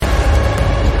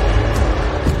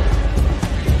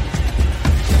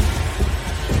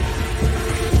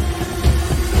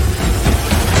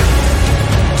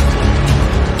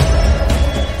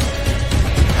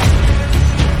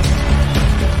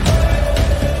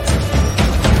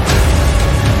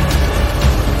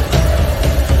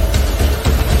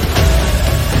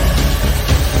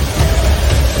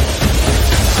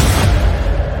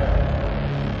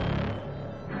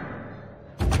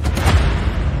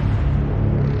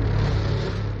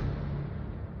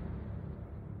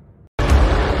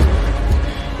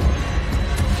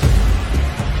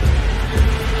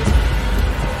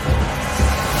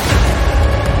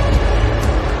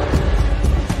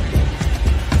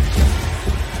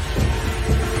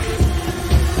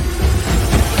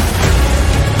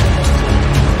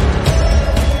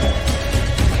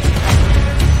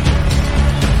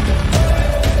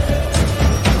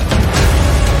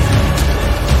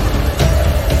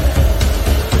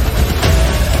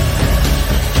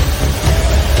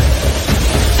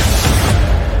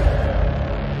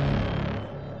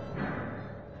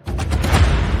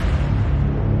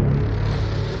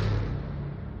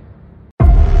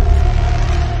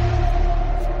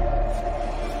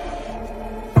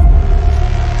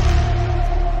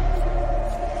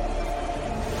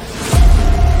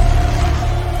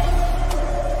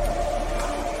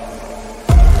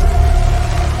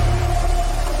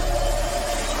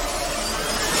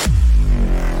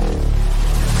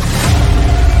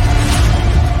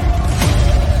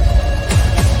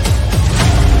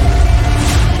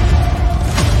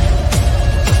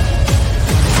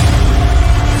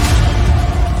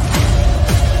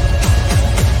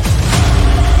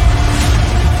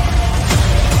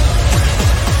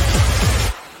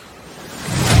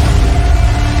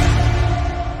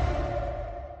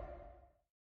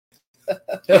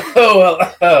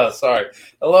Sorry.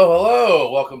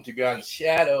 Hello. Welcome to Beyond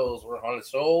Shadowz. We're Haunted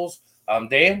Souls. I'm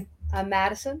Dan. I'm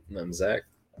Madison. And I'm Zach.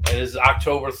 It is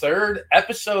October 3rd,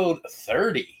 episode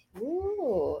 30.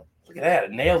 Ooh. Look at that. I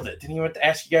nailed it. Didn't even have to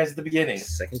ask you guys at the beginning.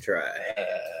 Second try.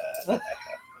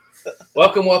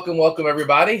 Welcome,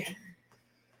 everybody.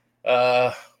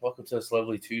 Welcome to this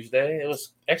lovely Tuesday. It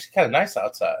was actually kind of nice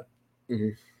outside. Mm-hmm.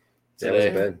 That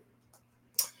wasn't bad.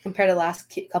 Compared to the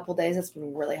last couple days, it's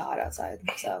been really hot outside.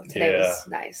 So today was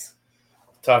nice.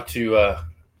 Talked to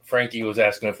Frankie, was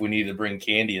asking if we needed to bring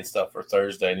candy and stuff for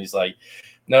Thursday. And he's like,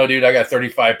 no, dude, I got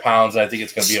 35 pounds. I think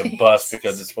it's going to be a bust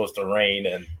because it's supposed to rain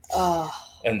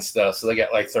and stuff. So they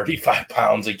got like 35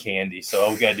 pounds of candy. So all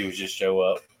we got to do is just show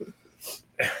up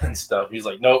and stuff. He's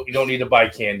like, nope, you don't need to buy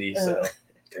candy. So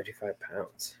 35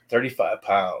 pounds. 35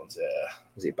 pounds, yeah.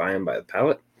 Was he buying by the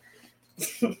pallet?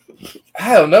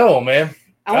 I don't know, man.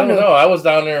 I don't know. I was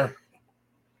down there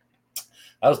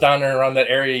around that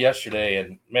area yesterday,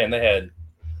 and man, they had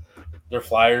their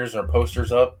flyers or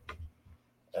posters up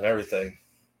and everything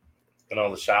in all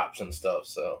the shops and stuff.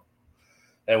 So,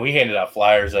 and we handed out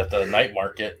flyers at the night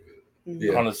market.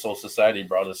 Yeah. Haunted Soul Society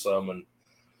brought us some and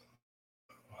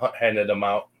handed them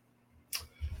out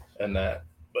and that.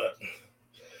 But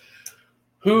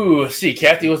see,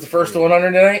 Kathy was the first one on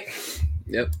there tonight.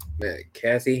 Yep.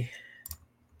 Kathy.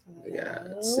 We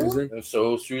got Susan. And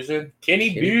so Susan. Kenny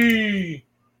B.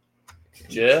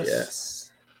 Jess.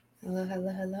 Yes.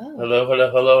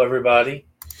 Hello, everybody.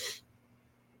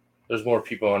 There's more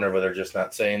people on there, but they're just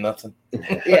not saying nothing.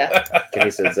 Yeah.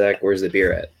 Kenny said, Zach, where's the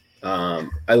beer at?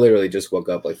 I literally just woke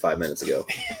up like 5 minutes ago.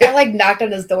 I knocked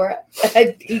on his door.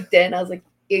 I peeked in. I was like,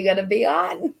 "You're gonna be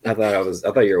on." I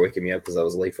thought you were waking me up because I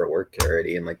was late for work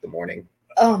already in like the morning.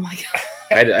 Oh my god.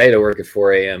 I had to work at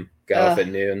 4 a.m. Got off at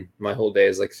noon. My whole day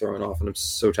is like throwing off, and I'm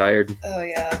so tired. Oh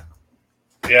yeah.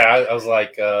 Yeah, I was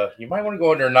like, you might want to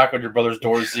go in there and knock on your brother's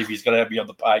door to see if he's gonna have me on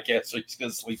the podcast, so he's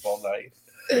gonna sleep all night.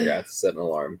 I got to set an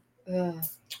alarm.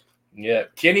 Yeah,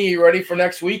 Kenny, you ready for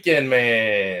next weekend,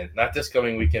 man? Not this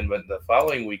coming weekend, but the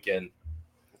following weekend.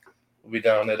 We'll be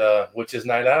down at Witches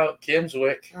Night Out,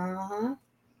 Kimswick.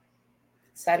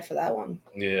 Excited for that one.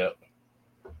 Yeah.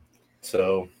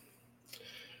 So,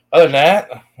 other than that,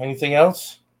 anything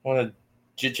else? Want to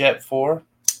chit chat before?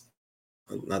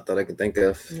 Not that I can think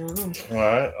of. No. All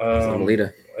right. I'm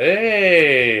Lita.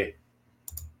 Hey.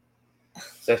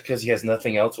 Is that because he has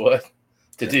nothing else to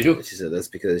do? She said that's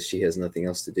because she has nothing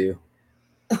else to do.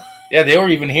 Yeah, they were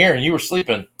even here and you were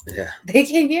sleeping. Yeah. They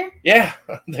came here? Yeah.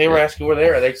 They were asking where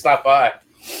they were. They stopped by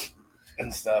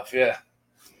and stuff. Yeah.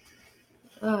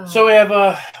 So we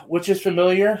have Witches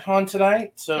Familiar on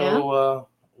tonight. So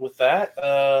with that,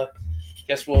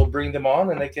 guess we'll bring them on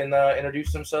and they can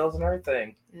introduce themselves and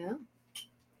everything. Yeah.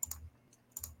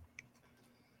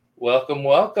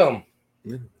 Welcome.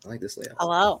 Yeah, I like this layout.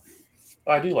 Hello.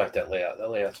 Oh, I do like that layout. That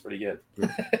layout's pretty good.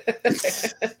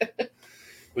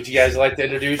 Would you guys like to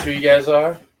introduce who you guys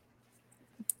are?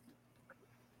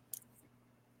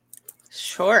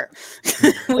 Sure.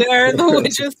 We are the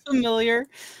Witches Familiar.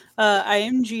 I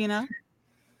am Gina.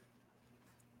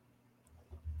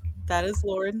 That is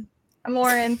Lauren. I'm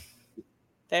Lauren.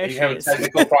 There you she having is.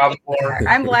 technical problem, Lauren?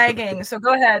 I'm lagging, so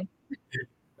go ahead.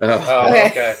 Oh,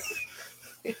 okay.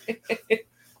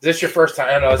 Is this your first time?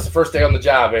 I know it's the first day on the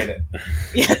job, ain't it?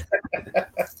 Yeah.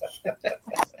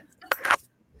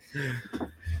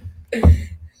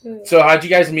 So how'd you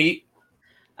guys meet?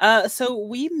 So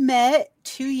we met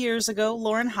 2 years ago.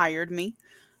 Lauren hired me.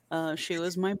 She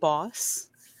was my boss.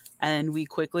 And we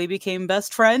quickly became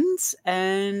best friends.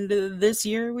 And this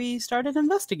year we started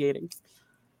investigating.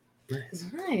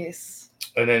 Nice.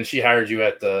 And then she hired you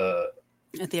at the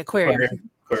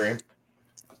aquarium.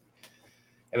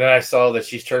 And then I saw that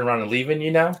she's turned around and leaving you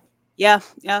now. Yeah.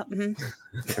 Mm-hmm.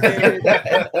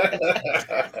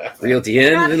 Realty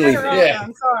in and leaving. Yeah.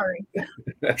 I'm sorry.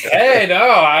 Hey, no,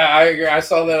 I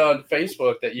saw that on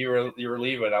Facebook that you were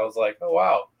leaving. I was like, oh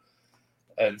wow,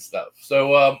 and stuff.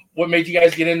 So, what made you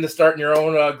guys get into starting your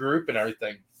own group and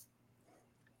everything?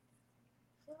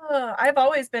 I've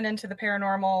always been into the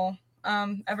paranormal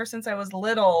ever since I was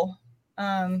little.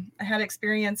 I had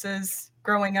experiences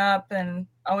growing up and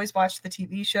always watched the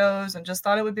TV shows and just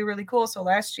thought it would be really cool. So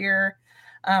last year,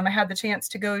 I had the chance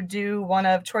to go do one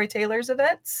of Troy Taylor's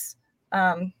events,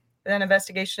 an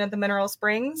investigation at the Mineral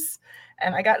Springs,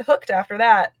 and I got hooked after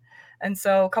that. And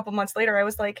so a couple months later, I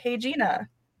was like, "Hey, Gina,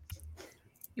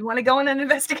 you want to go on an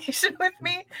investigation with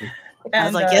me?" And I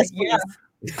was like, "Yes, please."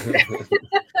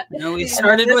 Yeah. We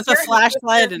started with a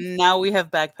flashlight, and now we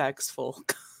have backpacks full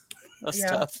of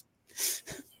stuff.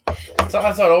 That's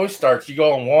how it always starts. You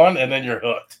go on one, and then you're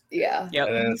hooked. Yeah. Yep.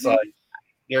 And then it's like,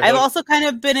 I've also kind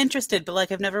of been interested, but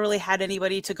like I've never really had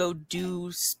anybody to go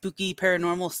do spooky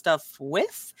paranormal stuff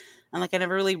with. And like I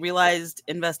never really realized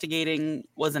investigating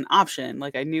was an option.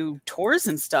 Like I knew tours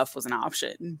and stuff was an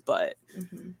option, but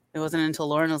it wasn't until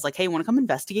Lauren was like, "Hey, want to come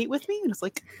investigate with me?" And I was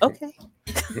like, "Okay."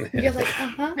 You're like,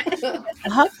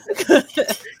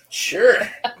 Sure,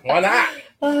 why not?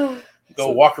 Go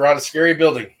walk around a scary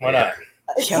building. Why not?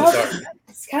 It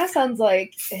kind of sounds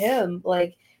like him.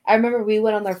 Like I remember we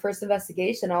went on our first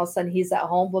investigation. All of a sudden, he's at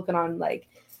home looking on like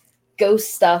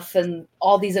ghost stuff and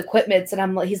all these equipments, and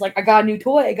I'm like, he's like, I got a new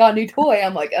toy.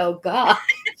 I'm like, oh god.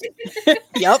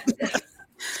 Yep.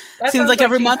 Seems like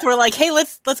every month we're like, hey,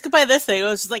 let's go buy this thing. It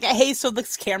was just like, hey, so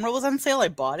this camera was on sale. I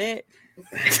bought it.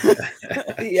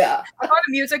 Yeah. I bought a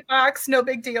music box. No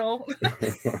big deal.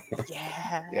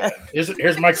 Yeah.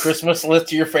 Here's my Christmas list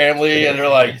to your family, and they're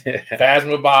like,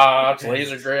 Phasma box,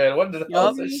 laser grid. What the hell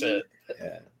is this shit?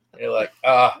 Yeah. You're like,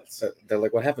 So they're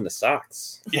like, what happened to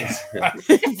socks? yeah.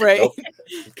 Right. Nope.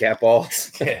 Cat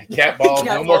balls. Yeah, cat balls.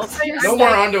 Cat No balls. more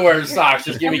underwear and socks.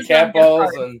 Just give me cat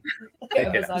balls and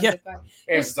Amazon Yeah. gift card.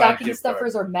 Amazon Stocking gift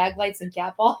stuffers or mag lights and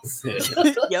cat balls.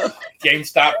 Yep.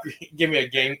 GameStop. Give me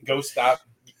a Ghost Stop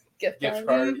Gift gift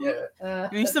card. card. Yeah.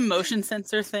 Maybe some motion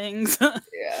sensor things.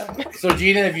 Yeah. So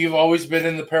Gina, have you always been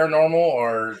in the paranormal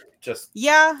or just?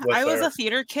 Yeah, What's I was there? a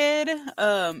theater kid.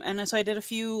 And so I did a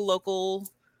few local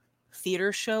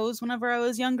theater shows whenever I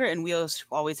was younger, and we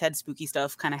always had spooky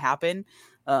stuff kind of happen.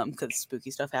 Because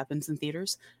spooky stuff happens in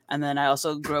theaters. And then I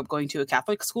also grew up going to a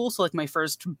Catholic school. So like my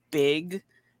first big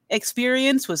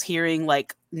experience was hearing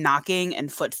like knocking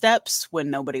and footsteps when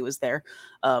nobody was there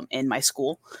in my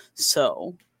school.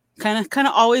 So kind of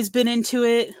always been into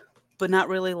it, but not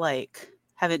really like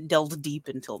haven't delved deep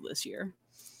until this year.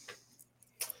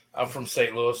 I'm from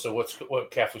St. Louis, so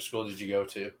what Catholic school did you go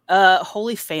to?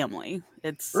 Holy Family.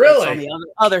 It's Really? on the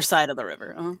other side of the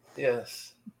river.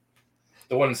 Yes.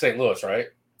 The one in St. Louis, right?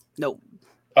 No.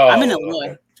 Oh, I'm in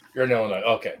Illinois. Okay. You're in Illinois.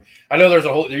 Okay. I know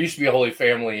there used to be a Holy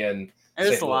Family in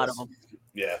There's St. a lot Louis. of them.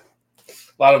 Yeah.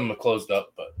 A lot of them have closed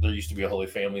up, but there used to be a Holy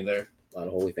Family there. A lot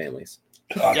of holy families.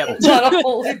 Yep. Not a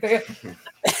holy bear.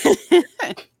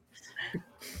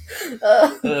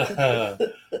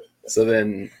 So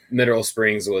then Mineral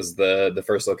Springs was the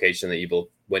first location that you both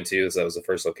went to. So that was the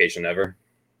first location ever.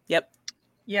 Yep.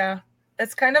 Yeah.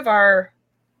 It's kind of our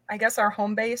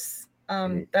home base.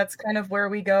 That's kind of where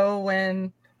we go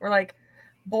when we're like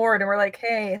bored and we're like,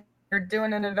 hey, we're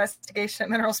doing an investigation at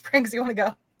Mineral Springs. You want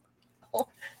to go?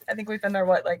 I think we've been there,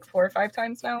 like 4 or 5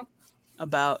 times now?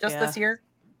 About Just this year?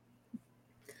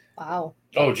 Wow.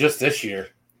 Oh, just this year.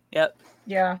 Yep.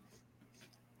 Yeah.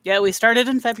 Yeah, we started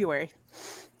in February.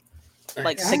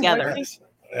 Like Yeah. together.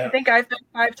 I think I've been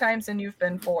 5 times and you've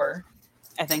been 4.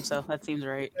 I think so. That seems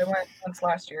right. I went once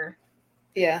last year.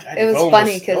 Yeah, God, it was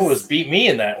funny because almost beat me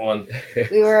in that one.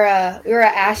 we were at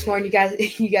Ashmore and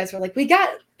you guys were like, we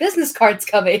got business cards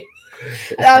coming.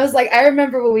 And I was like, I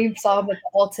remember when we saw them at the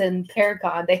Alton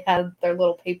Paracon, they had their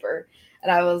little paper, and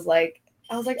I was like,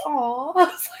 oh, I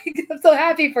was like, I'm so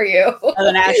happy for you. And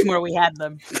then Ashmore, we had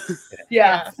them.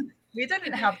 Yeah, We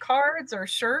didn't have cards or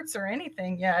shirts or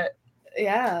anything yet.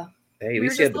 yeah. Hey, at We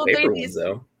least were you had the just paper little ones babies.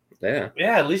 though. Yeah.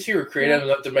 Yeah, at least you were creative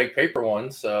enough to make paper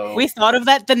ones. So We thought of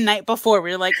that the night before. We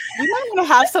were like, we might want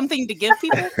to have something to give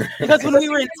people. Because when we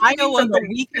were in Iowa the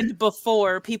weekend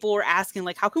before, people were asking,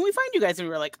 like, how can we find you guys? And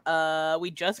we were like, we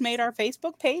just made our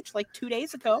Facebook page like 2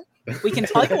 days ago. We can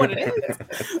tell you what it is.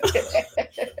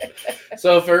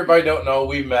 So if everybody don't know,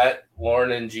 we met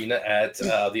Lauren and Gina at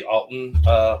the Alton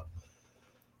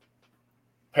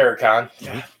Paracon.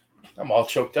 I'm all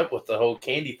choked up with the whole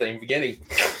candy thing beginning.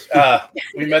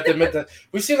 We met them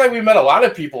we seemed like we met a lot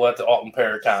of people at the Alton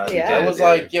Paracon. Yeah. It was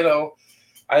like,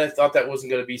 I thought that wasn't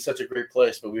going to be such a great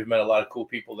place, but we've met a lot of cool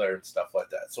people there and stuff like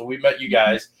that. So we met you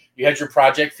guys. You had your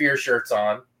Project Fear shirts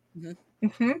on.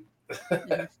 Mm-hmm.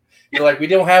 You're like, we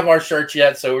don't have our shirts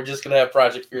yet, so we're just going to have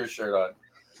Project Fear shirt on.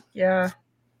 Yeah.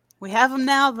 We have them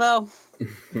now, though.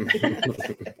 Yeah.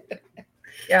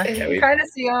 Yeah, You kind of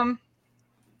see them.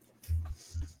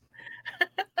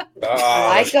 Oh,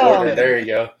 like sported. 'em. There you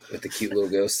go. With the cute little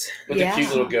ghost. With Yeah. the cute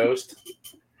little ghost.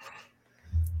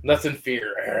 Nothing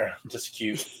fear. Just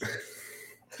cute.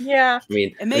 Yeah.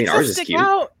 It makes ours us is stick cute.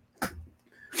 out.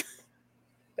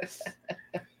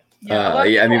 Yeah. A lot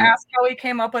of yeah, I people mean- ask how we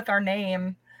came up with our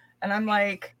name. And I'm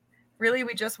like, really,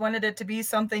 we just wanted it to be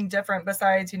something different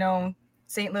besides,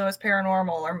 St. Louis Paranormal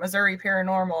or Missouri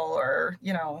Paranormal or,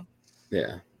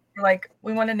 Yeah. like,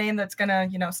 we want a name that's going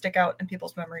to, stick out in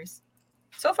people's memories.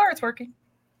 So far, it's working.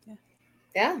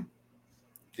 Yeah.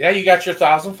 Yeah, you got your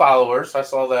 1,000 followers. I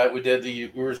saw that. We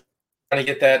were trying to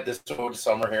get that this over the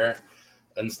summer here.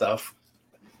 and stuff.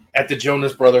 At the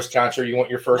Jonas Brothers concert, you want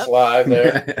your first live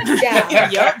there?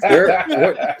 Yeah.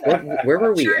 Where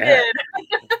were we Sure at?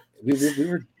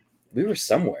 did. We were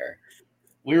somewhere.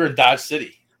 We were in Dodge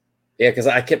City. Yeah, because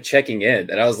I kept checking in,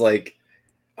 and I was like,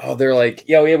 "Oh, they're like,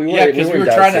 we were." Yeah, because we were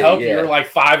Dodge trying to City, help you. We were like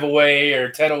 5 away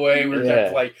or 10 away. We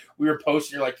were we were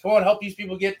posting. You're like, "Come on, help these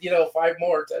people get 5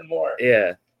 more, 10 more."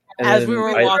 Yeah. And As we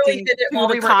were walking did it to while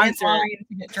the we were concert. in line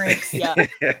to get drinks. Yeah.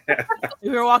 We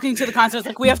were walking to the concert. It's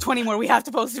like, we have 20 more. We have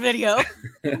to post a video.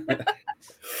 Yeah,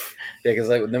 because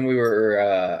then we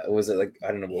were, was it like, I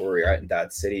don't know where we were at in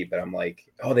Dodge City, but I'm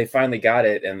like, oh, they finally got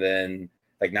it. And then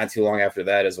like not too long after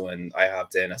that is when I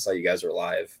hopped in. I saw you guys were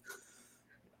live.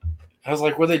 I was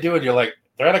like, "What are they doing?" You're like,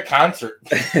 "They're at a concert."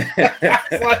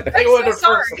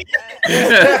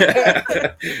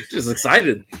 Just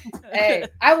excited. Hey,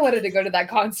 I wanted to go to that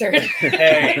concert.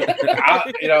 Hey,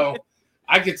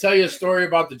 I could tell you a story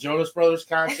about the Jonas Brothers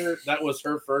concert. That was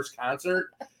her first concert,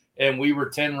 and we were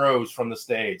 10 rows from the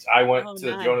stage. I went to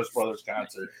the Jonas Brothers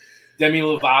concert. Demi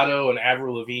Lovato and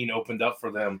Avril Lavigne opened up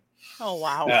for them. Oh,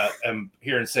 wow.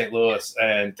 Here in St. Louis.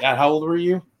 And God, how old were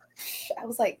you? I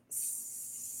was like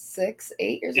 6,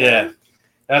 8 years old. Yeah.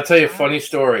 And I'll tell you a funny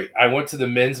story. I went to the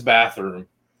men's bathroom,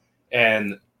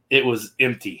 and it was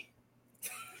empty.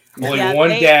 Only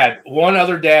one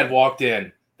other dad walked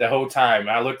in the whole time.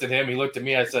 I looked at him. He looked at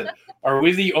me. I said, "Are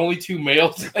we the only 2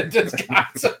 males at this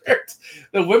concert?"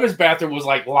 The women's bathroom was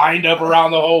like lined up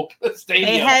around the whole stadium.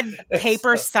 They had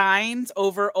paper signs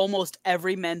over almost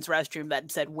every men's restroom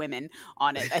that said women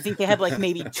on it. I think they had like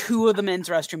maybe 2 of the men's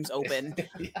restrooms open.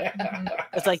 Yeah.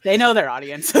 It's like they know their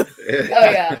audience. Oh,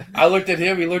 yeah. I looked at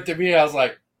him. He looked at me. I was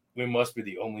like, "We must be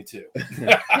the only 2.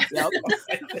 Yep.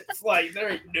 It's like there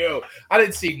ain't no. I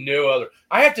didn't see no other.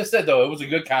 I have to say though, it was a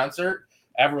good concert.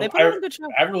 They put on a good show.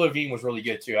 Avril Lavigne was really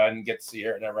good too. I didn't get to see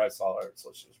her. Never I saw her,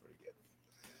 so she was pretty good.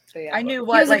 So, yeah. I knew He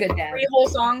was a like good dad. 3 whole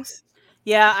songs.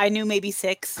 Yeah, I knew maybe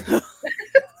 6.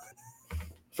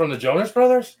 From the Jonas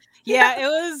Brothers? Yeah, it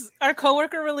was our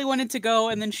coworker really wanted to go,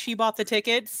 and then she bought the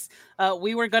tickets.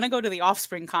 We were gonna go to the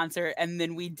Offspring concert, and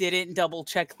then we didn't double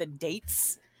check the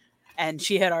dates. And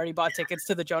she had already bought tickets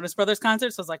to the Jonas Brothers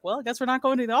concert, so I was like, "Well, I guess we're not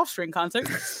going to the Offspring concert."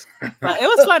 But it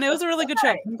was fun. It was a really good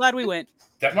show. I'm glad we went.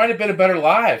 That might have been a better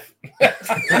live.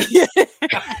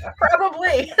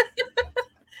 Probably.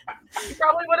 You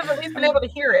probably would have at least been able to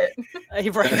hear it.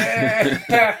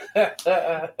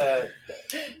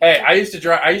 Hey, I used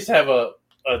to have a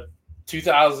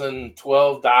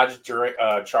 2012 Dodge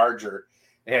Charger.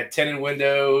 It had tinted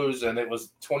windows, and it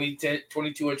was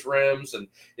 22-inch rims, and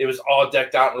it was all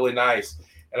decked out really nice.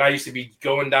 And I used to be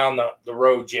going down the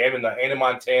road jamming the Hannah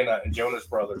Montana and Jonas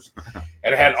Brothers.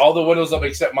 And it had all the windows up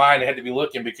except mine. I had to be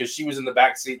looking because she was in the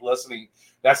back seat listening.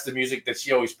 That's the music that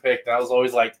she always picked. And I was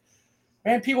always like,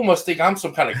 "Man, people must think I'm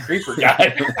some kind of creeper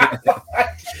guy."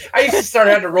 I used to start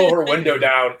having to roll her window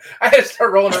down. I had to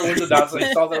start rolling her window down so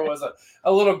they saw there was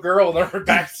a little girl in her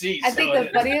back seat. I think the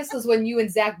funniest was when you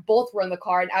and Zach both were in the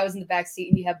car and I was in the back seat,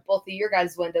 and you have both of your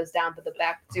guys' windows down, but the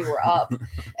back 2 were up.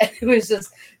 And it was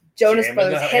just Jonas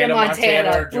Brothers, Hannah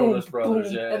Montana, boom, Jonas Brothers,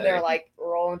 boom, yeah. and they're like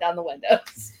rolling down the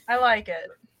windows. I like it.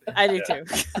 I do too.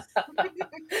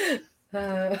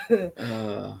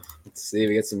 Let's see.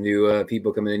 We got some new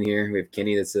people coming in here. We have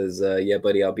Kenny that says, "Yeah,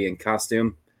 buddy, I'll be in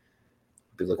costume."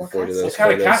 Be looking forward to those. What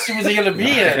kind of costume is he going to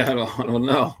be in? I don't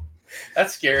know.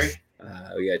 That's scary.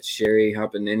 We got Sherry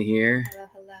hopping in here.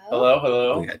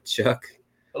 Hello. We got Chuck.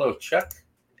 Hello, Chuck.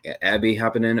 We got Abby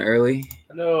hopping in early.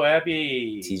 Hello,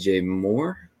 Abby. TJ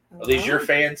Moore. Are these your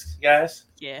fans, guys?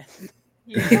 Yeah.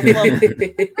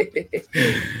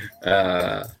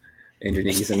 Andrew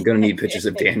Nikki said, "I'm going to need pictures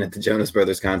of Dan at the Jonas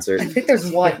Brothers concert." I think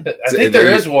there's one. I think there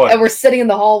is one. And we're sitting in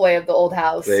the hallway of the old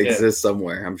house. They exist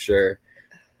somewhere, I'm sure.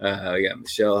 We got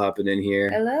Michelle hopping in here.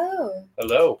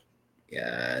 Hello.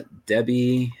 Yeah,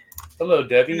 Debbie. Hello,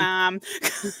 Debbie. Mom.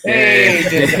 Hey,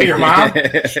 is that your mom?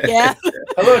 Yeah.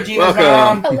 Hello, Gina's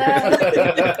mom.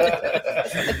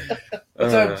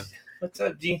 Hello. What's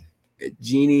up, Gene?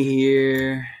 Jeannie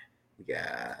here. We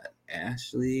got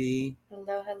Ashley.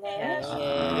 Hello.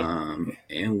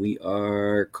 And we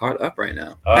are caught up right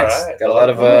now. All right. Got a lot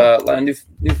of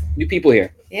new people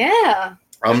here. Yeah.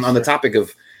 On the topic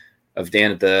of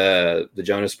Dan at the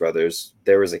Jonas Brothers,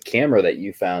 there was a camera that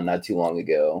you found not too long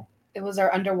ago. It was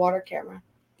our underwater camera.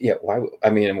 Yeah, why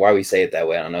we say it that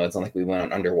way, I don't know. It's not like we went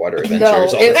on underwater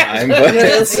adventures all the time. But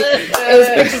it was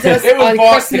pictures of us on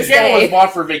Christmas the camera Day. was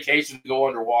bought for vacation to go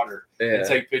underwater yeah. and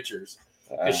take pictures.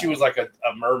 Because she was like a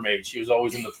mermaid. She was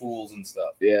always in the pools and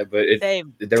stuff. Yeah, but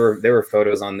there were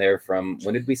photos on there from,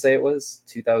 when did we say it was?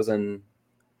 2000?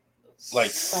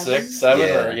 Like 6, 7,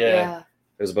 Yeah. or yeah.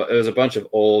 It was a bunch of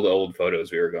old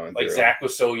photos we were going through. Like Zach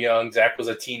was so young. Zach was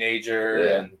a teenager,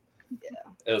 Yeah. and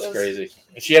it was crazy.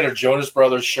 And she had her Jonas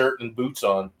Brothers shirt and boots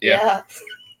on. Yeah.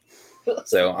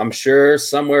 So I'm sure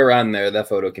somewhere around there that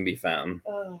photo can be found.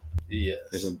 Yes.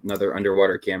 There's another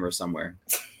underwater camera somewhere.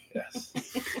 Yes.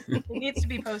 It needs to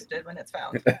be posted when it's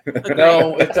found.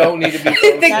 No, it don't need to be.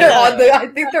 I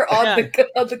think they're on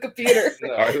the computer.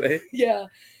 No. Are they? Yeah.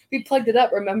 We plugged it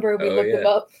up, remember? We looked them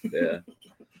up. Yeah.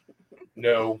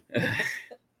 No.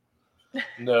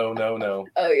 No.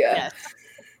 Oh, yeah.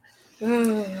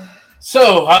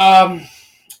 So, I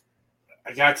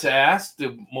got to ask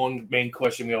the one main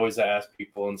question we always ask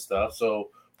people and stuff. So,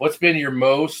 what's been your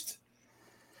most,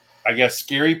 I guess,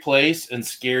 scary place and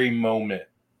scary moment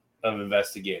of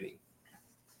investigating?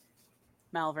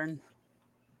 Malvern.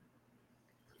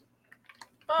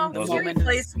 Scary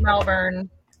place, Malvern.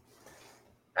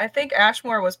 I think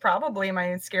Ashmore was probably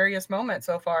my scariest moment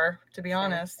so far, to be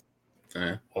honest.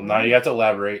 Well, now you have to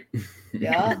elaborate.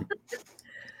 Yeah.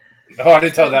 Oh, I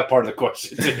didn't tell that part of the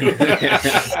question, too.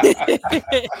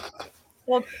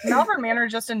 Well, Malvern Manor,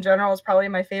 just in general, is probably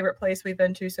my favorite place we've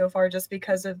been to so far, just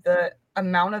because of the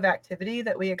amount of activity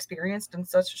that we experienced in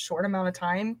such a short amount of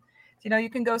time. You know, you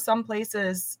can go some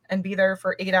places and be there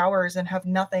for 8 hours and have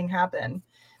nothing happen.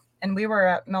 And we were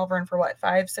at Malvern for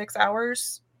 5-6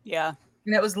 hours? Yeah.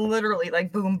 And it was literally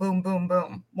like boom, boom, boom,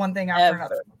 boom. One thing after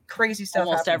another. Crazy stuff.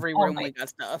 Almost every room we got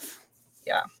stuff.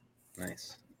 Yeah.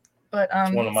 Nice. But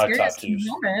It's one of my top twos.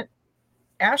 Moment,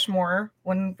 Ashmore,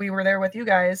 when we were there with you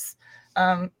guys,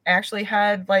 actually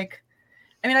had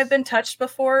I've been touched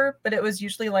before, but it was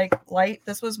usually light.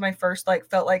 This was my first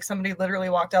felt like somebody literally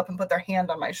walked up and put their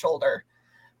hand on my shoulder.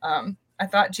 I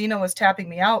thought Gina was tapping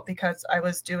me out because I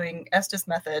was doing Estes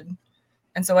method.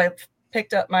 And so I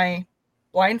picked up my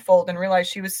blindfold and realized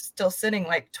she was still sitting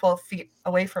 12 feet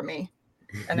away from me.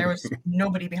 And there was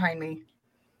nobody behind me.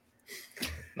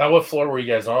 Now, what floor were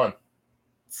you guys on?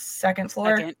 Second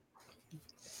floor. Second.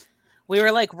 We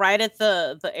were right at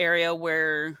the area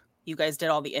where you guys did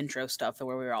all the intro stuff,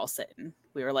 where we were all sitting.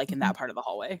 We were in that part of the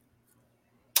hallway.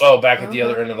 Oh, back at the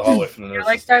other end of the hallway from the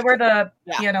nurses. Right where the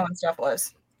piano and stuff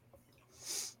was.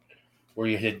 Where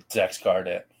you hid Zach's card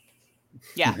at.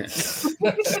 Yeah.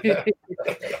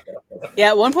 Yeah,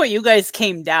 at one point you guys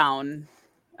came down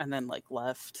and then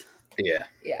left. Yeah.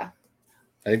 Yeah.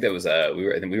 I think that was I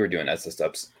think we were doing Estes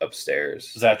upstairs.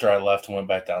 It was after I left and went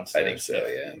back downstairs. I think so,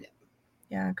 yeah.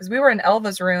 Yeah, because we were in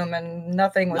Elva's room and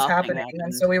nothing was happening.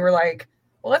 And so we were like,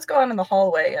 well, let's go out in the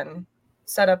hallway and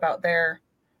set up out there.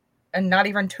 And not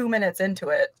even 2 minutes into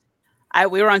it.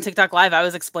 We were on TikTok Live. I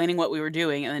was explaining what we were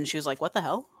doing. And then she was like, what the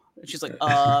hell? And she's like,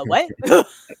 what? So,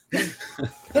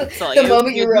 the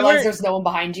moment you realize there's no one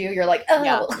behind you, you're like, oh.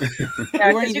 Yeah,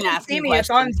 we weren't even asking questions. It's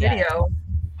on video.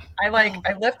 I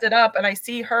lift it up and I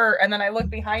see her and then I look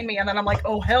behind me and then I'm like,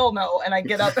 oh, hell no. And I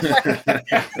get up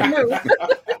and move.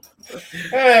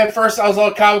 Hey, at first I was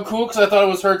all kind of cool because I thought it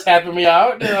was her tapping me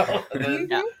out. And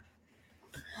then,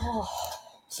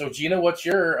 So, Gina, what's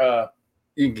your...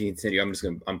 You can continue.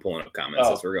 I'm pulling up comments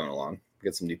as we're going along.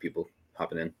 Get some new people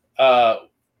hopping in.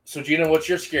 So, Gina, what's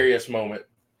your scariest moment?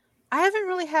 I haven't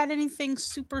really had anything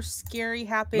super scary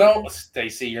happen. No,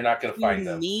 Stacy, you're not going to find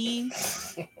them. Me.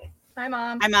 Hi,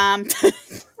 Mom. Hi, Mom.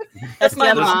 That's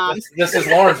my mom. This is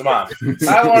Lauren's mom.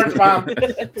 Hi, Lauren's mom.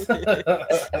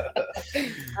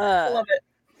 I love it.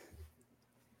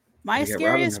 My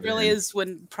scariest really is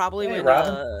when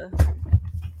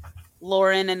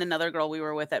Lauren and another girl we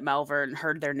were with at Malvern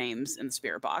heard their names in the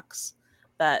spirit box.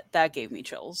 That gave me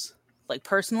chills.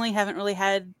 Personally, haven't really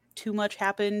had too much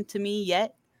happen to me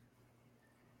yet.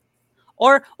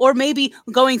 Or maybe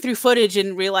going through footage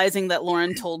and realizing that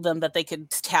Lauren told them that they could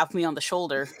tap me on the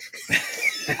shoulder.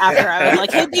 After I was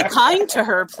like, hey, be kind to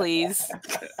her, please.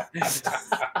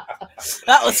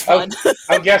 That was fun.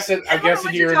 I'm guessing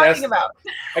you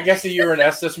were in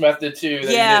Estes method too.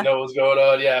 That you didn't know what was going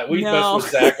on. Yeah, we mess with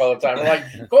Zach all the time. We're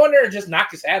like, go in there and just knock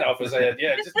his hat off his head.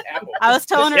 Yeah, just tap him. I was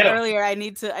telling her earlier, I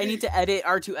need to edit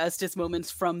our two Estes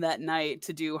moments from that night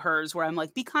to do hers, where I'm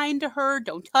like, be kind to her,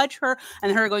 don't touch her,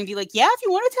 and her going to be like, yeah, if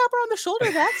you want to tap her on the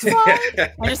shoulder, that's fine.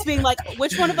 And just being like,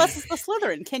 which one of us is the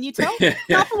Slytherin? Can you tell?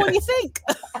 Tap her when you think.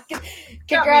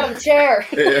 Kick her out of the chair.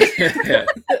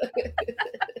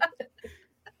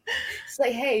 It's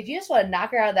like, hey, if you just want to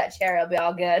knock her out of that chair, it'll be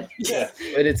all good. Yeah,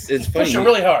 but it's funny. Push her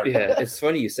really hard. Yeah, it's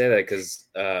funny you say that because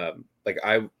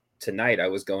tonight I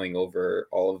was going over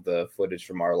all of the footage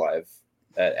from our live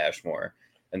at Ashmore,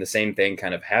 and the same thing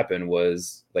kind of happened.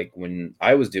 Was when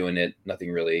I was doing it,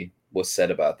 nothing really was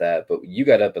said about that. But you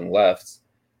got up and left.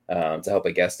 to help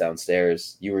a guest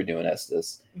downstairs. You were doing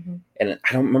Estes, and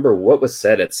I don't remember what was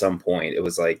said at some point. It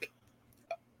was like,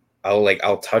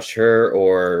 I'll touch her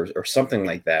or something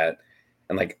like that,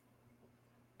 and like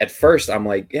at first I'm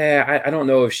like, yeah, I don't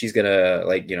know if she's gonna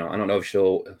I don't know if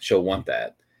she'll want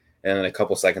that, and then a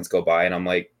couple seconds go by and I'm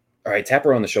like, all right, tap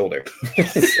her on the shoulder.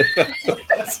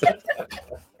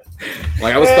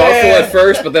 Like I was thoughtful at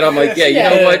first, but then I'm like, yeah, you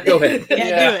know what? Go ahead. Do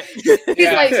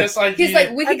it. He's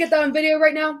like, we can get that on video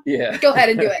right now. Yeah, go ahead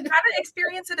and do it. Have to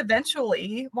experience it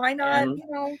eventually. Why not?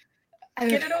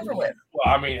 Get it over with.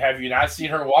 Well, I mean, have you not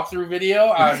seen her walkthrough video?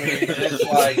 I mean, it's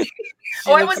like.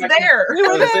 I was there. We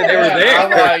were there. They were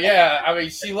there. Yeah, I mean,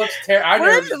 she looks terrified. I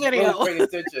We're never in the video. really paid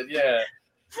attention. Yeah,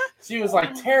 she was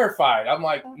like terrified. I'm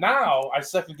like, now I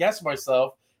second guess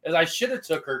myself. As I should have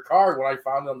took her card when I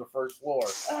found it on the first floor,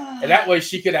 and that way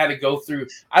she could have had to go through.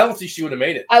 I don't think she would have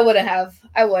made it. I wouldn't have.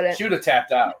 I wouldn't. She would have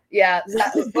tapped out. Yeah,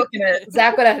 Zach was booking it.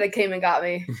 Zach would have came and got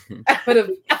me. I would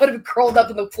have curled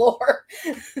up on the floor.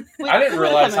 I didn't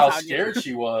realize how scared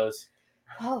she was.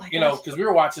 Oh my Because we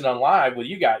were watching on live with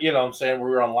you guys. You know what I'm saying? We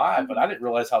were on live, but I didn't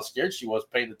realize how scared she was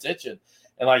paying attention.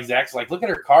 And like Zach's like, look at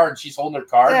her card. She's holding her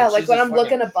card. Yeah, like when I'm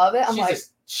looking above it, I'm like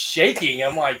just shaking.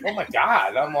 I'm like, oh my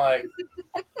God. I'm like,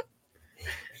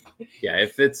 yeah.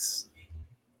 If it's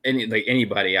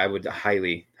anybody, I would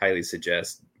highly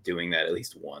suggest doing that at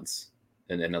least once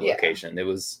in a location. It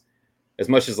was, as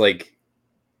much as like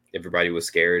everybody was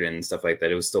scared and stuff like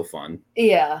that, it was still fun.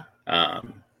 Yeah.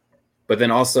 But then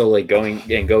also like going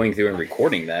through and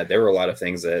recording that, there were a lot of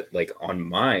things that like on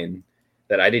mine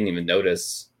that I didn't even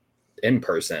notice in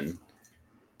person,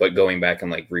 but going back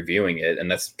and like reviewing it. And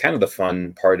that's kind of the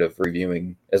fun part of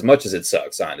reviewing, as much as it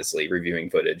sucks, honestly, reviewing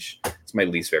footage. It's my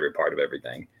least favorite part of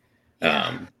everything.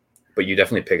 Yeah. But you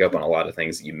definitely pick up on a lot of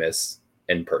things that you miss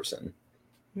in person.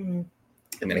 Mm-hmm.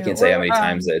 I mean, I can't say how many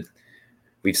times that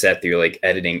we've sat through like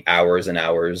editing hours and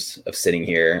hours of sitting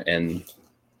here and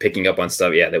picking up on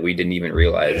stuff, that we didn't even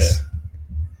realize. Yeah.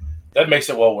 That makes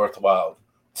it well worthwhile.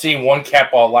 Seeing one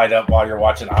cat ball light up while you're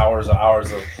watching hours and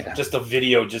hours of just a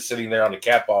video just sitting there on the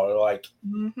cat ball. You're like,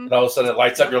 and all of a sudden it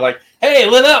lights up. You're like, hey,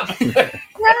 it lit up.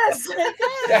 Yes.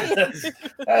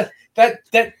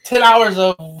 that 10 hours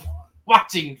of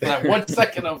watching for that 1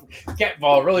 second of cat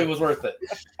ball really was worth it.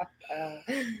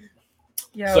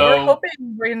 Yeah, we're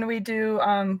hoping when we do,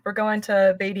 we're going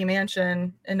to Beatty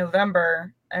Mansion in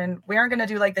November, and we aren't going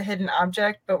to do like the hidden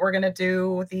object, but we're going to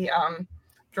do the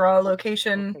draw a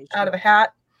location out of a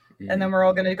hat, and then we're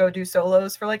all going to go do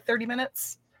solos for like 30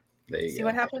 minutes. See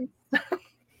what happens.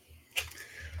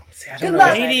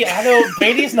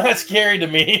 Beatty's not scary to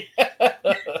me.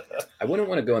 I wouldn't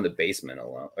want to go in the basement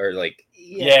alone, or like,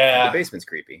 the basement's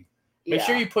creepy. Make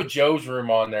sure you put Joe's room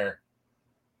on there.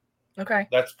 Okay.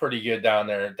 That's pretty good down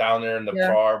there in the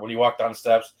bar. When you walk down the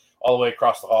steps, all the way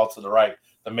across the hall to the right,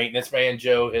 the maintenance man,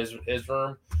 Joe, his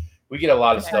room. We get a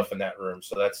lot of stuff in that room.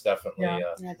 So that's definitely,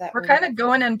 we're kind of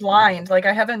going in blind. Like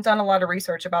I haven't done a lot of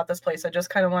research about this place. I just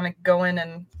kind of want to go in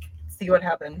and see what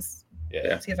happens.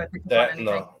 Yeah. See if I can that and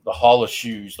the hall of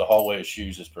shoes, the hallway of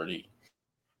shoes is pretty.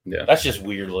 Yeah. That's just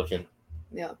weird looking.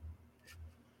 Yeah.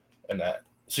 And that.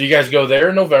 So you guys go there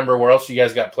in November. Where else you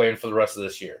guys got planned for the rest of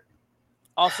this year?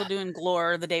 Also doing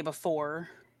Glore the day before.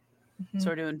 So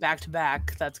we're doing back to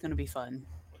back. That's going to be fun.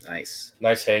 Nice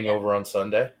hangover on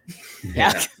Sunday.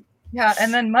 Yeah,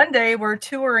 and then Monday we're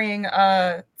touring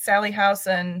Sally House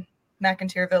and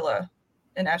McIntyre Villa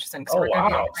in Atchison. Oh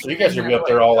wow! So you guys are gonna be up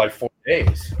there all like 4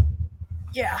 days.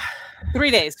 Yeah,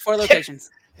 3 days, 4 locations.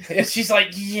 And she's like,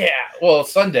 yeah. Well,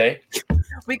 Sunday.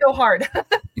 We go hard.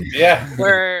 Yeah.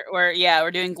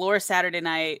 We're doing Glore Saturday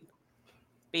night,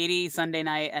 Beatty Sunday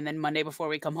night, and then Monday before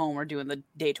we come home, we're doing the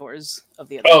day tours of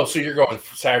the other. Oh, so you're going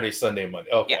Saturday, Sunday,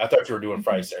 Monday. Okay, yeah. I thought you were doing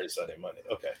Friday, Saturday, Sunday, Monday.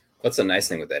 Okay. That's the nice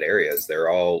thing with that area is they're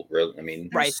all real. I mean,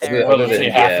 right there. Literally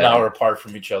half an hour apart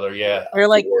from each other. Yeah. We're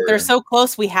like, they're so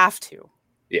close, we have to.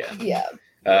 Yeah. Yeah.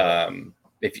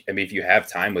 If you have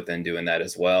time within doing that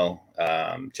as well,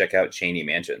 check out Cheney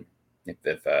Mansion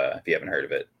if you haven't heard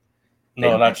of it.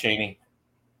 No, not Cheney.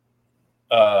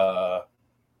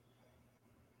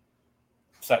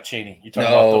 It's not Cheney. You're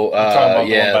talking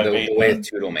about the way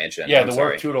Tootle Mansion. Yeah, the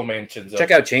work Tootle Mansions. Check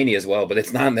out Cheney as well, but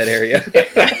it's not in that area.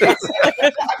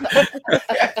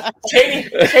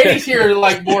 Cheney's here,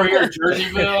 like more here in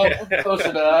Jerseyville,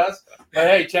 closer to us. But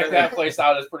hey, check that place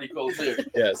out. It's pretty cool too.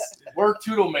 Yes. Work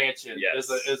Tootle Mansion yes.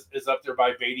 is up there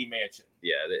by Beatty Mansion.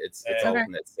 Yeah, it's all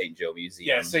in that St. Joe Museum.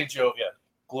 Yeah, St. Joe. Yeah,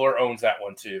 Glore owns that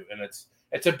one too, and it's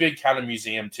a big kind of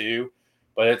museum too.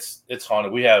 But it's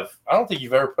haunted. I don't think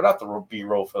you've ever put out the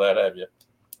B-roll for that, have you?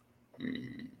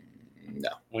 No.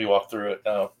 We walked through it.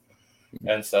 No.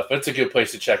 and stuff. It's a good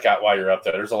place to check out while you're up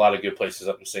there. There's a lot of good places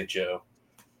up in St. Joe.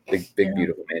 Big,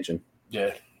 beautiful mansion.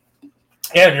 Yeah.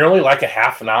 And you're only like a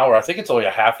half an hour. I think it's only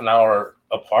a half an hour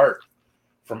apart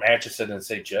from Atchison and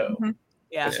St. Joe. Mm-hmm.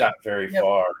 Yeah. It's not very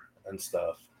far and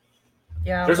stuff.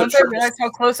 Yeah. There's Once I realized how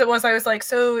close it was, I was like,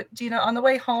 so, Gina, on the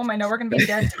way home, I know we're going to be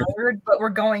dead tired, but we're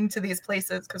going to these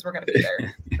places because we're going to be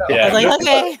there. So. Yeah. I was like,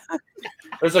 okay.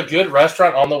 There's a good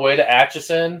restaurant on the way to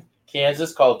Atchison,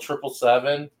 Kansas called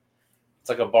 777. It's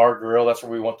like a bar grill. That's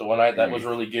where we went the one night. That was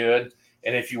really good.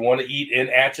 And if you want to eat in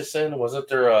Atchison, wasn't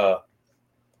there a...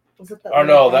 Was it the Oh,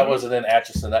 no, that wasn't in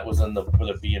Atchison. That was in the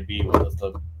where the B&B was,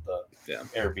 the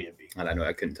Airbnb. And I know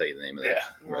I couldn't tell you the name of that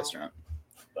restaurant.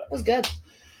 It was good.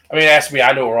 I mean, ask me.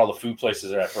 I know where all the food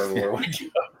places are at for everywhere we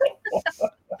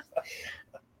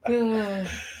go.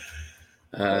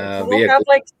 We'll have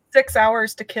like 6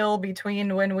 hours to kill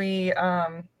between when we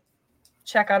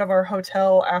check out of our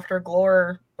hotel after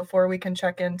Glore before we can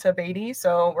check into Beatty.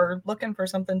 So we're looking for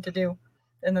something to do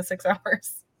in the 6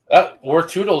 hours. War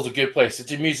Toodle's a good place.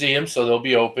 It's a museum, so they'll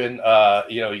be open.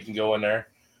 You can go in there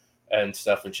and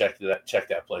stuff and check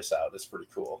that place out. It's pretty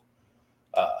cool.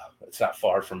 It's not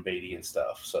far from Beatty and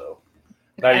stuff. So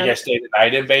now you guys stayed the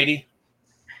night in Beatty?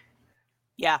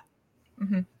 Yeah.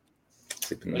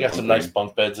 Mm-hmm. We got some nice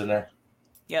bunk beds in there.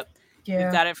 Yep. Yeah.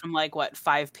 We've got it from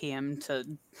 5 p.m. to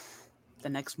the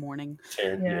next morning.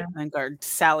 Yeah. I think our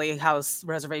Sally House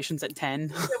reservations at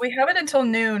 10. Yeah, we have it until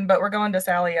noon, but we're going to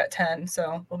Sally at 10,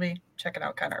 so we'll be checking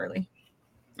out kind of early.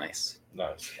 Nice.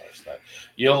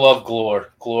 You'll love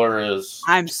Glore. Glore is...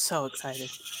 I'm so excited.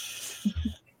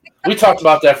 We talked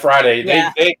about that Friday.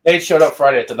 Yeah. They showed up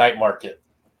Friday at the night market.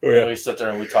 Oh, yeah. We sat there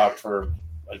and we talked for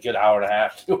a good hour and a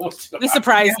half. We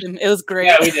surprised him. It was great.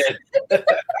 Yeah, we did. I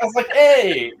was like,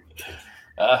 hey.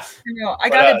 I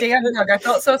got a damn hug. I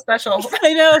felt so special.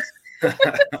 I know.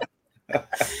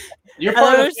 You're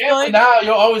part of the family now.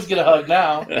 You'll always get a hug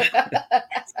now.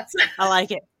 I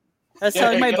like it. I was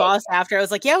telling my boss after, I was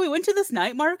like, yeah, we went to this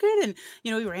night market and,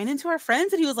 we ran into our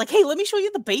friends and he was like, hey, let me show you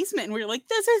the basement. And we were like,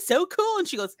 this is so cool. And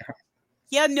she goes,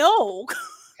 yeah, no.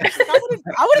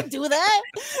 I wouldn't do that.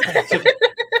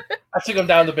 I took him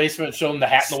down to the basement and showed him the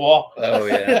hat in the wall. Oh,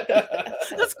 yeah.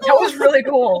 That's cool. That was really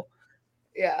cool.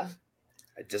 Yeah.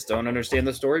 I just don't understand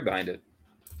the story behind it.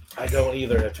 I don't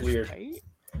either. That's weird.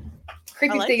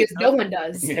 Creepy thing is no one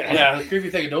does. Yeah, the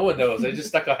creepy thing no one knows. They just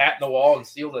stuck a hat in the wall and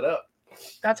sealed it up.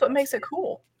 That's what makes it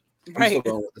cool. I'm still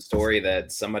going with the story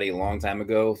that somebody a long time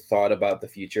ago thought about the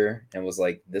future and was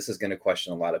like, this is going to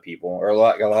question a lot of people, or a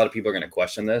lot of people are going to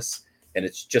question this, and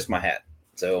it's just my hat.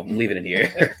 So I'm leaving it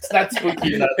here. It's not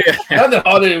spooky. Nothing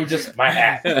haunted. It was just my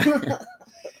hat.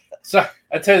 So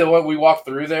I tell you what, we walked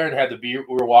through there and had the beer.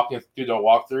 We were walking through the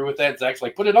walkthrough with that. Zach's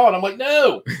like, put it on. I'm like,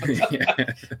 no. I'm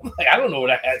like, I don't know where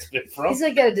that hat's been from. He's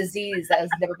like got a disease that has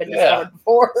never been discovered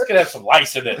before. It's gonna have some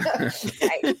lice in it.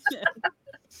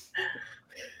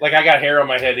 Like I got hair on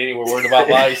my head anyway. Worried about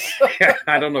lice.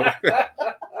 I don't know.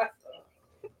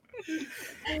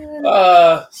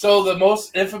 So the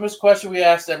most infamous question we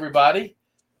asked everybody.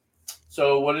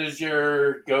 So what is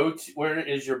your go-to? Where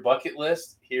is your bucket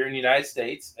list here in the United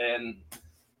States and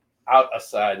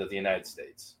outside of the United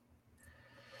States?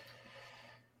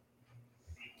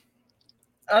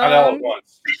 I know at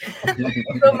once.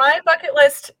 So my bucket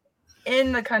list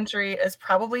in the country is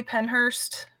probably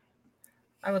Pennhurst.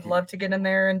 I would love to get in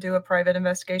there and do a private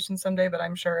investigation someday, but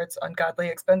I'm sure it's ungodly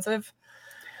expensive.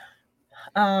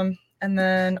 And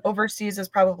then overseas is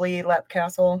probably Lep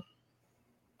Castle.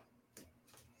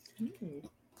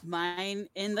 Mine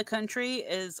in the country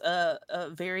is a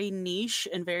very niche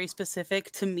and very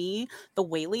specific to me, the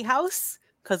Whaley House,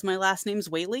 because my last name's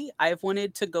Whaley. I've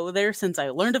wanted to go there since I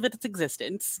learned of its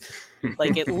existence,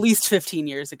 like at least 15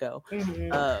 years ago.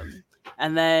 Mm-hmm.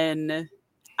 And then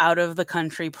out of the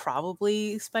country,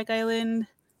 probably Spike Island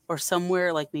or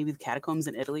somewhere like maybe the catacombs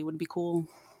in Italy would be cool.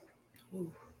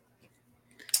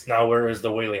 Now, where is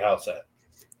the Whaley House at?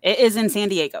 It is in San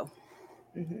Diego.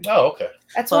 Mm-hmm. Oh, okay.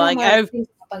 That's one of my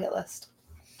bucket list.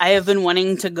 I have been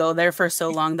wanting to go there for so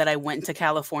long that I went to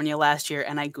California last year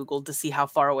and I Googled to see how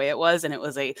far away it was. And it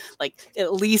was a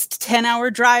at least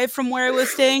 10-hour drive from where I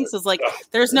was staying. So it's like,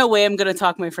 there's no way I'm going to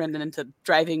talk my friend into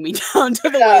driving me down to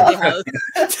the Whaley House.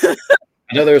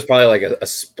 I know there was probably like a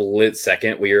split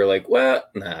second where you're like, well,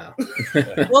 nah.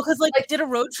 Well, because I did a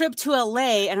road trip to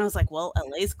LA and I was like, well,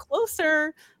 LA's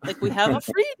closer. Like we have a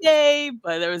free day,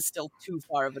 but it was still too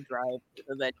far of a drive to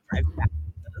then drive back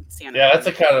to San Diego. Yeah, that's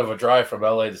a kind of a drive from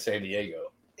LA to San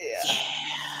Diego. Yeah.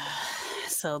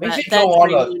 So that's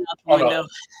on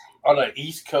the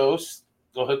East Coast,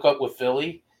 go hook up with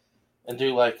Philly and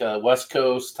do like a West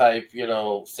Coast type,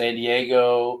 San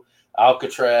Diego.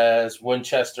 Alcatraz,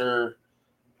 Winchester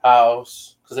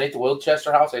House. Because ain't the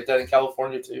Winchester House, ain't that in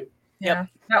California too? Yeah,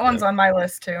 that one's on my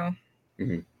list too.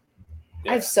 Mm-hmm.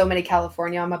 I have so many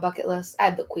California on my bucket list. I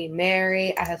have the Queen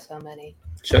Mary. I have so many.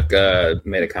 Chuck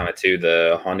made a comment too.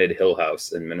 The Haunted Hill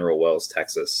House in Mineral Wells,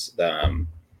 Texas.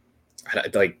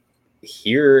 Like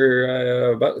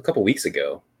here about a couple weeks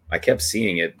ago, I kept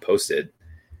seeing it posted,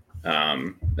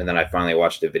 and then I finally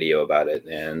watched a video about it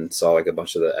and saw like a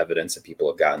bunch of the evidence that people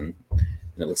have gotten,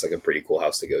 and it looks like a pretty cool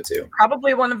house to go to.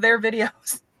 Probably one of their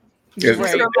videos.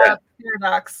 Right.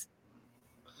 Paradox.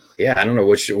 Yeah, I don't know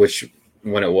which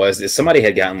one it was. Somebody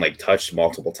had gotten like touched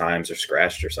multiple times or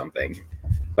scratched or something,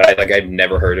 but I've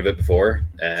never heard of it before,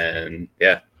 and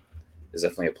yeah, it's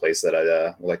definitely a place that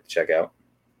I would like to check out.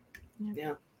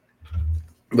 Yeah,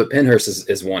 but Pennhurst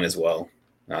is one as well.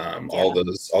 All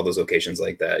those locations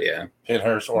like that. Yeah,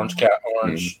 Pennhurst,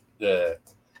 Orange. Yeah,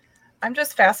 I'm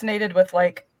just fascinated with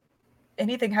like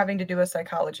anything having to do with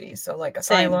psychology. So like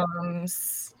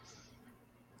asylums.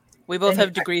 We both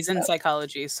have degrees in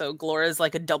psychology, so Glora's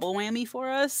like a double whammy for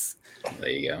us. There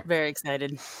you go. Very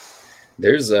excited.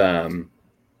 There's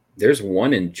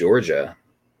one in Georgia.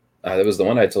 That was the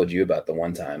one I told you about the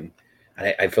one time.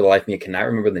 I for the life of me cannot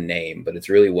remember the name, but it's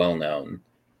really well known.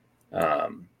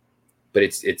 But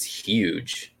it's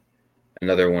huge.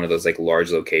 Another one of those like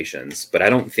large locations, but I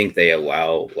don't think they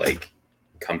allow like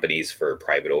companies for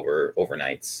private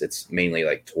overnights. It's mainly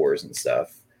like tours and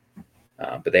stuff.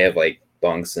 But they have like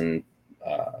bunks and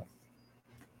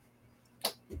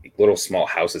little small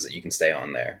houses that you can stay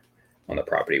on there on the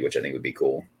property, which I think would be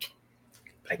cool.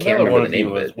 I can't remember the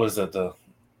name of it. Was it the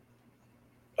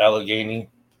Allegheny?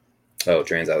 Oh,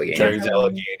 Trans-Allegheny.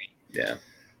 Trans-Allegheny. Yeah.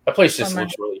 That place just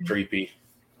looks really creepy.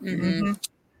 Mm-hmm.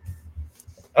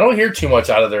 I don't hear too much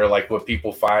out of there, like what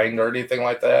people find or anything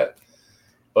like that.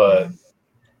 But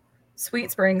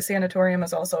Sweet Springs Sanatorium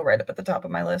is also right up at the top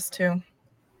of my list too.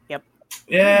 Yep.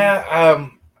 Yeah.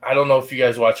 I don't know if you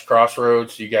guys watch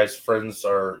Crossroads. You guys friends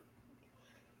are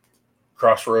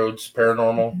Crossroads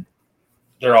Paranormal. Mm-hmm.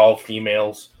 They're all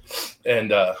females,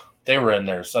 and they were in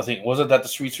there. So I think wasn't that the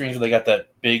Sweet Springs where they got that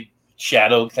big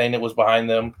shadow thing that was behind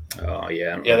them? Oh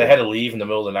yeah. Yeah, they had to leave in the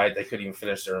middle of the night. They couldn't even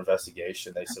finish their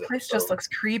investigation. They said the place just looks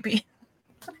creepy.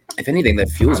 If anything, that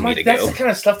fuels me to that's go. That's the kind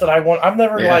of stuff that I want. I've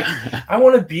never I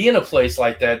want to be in a place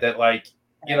like that. That like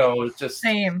it's just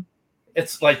same.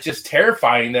 It's like just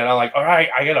terrifying that I'm like, all right,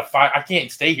 I gotta fight. I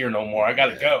can't stay here no more. I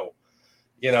gotta go.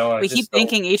 We keep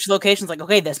thinking each location's like,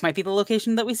 okay, this might be the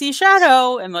location that we see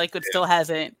Shadow, and like it still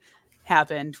hasn't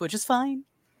happened, which is fine.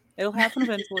 It'll happen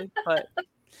eventually, but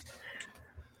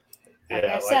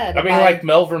yeah, like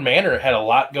Melbourne Manor had a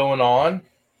lot going on,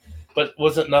 but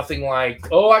wasn't nothing like,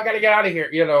 oh, I gotta get out of here,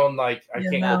 and like I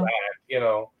can't go back,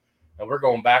 and we're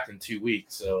going back in 2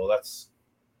 weeks, so that's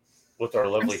with our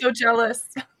lovely. I'm so jealous.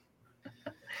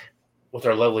 With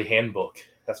our lovely handbook,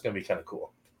 that's gonna be kind of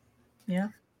cool. Yeah.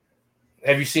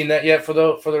 Have you seen that yet for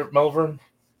the Melbourne?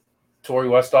 Tori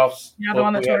Westhoff's? Yeah, the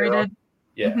one that Tori did.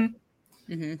 Yeah.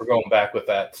 Mm-hmm. Mm-hmm. We're going back with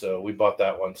that. So we bought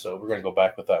that one. So we're going to go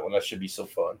back with that one. That should be so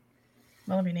fun.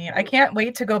 That'll be neat. I can't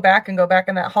wait to go back in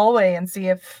that hallway and see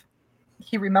if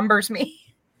he remembers me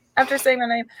after saying my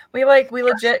name. We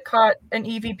legit caught an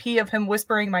EVP of him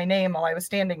whispering my name while I was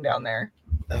standing down there.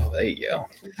 Oh, there you go.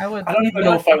 I don't even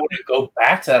know if I want to go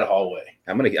back to that hallway.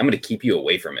 I'm gonna keep you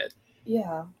away from it.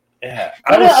 Yeah. Yeah,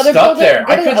 I was stuck there.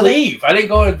 I could leave. I didn't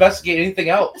go investigate anything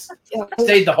else. Yeah. I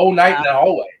stayed the whole night in that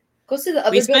hallway. Go see the other.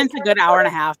 We spent a good hour and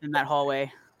a half in that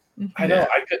hallway. I know.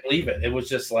 I couldn't leave it. It was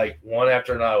just like one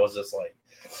after another. I was just like,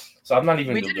 so I'm not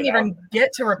even. We didn't even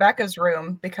get to Rebecca's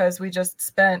room because we just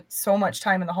spent so much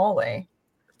time in the hallway.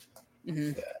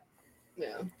 Mm-hmm.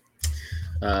 Yeah.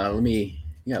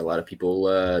 You got a lot of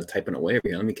people typing away over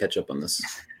here. Let me catch up on this.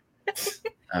 It's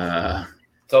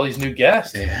all these new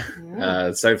guests. Yeah.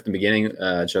 Start from the beginning.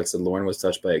 Chuck said Lauren was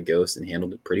touched by a ghost and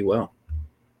handled it pretty well.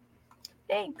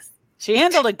 Thanks. She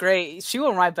handled it great. She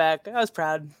went right back. I was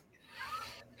proud.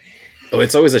 Oh,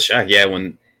 it's always a shock. Yeah,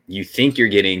 when you think you're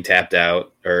getting tapped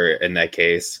out, or in that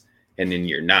case, and then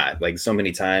you're not. Like so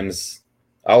many times,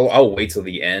 I'll wait till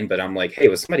the end, but I'm like, hey,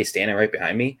 was somebody standing right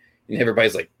behind me? And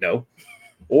everybody's like, no.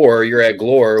 Or you're at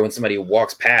Glore when somebody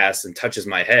walks past and touches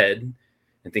my head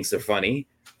and thinks they're funny.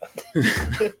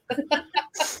 Yeah,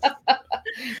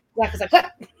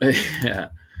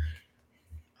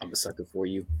 I'm a sucker for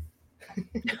you.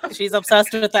 She's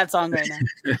obsessed with that song right now.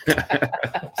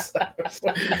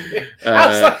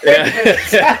 I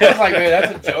was like, man,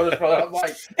 that's a Jonas brother. I'm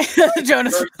like,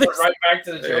 Jonas right back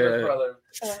to the Jonas brother.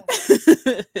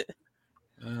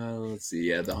 Let's see.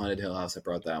 Yeah, the Haunted Hill House. I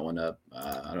brought that one up.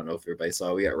 I don't know if everybody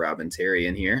saw. We got Rob and Terry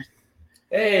in here.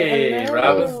 Hey, Hello.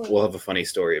 Robin. We'll have a funny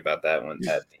story about that one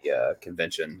at the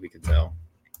convention. We can tell.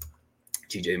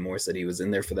 TJ Moore said he was in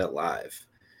there for that live.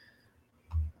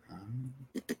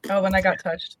 Oh, when I got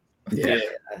touched. Yeah.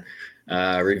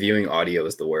 Reviewing audio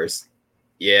is the worst.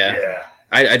 Yeah. Yeah.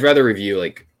 I'd rather review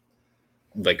like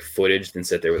footage than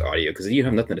sit there with audio because you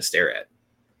have nothing to stare at.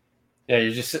 Yeah,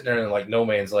 you're just sitting there in like no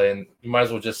man's land. You might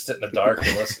as well just sit in the dark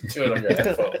and listen to it on your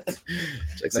headphones.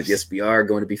 Like the SBR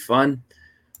going to be fun.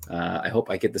 I hope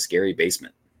I get the scary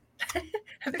basement.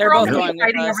 They're all both going with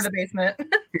fighting us. over the basement.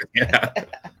 Yeah.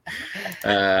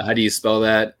 How do you spell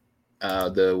that?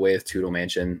 The Way of Toodle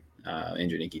Mansion.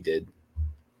 Andrew Nicky did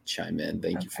chime in.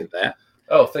 Thank you for that.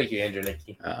 Oh, thank you, Andrew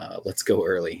Nicky. Let's go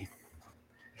early.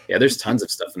 Yeah, there's tons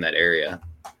of stuff in that area.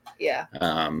 Yeah.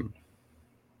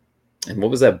 And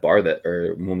what was that bar that,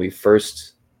 or when we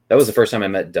first, that was the first time I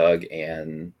met Doug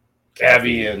and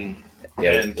Gabby and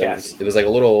it Kathy. was like a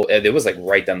little, it was like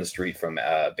right down the street from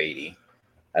Beatty.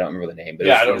 I don't remember the name, but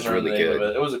Yeah, it I was don't remember really the name good.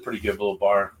 of it. It was a pretty good little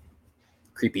bar.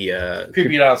 Creepy.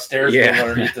 Creepy downstairs, Yeah. going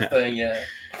underneath the thing. Yeah.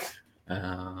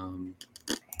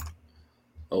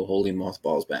 Oh, holy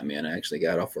mothballs, Batman! I actually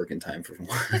got off work in time for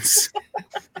once.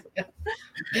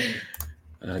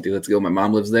 Dude, let's go. My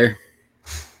mom lives there.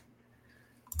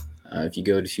 If you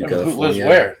go to Who lives California,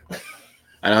 where?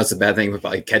 I know it's a bad thing, but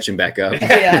like catching back up.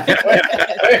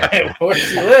 Yeah. Where does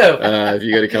she live? If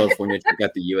you go to California, check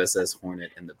out the USS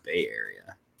Hornet in the Bay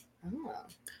Area. Oh.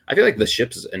 I feel like the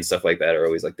ships and stuff like that are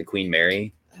always like the Queen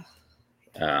Mary.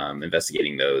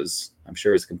 Investigating those, I'm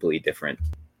sure it's a completely different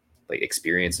like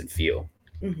experience and feel.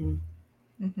 Mm-hmm.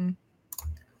 Mm-hmm.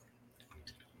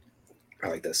 I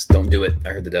like this. Don't do it. I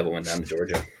heard the devil went down to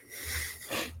Georgia.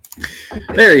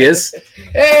 There he is.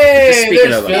 Hey, Speaking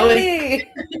there's of Philly.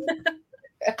 Hey.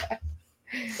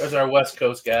 There's our West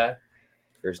Coast guy.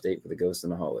 First date with a ghost in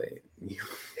the hallway. Yeah,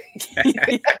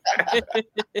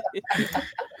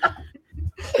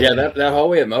 that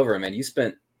hallway at Melver, man. You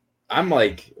spent. I'm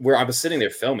like, where I was sitting there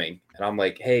filming, and I'm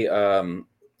like, hey, I'm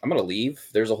gonna leave.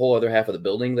 There's a whole other half of the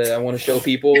building that I want to show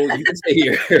people. You can stay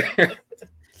here.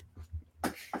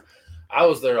 I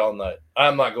was there all night.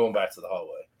 I'm not going back to the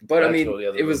hallway. But I Let's mean, go to the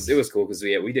other it was rooms. cool because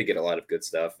we did get a lot of good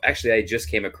stuff. Actually, I just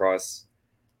came across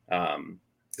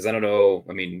because I don't know.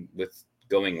 I mean, with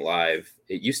going live,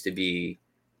 it used to be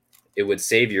it would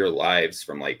save your lives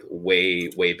from like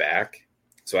way back.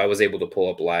 So I was able to pull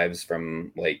up lives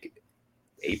from like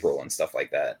April and stuff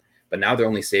like that. But now they're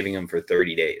only saving them for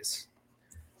 30 days.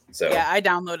 So Yeah, I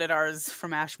downloaded ours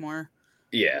from Ashmore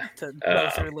yeah, to go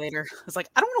through later. I was like,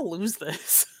 I don't want to lose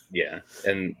this. yeah,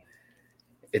 and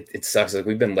it sucks. Like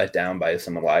we've been let down by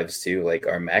some lives too. Like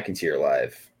our McIntyre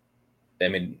live. I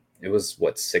mean, it was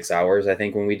what 6 hours I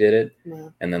think when we did it, Yeah.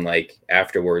 and then like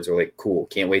afterwards we're like, cool,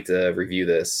 can't wait to review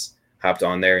this. Hopped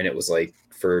on there and it was like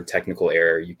for technical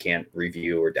error you can't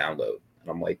review or download. And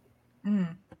I'm like,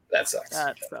 that sucks.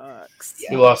 That sucks.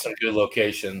 Yeah. We lost some good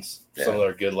locations. Yeah. Some of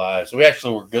our good lives. We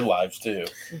actually were good lives too.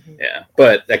 Mm-hmm. Yeah,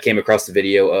 but I came across the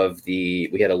video of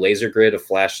we had a laser grid, a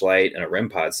flashlight, and a REM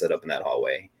pod set up in that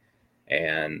hallway,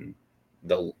 and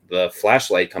the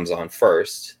flashlight comes on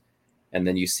first, and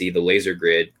then you see the laser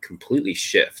grid completely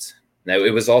shift. Now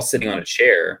it was all sitting on a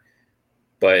chair,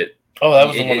 but Oh, that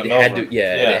was the one it that had Melbourne. to,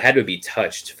 it had to be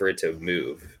touched for it to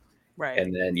move. Right.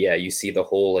 And then you see the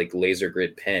whole like laser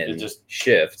grid pin It just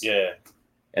shift, Yeah.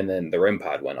 and then the REM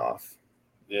pod went off.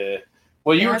 Yeah.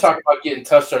 Well, you Yeah, were that's talking about getting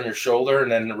touched on your shoulder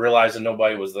and then realizing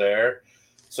nobody was there.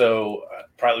 So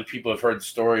probably people have heard the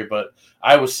story, but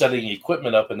I was setting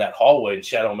equipment up in that hallway, in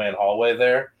Shadow Man hallway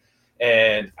there,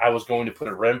 and I was going to put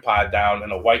a REM pod down,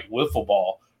 and a white wiffle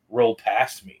ball rolled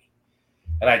past me.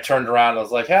 And I turned around and I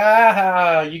was like,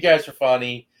 ha, you guys are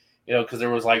funny. You know, because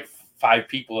there was like 5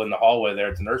 people in the hallway there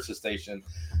at the nurse's station.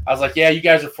 I was like, yeah, you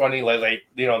guys are funny. Like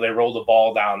they rolled the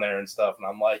ball down there and stuff. And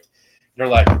I'm like, they're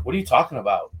like, what are you talking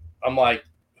about? I'm like,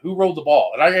 who rolled the ball?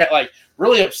 And I got like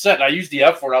really upset. And I used the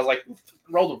F word. I was like, who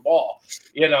rolled the ball?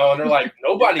 You know, and they're like,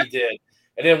 nobody did.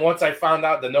 And then once I found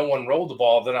out that no one rolled the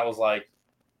ball, then I was like,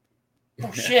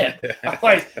 oh shit. I'm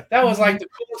like, that was like the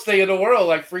coolest thing in the world,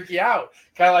 like freak you out.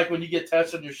 Kind of like when you get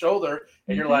touched on your shoulder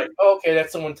and you're like, oh, okay,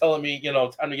 that's someone telling me, you know,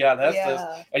 time to get out of Estes.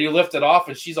 Yeah. And you lift it off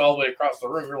and she's all the way across the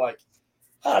room. You're like,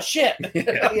 oh shit.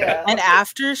 Yeah. And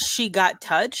after she got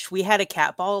touched, we had a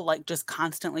cat ball like just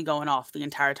constantly going off the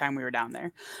entire time we were down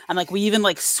there. And like we even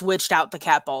like switched out the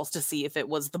cat balls to see if it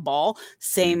was the ball.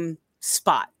 Same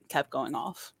spot kept going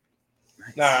off.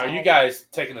 Now, are you guys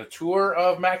taking a tour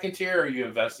of McIntyre or are you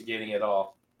investigating it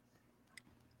all?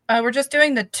 We're just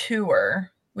doing the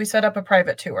tour. We set up a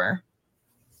private tour.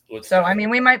 What's So, I mean,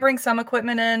 we might bring some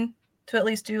equipment in to at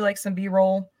least do like some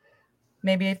B-roll.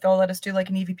 maybe if they'll let us do like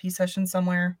an EVP session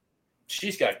somewhere.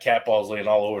 She's got cat balls laying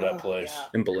all over that place. Yeah.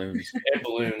 And balloons. And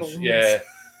balloons. Yeah.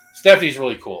 Stephanie's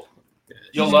really cool.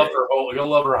 You'll love her. You'll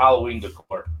love her Halloween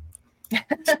decor. I'm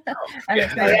I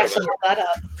excited. actually look that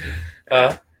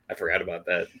up. I forgot about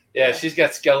that. Yeah, she's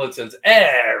got skeletons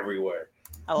everywhere.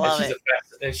 I love it.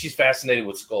 And she's fascinated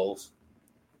with skulls.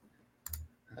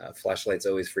 Flashlights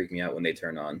always freak me out when they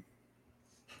turn on.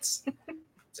 It's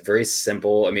very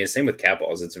simple. I mean, same with cat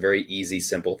balls. It's a very easy,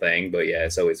 simple thing, but yeah,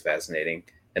 it's always fascinating.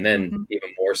 And then even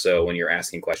more so when you're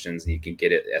asking questions, you can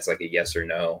get it as like a yes or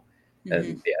no,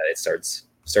 and yeah, it starts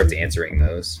answering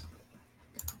those.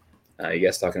 You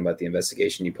guys talking about the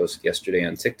investigation you posted yesterday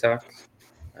on TikTok?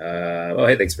 Oh,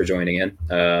 hey, thanks for joining in.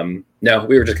 No,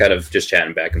 we were just kind of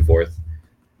chatting back and forth.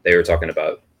 They were talking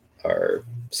about our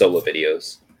solo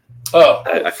videos. Oh,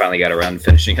 I finally got around to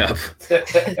finishing up.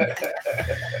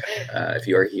 If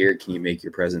you are here, can you make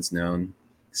your presence known?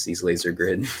 Sees laser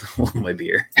grid on my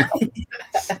beer.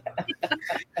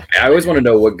 I always want to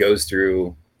know what goes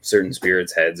through certain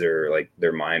spirits' heads or like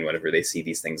their mind whenever they see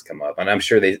these things come up. And I'm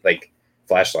sure they like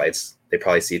flashlights. They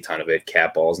probably see a ton of it,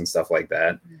 cat balls and stuff like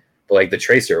that. But like the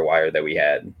tracer wire that we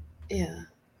had,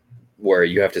 where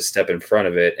you have to step in front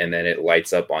of it and then it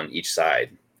lights up on each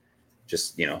side.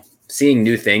 Just, seeing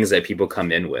new things that people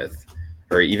come in with,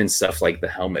 or even stuff like the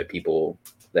helmet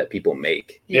that people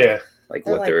make. Yeah. Like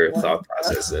what their thought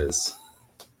process is.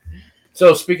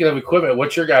 So speaking of equipment,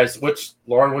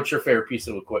 Lauren, what's your favorite piece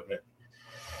of equipment?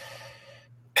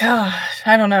 Gosh,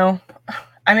 I don't know.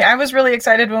 I mean, I was really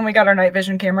excited when we got our night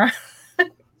vision camera. I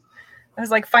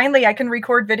was like, finally, I can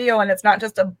record video and it's not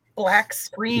just a black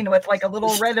screen with like a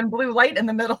little red and blue light in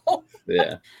the middle.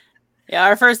 Yeah. Yeah,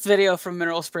 our first video from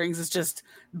Mineral Springs is just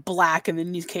black, and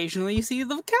then occasionally you see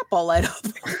the cat ball light up.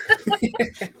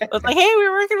 It's like, hey, we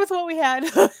were working with what we had.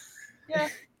 Yeah.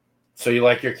 So you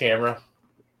like your camera?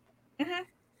 Mm-hmm. I mean,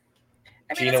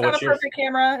 Gina, it's not a perfect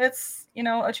camera. It's,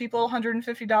 a cheap little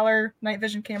 $150 night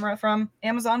vision camera from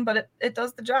Amazon, but it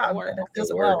does the job. It does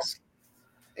it well.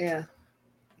 Yeah.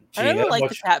 I really like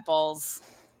the cat balls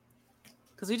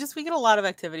because we get a lot of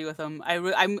activity with them.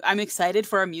 I'm excited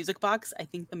for our music box. I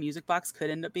think the music box could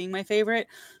end up being my favorite,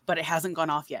 but it hasn't gone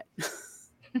off yet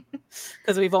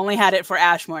because we've only had it for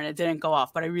Ashmore and it didn't go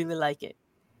off. But I really like it.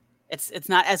 It's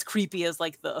not as creepy as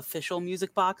like the official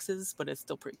music boxes, but it's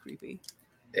still pretty creepy.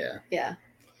 Yeah. Yeah.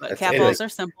 But cat balls are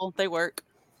simple. They work.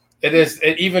 It is.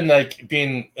 Even like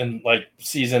being in like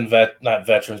not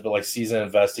veterans, but like seasoned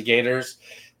investigators,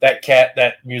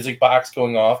 that music box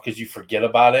going off because you forget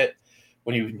about it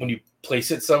when you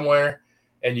place it somewhere,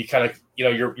 and you kind of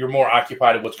you're more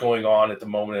occupied with what's going on at the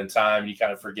moment in time. You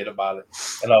kind of forget about it,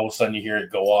 and all of a sudden you hear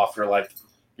it go off. You're like,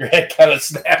 your head kind of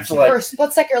snaps. Like for a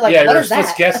split second, you're like, what is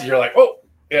that? Guess you're like, oh,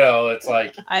 it's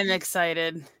like. I'm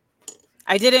excited.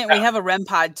 We have a REM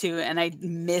pod too, and I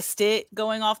missed it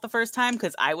going off the first time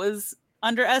because I was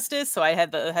under Estes, so I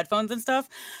had the headphones and stuff,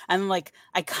 and like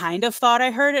I kind of thought I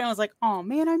heard it, and I was like, oh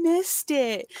man, I missed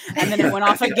it, and then it went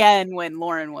off again when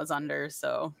Lauren was under,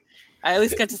 so I at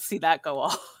least got to see that go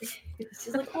off.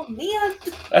 She's like, oh man.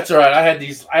 That's all right. I have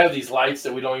these lights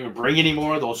that we don't even bring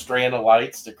anymore. Those strand of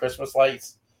lights, the Christmas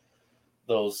lights,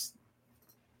 those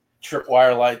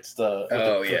tripwire lights,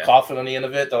 the coffin on the end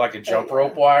of it. They're like a jump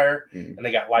rope wire, and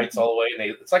they got lights all the way.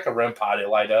 And it's like a REM pod. They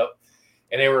light up.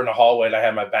 And they were in the hallway, and I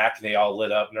had my back, and they all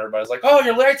lit up. And everybody's like, "Oh,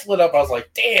 your lights lit up." I was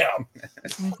like, "Damn!"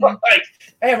 Like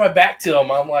I had my back to them.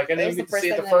 I'm like, I didn't even get to see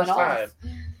it the first time.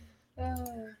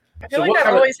 I feel like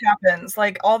that always happens.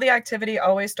 Like all the activity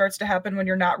always starts to happen when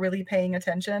you're not really paying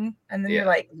attention, and then you're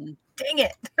like, "Dang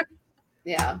it!"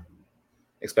 Yeah.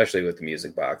 Especially with the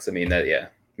music box. I mean,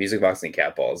 music box and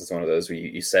cat balls. It's one of those where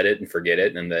you set it and forget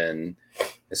it, and then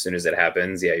as soon as it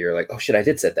happens, you're like, "Oh shit, I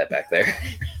did set that back there."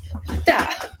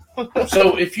 Yeah.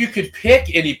 So if you could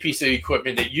pick any piece of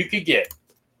equipment that you could get,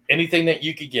 anything that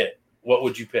you could get, what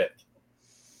would you pick?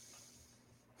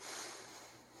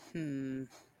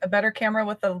 A better camera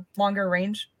with a longer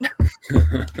range.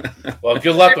 Well,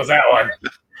 good luck with that one.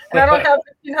 And I don't have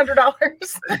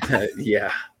 $1,500.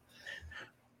 Yeah.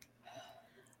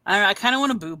 I kind of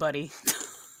want a Boo Buddy.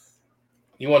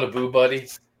 You want a Boo Buddy?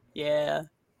 Yeah.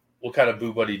 What kind of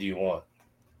Boo Buddy do you want?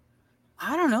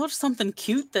 I don't know, just something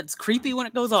cute that's creepy when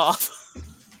it goes off.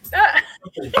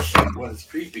 When it's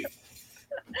creepy.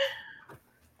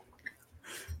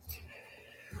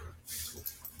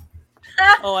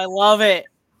 Oh, I love it.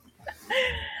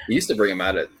 You used to bring him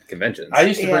out at conventions. I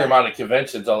used to bring him out at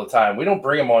conventions all the time. We don't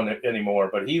bring him on anymore,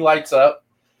 but he lights up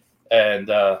and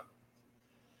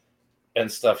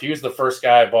stuff. He was the first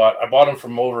guy I bought. I bought him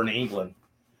from over in England.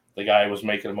 The guy was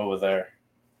making them over there.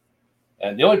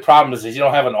 And the only problem is you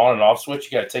don't have an on and off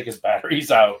switch. You got to take his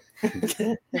batteries out.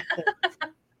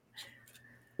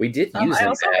 We did use I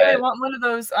also really want one of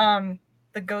those,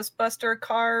 the Ghostbuster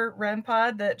car REM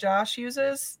pod that Josh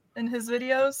uses in his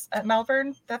videos at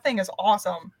Malvern. That thing is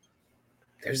awesome.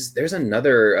 There's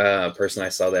another person I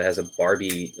saw that has a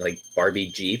Barbie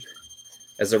Jeep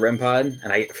as a REM pod,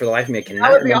 and I, for the life of me, I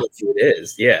cannot remember who it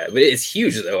is. Yeah, but it's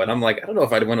huge though, and I'm like, I don't know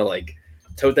if I'd want to like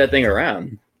tote that thing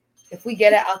around. If we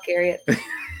get it, I'll carry it.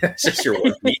 It's just your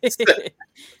work needs.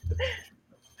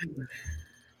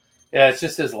 Yeah, it's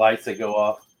just his lights that go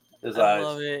off. His eyes. I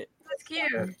love it. That's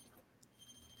cute.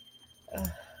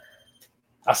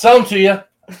 I'll sell them to you.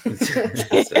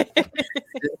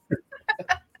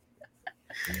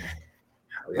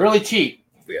 Really cheap.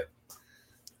 We have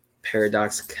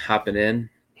Paradox hopping in.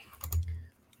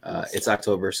 It's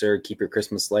October, sir. Keep your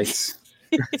Christmas lights.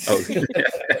 Oh.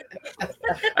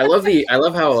 I love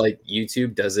how like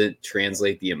YouTube doesn't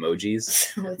translate the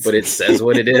emojis, but it says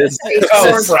what it is.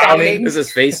 Face frowning. This is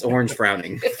face orange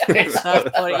frowning.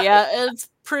 Yeah, it's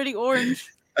pretty orange.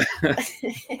 I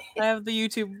have the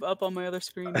YouTube up on my other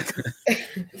screen. That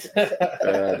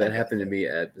happened to me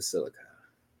at Basilica.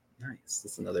 Nice.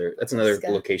 That's another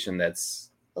location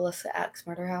that's Alyssa Axe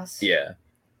Murder House. Yeah.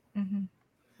 Mm-hmm.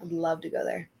 I'd love to go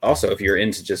there. Also, if you're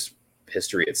into just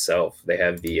history itself, they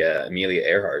have the Amelia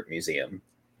Earhart Museum.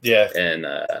 Yeah. And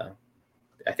I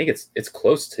think it's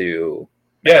close to.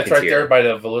 Yeah, it's right there by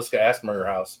the Velisca Ashmore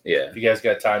House. Yeah. If you guys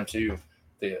got time to,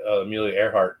 the Amelia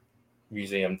Earhart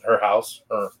Museum, her house,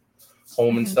 her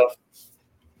home and stuff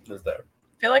is there.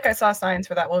 I feel like I saw signs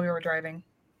for that while we were driving.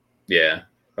 Yeah.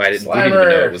 We didn't even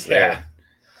know it was there. Yeah.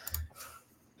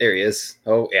 There he is.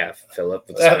 Oh, yeah,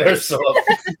 Philip. Yeah, there's Philip.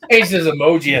 He's his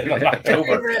emoji in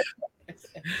October.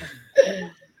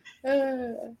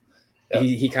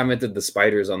 He commented the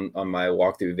spiders on my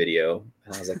walkthrough video,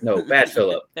 and I was like, no, bad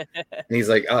Philip. And he's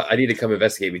like, I need to come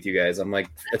investigate with you guys. I'm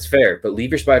like, that's fair, but leave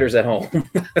your spiders at home.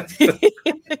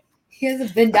 He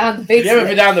hasn't been down the basement. You haven't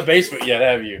been down the basement yet,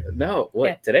 have you? No. What,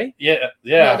 Yeah. Today?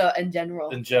 Yeah. No, in general.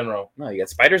 In general. No, you got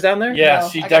spiders down there? Yeah, No,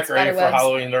 she I got decorated spider for webs.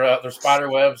 Halloween. They're spider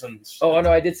webs and. Oh,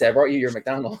 no, I did say I brought you your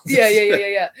McDonald's. Yeah.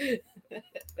 Wait,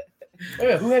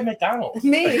 who had McDonald's?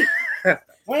 Me.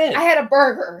 When? I had a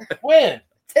burger When?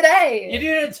 today. You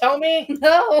didn't tell me?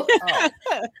 No.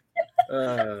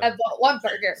 Oh. I bought one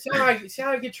burger. See how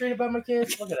I get treated by my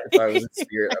kids? Look at If I was in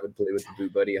spirit, I would play with the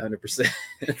Boot Buddy 100%.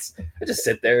 I just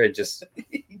sit there and just.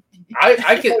 I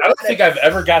don't think I've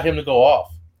ever got him to go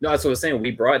off. No, that's what I was saying.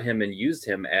 We brought him and used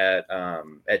him at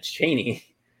Cheney.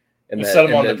 We set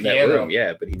him on the piano. Room.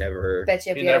 Yeah, but he never. Bet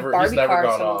you if He you had a never- he's Barbie never car,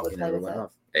 gone someone off. would He play never with went it.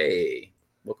 off. Hey,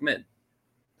 welcome in.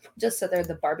 Just sit there in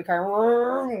the Barbie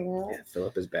car. Yeah,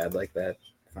 Philip is bad like that.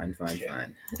 Fine.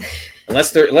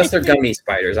 Unless they're gummy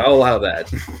spiders, I'll allow that.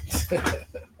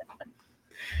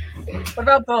 What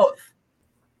about both?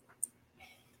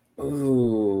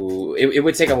 Ooh, it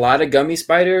would take a lot of gummy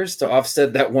spiders to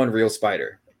offset that one real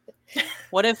spider.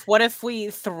 What if we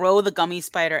throw the gummy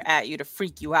spider at you to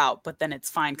freak you out, but then it's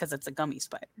fine because it's a gummy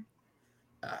spider?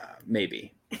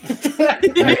 Maybe.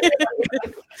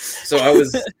 So I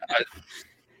was,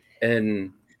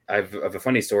 and I have a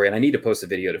funny story, and I need to post a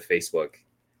video to Facebook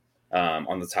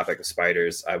on the topic of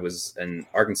spiders. I was in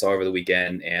Arkansas over the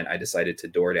weekend, and I decided to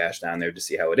DoorDash down there to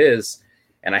see how it is,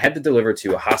 and I had to deliver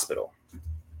to a hospital.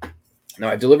 Now,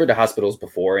 I've delivered to hospitals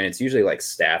before, and it's usually like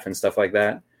staff and stuff like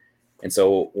that. And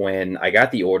so when I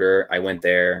got the order, I went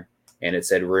there, and it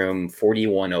said room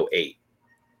 4108.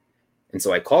 And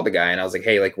so I called the guy, and I was like,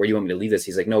 hey, like, where do you want me to leave this?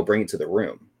 He's like, no, bring it to the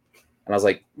room. And I was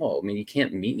like, well, I mean, you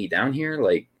can't meet me down here.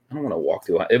 Like, I don't want to walk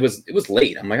through. It was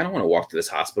late. I'm like, I don't want to walk to this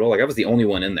hospital. Like, I was the only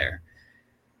one in there.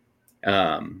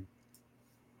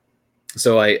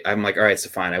 So I'm like, all right, so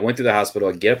fine. I went through the hospital.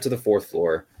 I get up to the 4th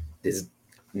floor. There's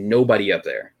nobody up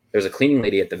there. There's a cleaning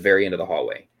lady at the very end of the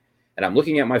hallway. And I'm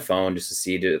looking at my phone just to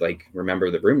see to like remember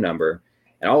the room number.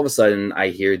 And all of a sudden I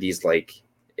hear these like,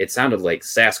 it sounded like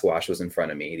Sasquatch was in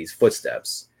front of me, these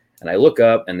footsteps. And I look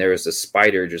up and there was a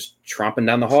spider just tromping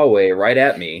down the hallway right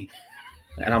at me.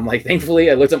 And I'm like, thankfully,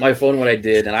 I looked at my phone when I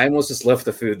did, and I almost just left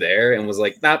the food there and was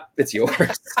like, nah, it's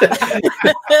yours.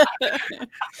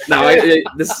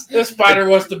 This spider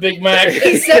was the Big Mac.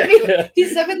 He sent me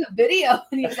the video,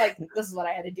 and he was like, "This is what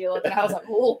I had to deal with." And I was like,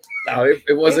 "Oh." No,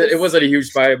 it wasn't a huge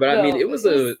spider, but I mean, it was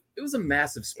a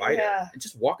massive spider. Yeah. And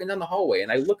just walking down the hallway,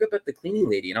 and I look up at the cleaning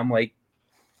lady, and I'm like,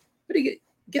 "What do you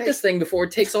get this thing before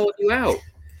it takes all of you out?"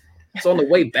 So on the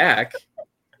way back,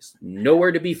 it's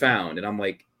nowhere to be found, and I'm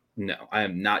like, no, I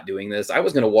am not doing this. I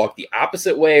was going to walk the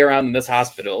opposite way around this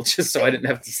hospital just so I didn't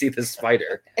have to see this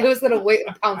spider. It was going to wait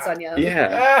and pounce on you.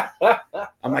 Yeah.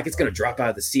 I'm like, it's going to drop out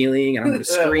of the ceiling and I'm going to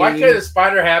scream. Why couldn't the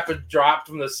spider happen dropped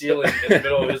from the ceiling in the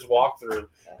middle of his walkthrough?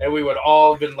 And we would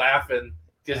all been laughing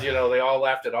because, you know, they all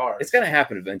laughed at ours. It's going to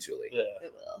happen eventually. Yeah.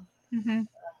 It will. Mm-hmm.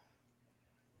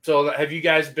 So have you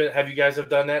guys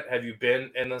done that? Have you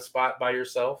been in a spot by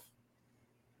yourself?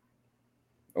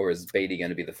 Or is Beatty going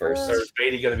to be the first? Or is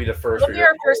Beatty going to be the first? It'll be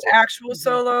our first actual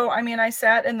solo. I mean, I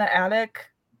sat in the attic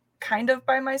kind of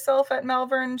by myself at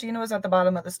Malvern. Gina was at the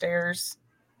bottom of the stairs.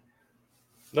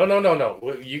 No.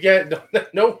 You get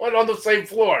no one on the same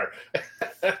floor.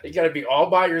 You got to be all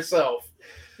by yourself.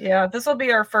 Yeah, this will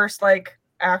be our first, like,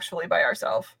 actually by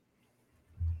ourselves.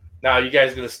 Now, are you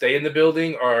guys going to stay in the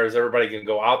building, or is everybody going to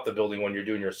go out the building when you're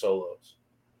doing your solos?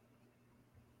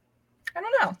 I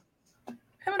don't know.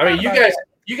 I mean,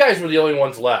 you guys were the only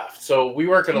ones left, so we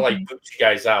weren't going to like boot you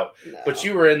guys out. No. But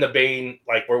you were in the main,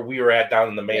 like where we were at down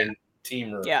in the main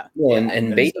team room. Yeah. Well,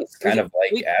 and Beatty's kind of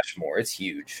like Ashmore. It's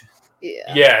huge.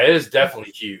 Yeah. Yeah, it is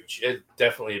definitely huge. It's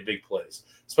definitely a big place,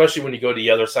 especially when you go to the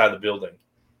other side of the building.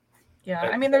 Yeah,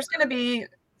 I mean, there's going to be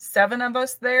 7 of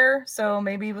us there, so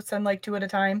maybe we'll send like 2 at a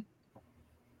time.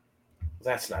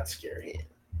 That's not scary.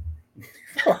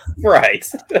 Right.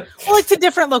 Well, like to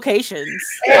different locations.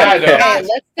 Yeah, I know. Hey,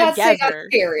 let's not say that's Together.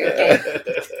 scary, okay?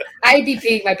 I'd be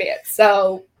peeing my pants,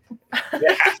 so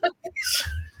Yeah.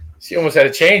 She almost had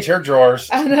to change her drawers.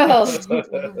 I know.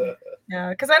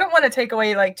 Yeah, because I don't want to take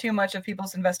away like too much of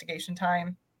people's investigation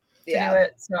time to do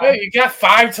it. So. Hey, you got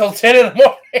 5 till 10 in the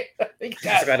morning. You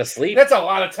just got to sleep. That's a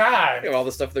lot of time. All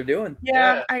the stuff they're doing.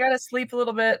 Yeah, I gotta sleep a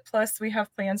little bit. Plus, we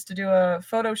have plans to do a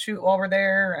photo shoot while we're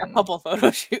there. A And couple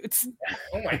photo shoots.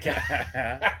 Oh my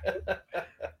god.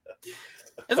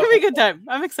 It's gonna be a good time.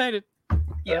 I'm excited.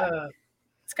 yeah,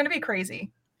 it's gonna be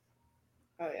crazy.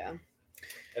 Oh yeah.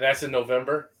 And that's in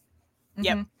November.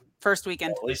 Yep. Mhm. First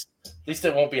weekend. At least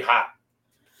it won't be hot.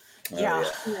 Yeah.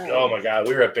 Oh my god,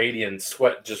 we were at Beatty and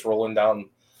sweat just rolling down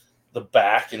the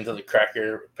back into the crack of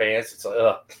your pants. It's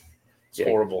like, it's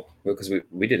horrible. Because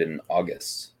we did it in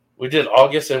August. We did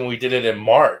August and we did it in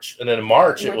March, and then in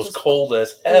March it was cold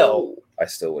as hell. I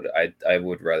still would. I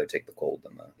would rather take the cold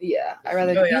than the. Yeah, I'd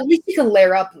rather. Oh, yeah. At least you can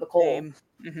layer up in the cold.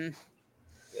 Mm-hmm.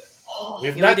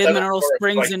 We've We not did done it Mineral before.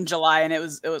 Springs Like, in July, and it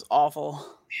was awful.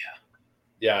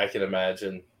 yeah, I can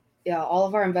imagine. Yeah, all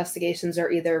of our investigations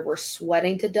are either we're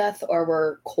sweating to death or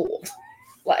we're cold,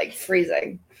 like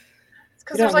freezing. It's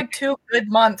because there's like 2 good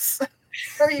months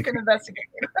where you can investigate.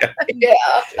 Yeah.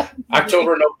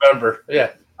 October, November,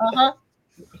 yeah, Uh-huh.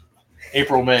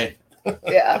 April, May.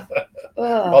 Yeah.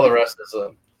 All the rest is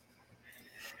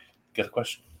Got a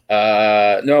question?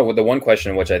 No, with the one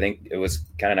question, which I think it was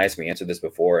kind of nice we answered this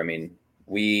before. I mean,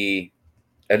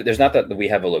 there's not that we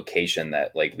have a location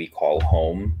that like we call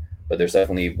home, but there's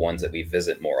definitely ones that we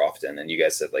visit more often. And you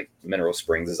guys said like Mineral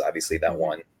Springs is obviously that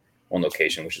one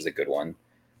location, which is a good one.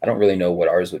 I don't really know what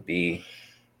ours would be.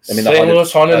 I mean, St.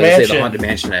 Louis Haunted Mansion. The Haunted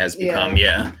Mansion has become,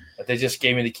 yeah. But they just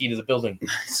gave me the key to the building.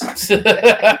 So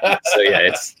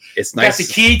yeah, it's nice. Got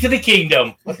the key to the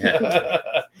kingdom. Yeah.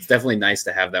 It's definitely nice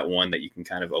to have that one that you can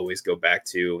kind of always go back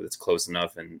to. That's close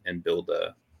enough and build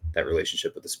that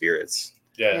relationship with the spirits.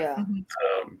 Yeah.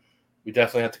 We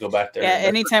definitely have to go back there. Yeah,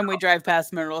 anytime we drive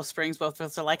past Mineral Springs, both of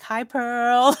us are like, "Hi,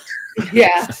 Pearl."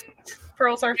 Yeah.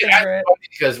 Pearl's our favorite.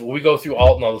 Because we go through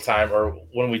Alton all the time, or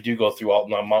when we do go through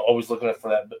Alton, I'm always looking for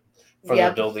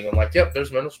that building. I'm like, yep,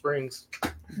 there's Mineral Springs.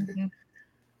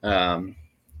 Mm-hmm.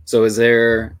 So is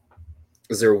there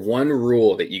one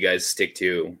rule that you guys stick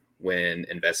to when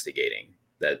investigating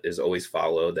that is always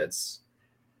followed? That's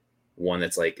one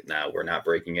that's like, nah, we're not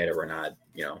breaking it, or we're not,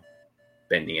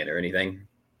 bending it or anything.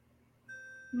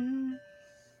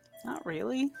 Not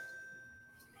really.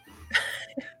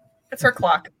 It's her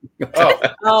clock.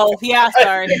 Oh yeah,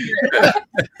 sorry. I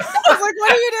was like,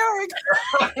 "What are you doing?"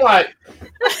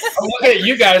 I'm looking at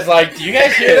you guys like, do you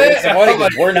guys hear that? I'm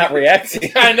like, we're not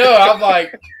reacting. I know. I'm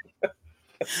like,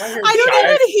 I don't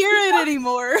even hear it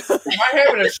anymore. Am I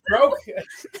having a stroke?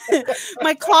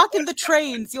 My clock and the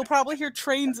trains. You'll probably hear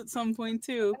trains at some point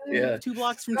too. Yeah. 2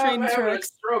 blocks from No, train I'm having a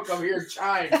tracks. stroke. I'm hearing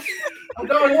chimes. I'm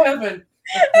going to heaven.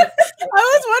 I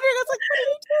was wondering. I was like, "What are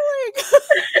you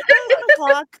doing?"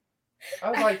 Clock.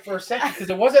 I was like, for a second, because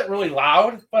it wasn't really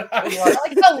loud, but I was like, I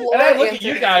like how and Lauren I look at answered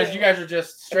you it, guys. too. You guys are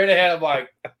just straight ahead. I'm like,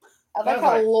 I like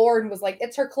how Lauren was like,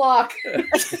 "It's her clock." yeah,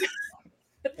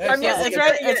 Yeah,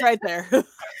 it's right there. I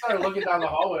started looking down the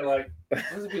hallway like, what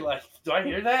does it be like? Do I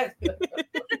hear that?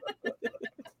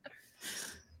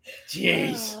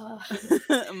 Jeez.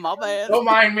 My bad. Don't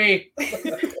mind me.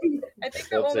 I think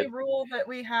the only rule that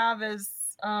we have is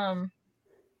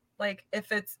like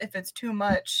if it's too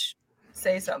much,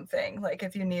 say something. Like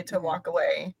if you need to walk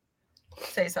away,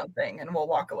 say something and we'll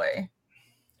walk away.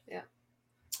 Yeah.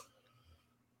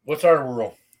 What's our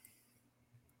rule?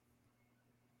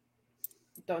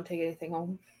 Don't take anything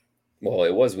home. Well,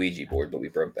 it was Ouija board, but we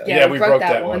broke that. Yeah, we broke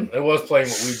that one. It was playing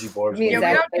with Ouija boards. Me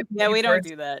exactly. We don't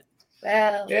do that.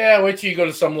 Well, yeah, wait till you go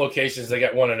to some locations. They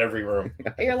got one in every room.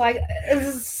 you're like,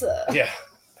 Yeah.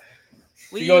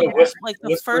 We go to like the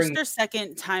Whispering- first or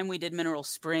second time we did Mineral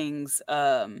Springs,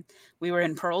 we were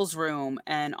in Pearl's room,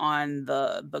 and on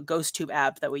the Ghost Tube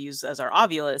app that we use as our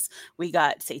Ovulus, we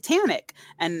got Satanic,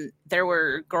 and there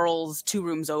were girls 2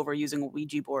 rooms over using a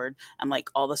Ouija board, and like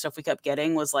all the stuff we kept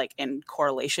getting was like in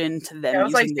correlation to them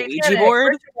using the Ouija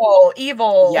board. Ritual,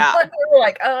 evil. Yeah. We were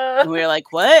like, And we were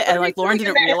like, what? And are like we Lauren doing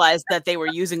didn't there? realize that they were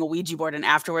using a Ouija board, and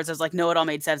afterwards I was like, no, it all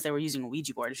made sense. They were using a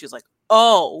Ouija board, and she was like,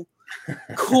 oh,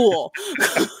 cool.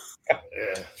 Yeah.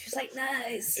 she's like,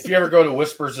 nice. If you ever go to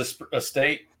Whispers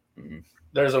Estate,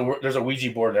 there's a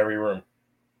Ouija board in every room.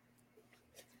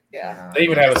 Yeah. They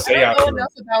even have a I seance don't know room.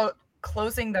 enough about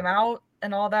closing them out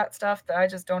and all that stuff that I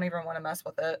just don't even want to mess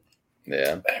with it.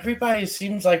 Yeah. Everybody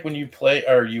seems like when you play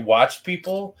or you watch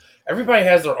people, everybody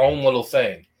has their own little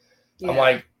thing. I'm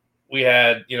like, we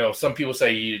had, some people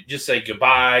say you just say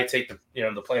goodbye, take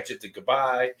the planchette to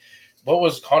goodbye. What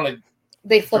was haunted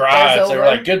they flipped garage? those They over.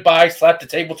 were like goodbye, slap the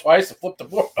table twice, and flip the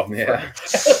board over. Yeah.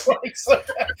 I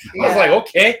was like,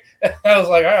 okay. I was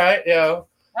like, all right,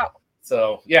 Wow.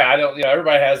 So yeah, I don't.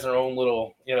 Everybody has their own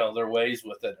little, their ways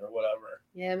with it or whatever.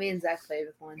 Yeah, me and Zach played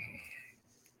with one.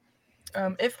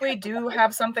 If we do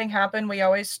have something happen, we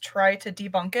always try to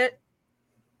debunk it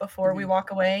before we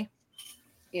walk away.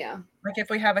 Yeah. Like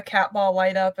if we have a cat ball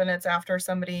light up and it's after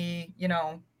somebody,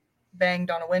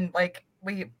 banged on a window. Like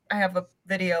I have a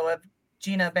video of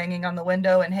Gina banging on the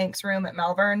window in Hank's room at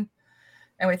Malvern,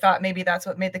 and we thought maybe that's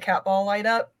what made the cat ball light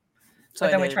up. So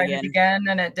But then we tried it again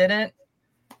and it didn't.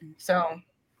 So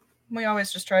we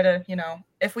always just try to,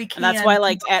 if we can. And that's why,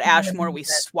 like at Ashmore, we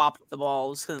swapped the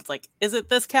balls because it's like, is it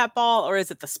this cat ball or is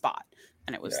it the spot?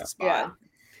 And it was the spot. Yeah.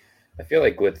 I feel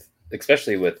like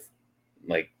especially with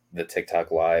like the TikTok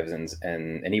lives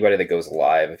and anybody that goes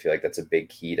live, I feel like that's a big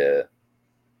key to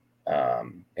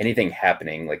anything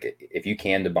happening. Like if you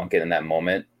can debunk it in that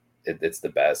moment, it's the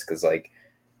best. Cause like,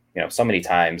 so many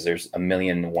times there's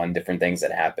 1,000,001 different things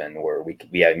that happen where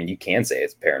you can say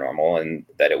it's paranormal and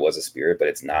that it was a spirit, but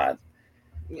it's not.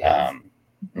 Yeah.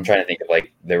 I'm trying to think of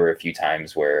like, there were a few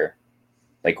times where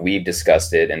like we've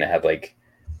discussed it and it had like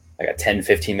a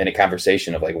 10-15 minute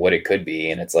conversation of like what it could be.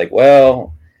 And it's like,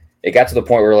 well, it got to the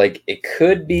point where like it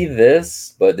could be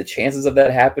this, but the chances of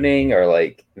that happening are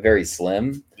like very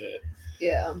slim.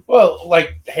 Yeah. Well,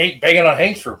 like Hank banging on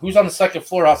Hank's room. Who's on the second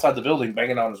floor outside the building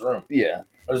banging on his room? Yeah.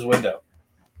 Or his window.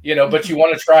 But you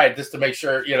want to try it just to make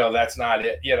sure, that's not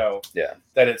it,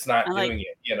 that it's not doing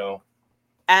it,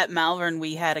 At Malvern,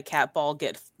 we had a cat ball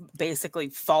basically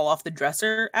fall off the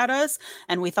dresser at us,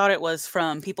 and we thought it was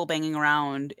from people banging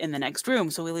around in the next room.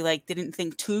 So we didn't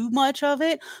think too much of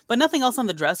it, but nothing else on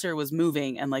the dresser was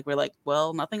moving. And we're like,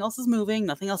 well, nothing else is moving,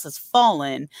 nothing else has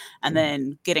fallen. And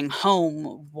then getting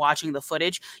home, watching the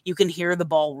footage, you can hear the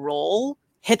ball roll,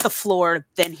 hit the floor,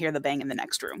 then hear the bang in the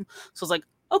next room. So it's like,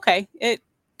 okay, it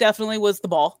definitely was the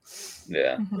ball.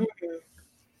 Yeah. Mm-hmm.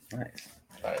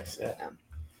 Nice. Yeah.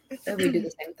 And we do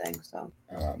the same thing. So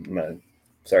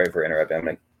Sorry for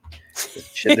interrupting.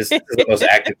 This is the most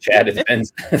active chat it's been.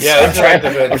 Yeah,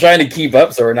 I'm trying to keep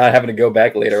up so we're not having to go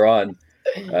back later on.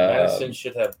 Madison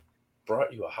should have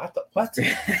brought you a hot dog. What?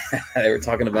 They were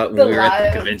talking about when we were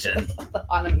at the convention.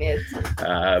 On a mid.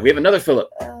 We have another Philip.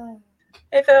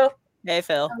 Hey, Phil. Hey,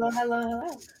 Phil. Hello.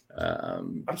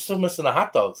 I'm still missing a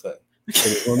hot dog thing.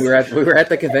 When we were at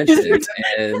the convention,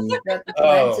 and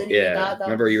Yeah.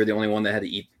 remember you were the only one that had to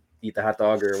eat the hot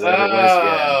dog or whatever it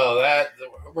was. That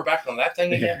we're back on that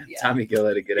thing again. Yeah. Tommy Gill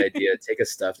had a good idea. Take a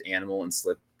stuffed animal and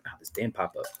slip this damn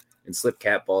pop up and slip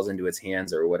cat balls into its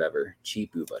hands or whatever.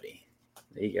 Cheapoo, buddy.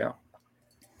 There you go.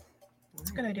 That's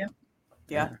a good idea.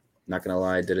 Yeah. Not gonna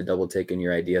lie, I did a double take on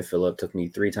your idea, Philip. Took me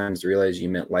 3 times to realize you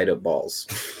meant light up balls.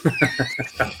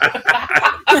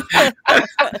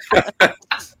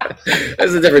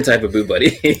 That's a different type of boo,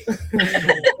 buddy.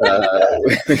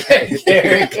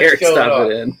 Carrot, stop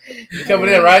it in. You're coming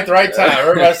in right at the right time.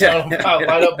 Everybody's talking about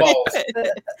light up balls.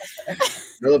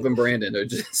 Philip and Brandon are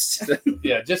just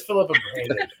just Philip and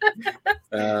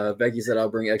Brandon. Becky said I'll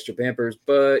bring extra Pampers,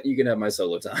 but you can have my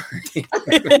solo time.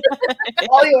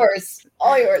 All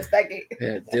yours, Becky.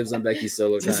 Yeah, dibs on Becky's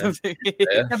solo time.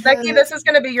 Now, Becky, this is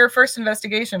going to be your first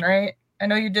investigation, right? I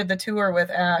know you did the tour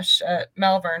with Ash at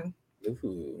Malvern.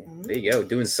 Ooh, there you go.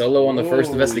 Doing solo on the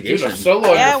first investigation.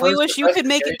 Yeah, we wish you could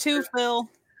make it too, Phil.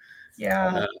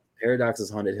 Yeah. Paradox's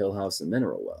Haunted Hill House and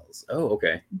Mineral Wells. Oh,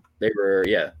 okay. They were,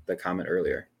 the comment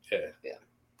earlier. Yeah.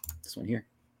 This one here.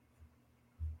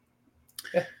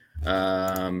 Yeah.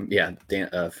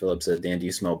 Dan, Philip said, Dan, do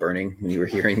you smell burning when you were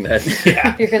hearing that?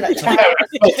 Yeah. You're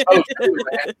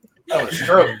That was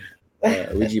true.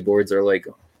 Ouija boards are like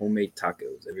homemade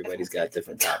tacos. Everybody's got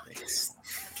different toppings.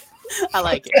 I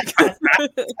like it. I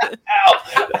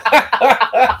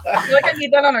feel like I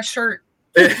need that on a shirt.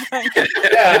 Yeah,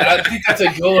 I think that's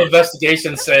a cool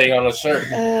investigation saying on a shirt.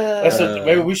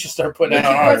 Maybe we should start putting that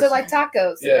on ours. Ouija boards are like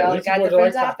tacos. Yeah, They got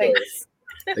different toppings.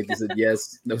 Like you said,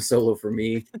 yes, no solo for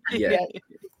me. Yeah. Yeah.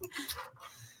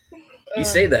 You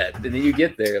say that, and then you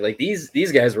get there. Like these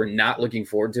guys were not looking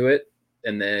forward to it.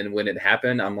 And then when it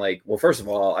happened, I'm like, well, first of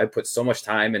all, I put so much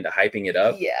time into hyping it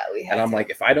up. Yeah, we have. And I'm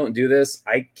like, if I don't do this,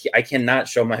 I cannot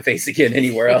show my face again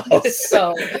anywhere else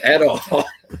at all.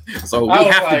 So we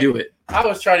have to do it. I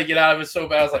was trying to get out of it so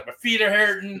bad. I was like, my feet are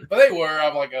hurting, but they were.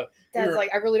 I'm like, Dad's like,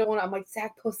 I really don't want to. I'm like,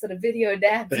 Zach posted a video.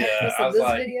 Dad I was this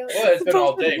like, video. Well, it's been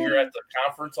all day. We were at the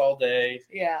conference all day.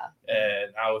 Yeah.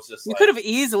 And I was just you could have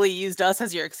easily used us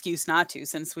as your excuse not to,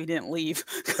 since we didn't leave.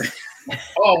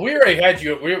 Oh, we already had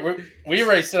you. We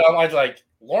already said, I'm like,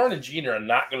 Lauren and Gina are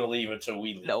not going to leave until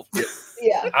we leave. Nope.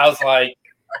 Yeah. I was like,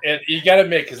 and you got to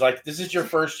admit, because like this is your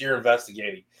first year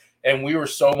investigating, and we were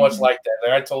so much like that.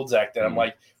 And I told Zach that I'm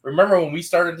like, remember when we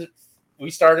started,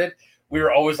 we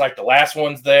were always like the last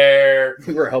ones there.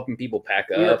 We were helping people pack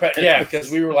up.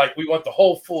 Because we were like, we want the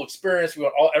whole full experience. We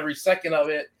want every second of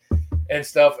it and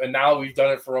stuff. And now we've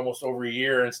done it for almost over a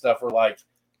year and stuff. We're like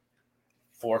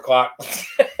 4 o'clock,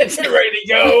 ready to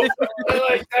go.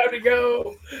 Like time to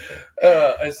go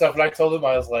and stuff. And I told them,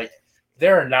 I was like,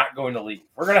 they're not going to leave.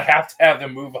 We're gonna have to have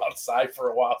them move outside for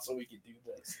a while so we can do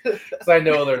this. Because I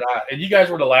know they're not. And you guys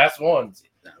were the last ones.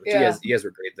 No, you guys were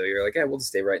great though. You're like, we'll just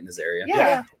stay right in this area.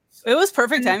 Yeah. It was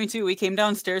perfect timing too. We came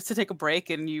downstairs to take a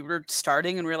break, and you were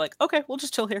starting, and we were like, "Okay, we'll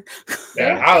just chill here."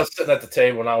 Yeah, I was sitting at the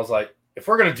table, and I was like, "If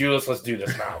we're gonna do this, let's do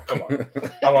this now. Come on."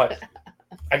 I'm like,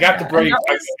 I got the break.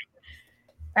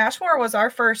 Ashmore was our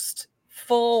first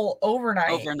full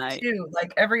overnight too.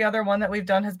 Like every other one that we've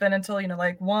done has been until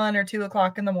like 1 or 2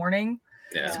 o'clock in the morning.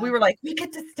 Yeah. So we were like, we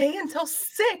get to stay until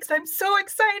 6. I'm so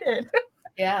excited.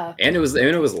 Yeah. And it was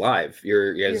live.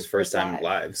 Your guys' first time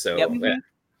live. So yeah.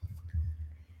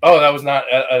 Oh, that was not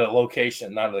at a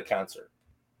location, not at a concert.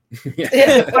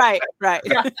 Right.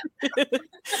 Yeah.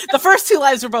 The first 2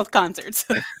 lives were both concerts.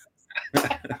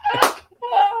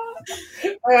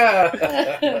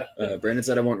 Brandon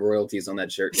said I want royalties on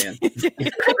that shirt, Dan.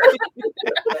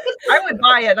 I would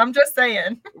buy it. I'm just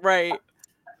saying. Right.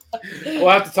 We'll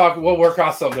have to talk. We'll work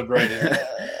on something, Brandon.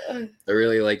 I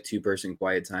really like 2-person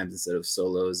quiet times instead of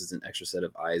solos. It's an extra set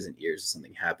of eyes and ears if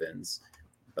something happens.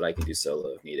 But I can do solo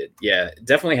if needed. Yeah,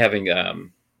 definitely having.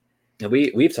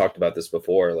 We've talked about this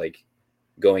before, like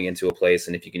going into a place,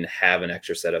 and if you can have an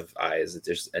extra set of eyes, it's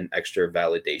just an extra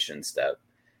validation step.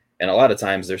 And a lot of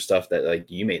times there's stuff that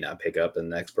like you may not pick up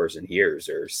and the next person hears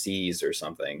or sees or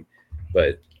something.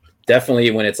 But definitely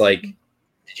when it's like,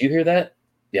 did you hear that?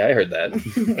 Yeah, I heard that.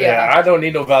 Yeah, I don't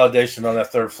need no validation on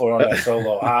that 3rd floor on that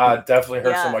solo. I definitely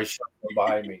heard somebody shouting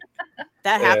behind me.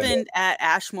 That happened at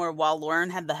Ashmore while Lauren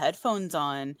had the headphones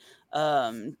on.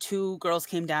 2 girls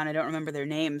came down. I don't remember their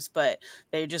names, but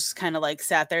they just kind of like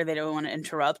sat there. They didn't want to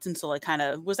interrupt, and so like kind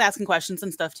of was asking questions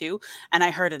and stuff too. And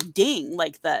I heard a ding,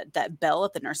 like that bell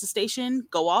at the nurse's station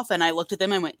go off, and I looked at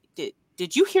them and went,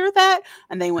 Did you hear that?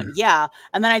 And they went, yeah.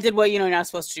 And then I did what you're not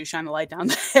supposed to do, shine the light down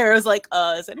there. I was like,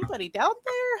 is anybody down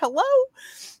there? Hello?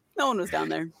 No one was down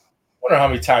there. I wonder how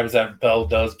many times that bell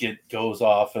goes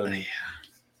off and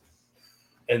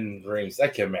rings. I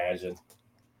can imagine.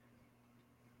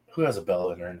 Who has a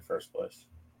bell in there in the first place?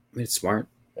 I mean, it's smart.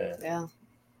 Yeah.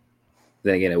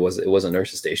 Then again, it was a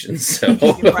nurse's station, so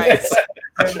right.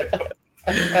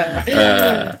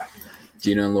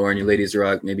 Gina and Lauren, you ladies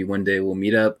rock. Maybe one day we'll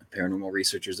meet up. Paranormal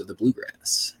researchers of the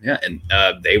Bluegrass. Yeah, and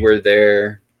they were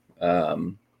there.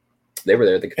 They were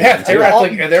there at the convention. They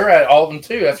were at Alton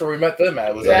too. That's where we met them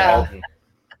at. Was at Alton.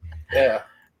 Yeah.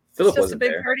 Philip was just a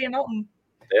big party in Alton.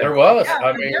 Yeah. There was. Yeah,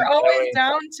 I mean, you're always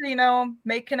down to,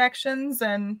 make connections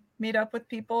and meet up with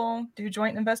people, do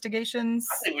joint investigations.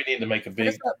 I think we need to make a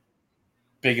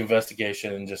big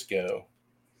investigation and just go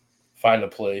find a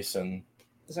place and.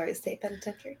 Sorry, state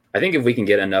penitentiary. I think if we can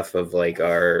get enough of like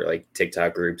our like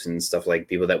TikTok groups and stuff, like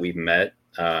people that we've met,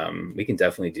 we can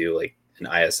definitely do like an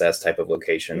ISS type of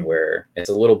location where it's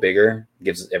a little bigger,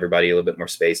 gives everybody a little bit more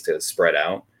space to spread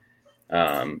out.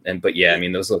 But yeah, I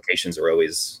mean, those locations are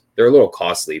they're a little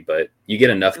costly, but you get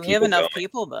enough people. We have enough going.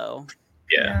 people though.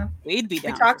 Yeah. We'd be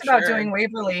down. We talked about doing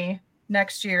Waverly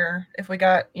next year. If we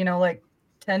got, like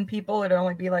 10 people, it'd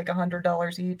only be like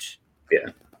 $100 each.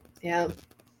 Yeah.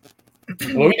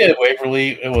 When we did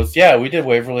Waverly, we did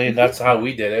Waverly, and that's how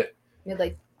we did it. We had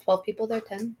like 12 people there,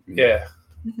 10. Yeah.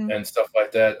 Mm-hmm. And stuff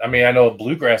like that. I mean, I know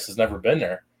Bluegrass has never been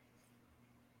there.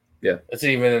 Yeah. It's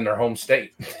even in their home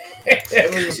state.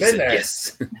 We've been there.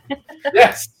 Yes.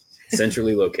 Yes.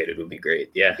 Centrally located would be great.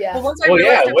 Yeah. Well, once I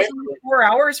realized it was only 4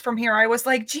 hours from here, I was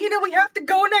like, Gina, we have to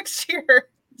go next year.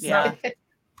 Yeah.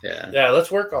 Yeah.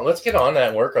 Let's get on that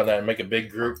and work on that and make a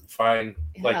big group. Find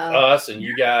like us and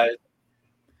you guys.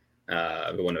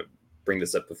 I want to bring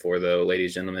this up before, though.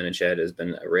 Ladies, gentlemen, and Chad has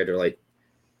been a red light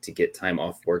to get time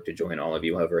off work to join all of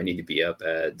you. However, I need to be up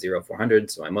at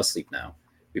 0400, so I must sleep now.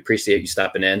 We appreciate you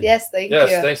stopping in. Yes, thank you.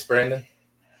 Yes, thanks, Brandon.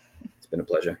 It's been a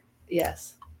pleasure.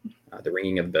 Yes. The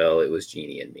ringing of the bell, it was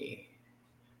Jeannie and me.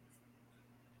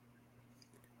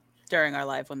 During our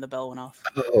live when the bell went off.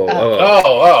 Oh,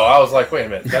 I was like, wait a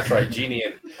minute. That's right. Jeannie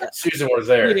and Susan were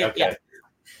there. Okay. Yeah.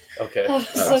 Okay. Oh,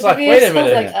 I was like, wait a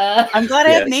minute. I'm glad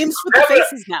I have names with the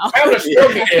faces now.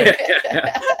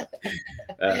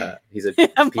 He's a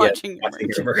I'm watching your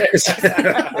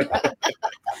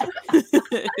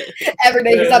Every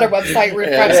day he's on our website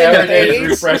refreshing every day the he's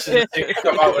refreshing.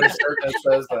 Come out with a shirt that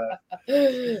says that.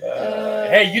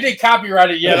 Hey, you didn't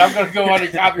copyright it yet. I'm going to go on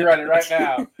and copyright it right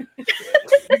now. You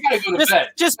got to go to bed.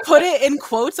 Just put it in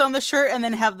quotes on the shirt and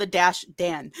then have the dash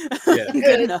Dan. Yeah.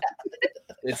 Good enough.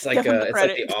 It's like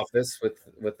The Office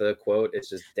with the quote. It's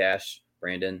just dash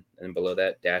Brandon and below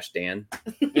that dash Dan.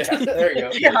 Yeah, there you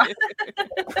go.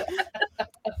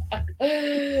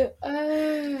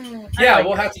 Yeah,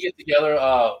 we'll have to get together.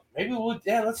 Maybe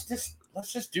let's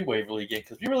just do Waverly again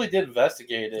because we really did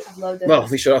investigate it. Well,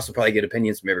 we should also probably get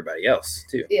opinions from everybody else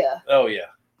too. Yeah. Oh yeah.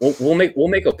 We'll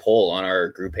make a poll on our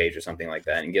group page or something like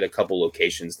that and get a couple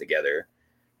locations together,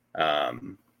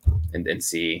 and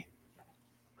see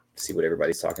what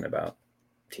everybody's talking about.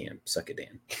 TM, suck it,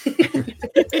 Dan.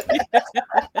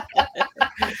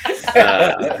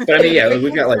 But I mean, yeah,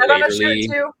 we've got like Waverly.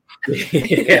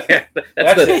 Yeah,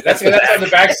 that's on the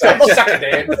backside. Suck it,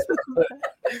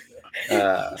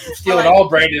 Dan. Stealing all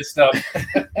Brandon's stuff.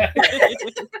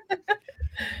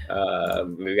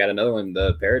 We've got another one.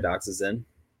 The Paradox is in.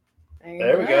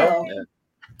 There we go. Yeah.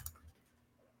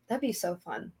 That'd be so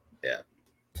fun. Yeah.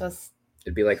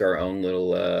 It'd be like our own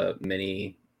little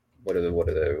mini. What are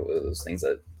those things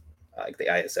that like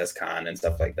the ISS con and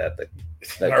stuff like that?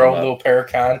 That our own little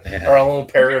Paracon, our own little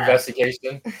para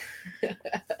investigation.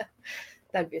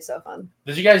 That'd be so fun.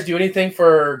 Did you guys do anything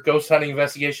for Ghost Hunting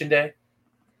Investigation Day?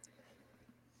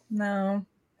 No.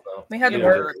 We had to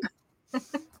work. And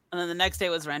then the next day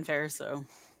was Ren Fair. So,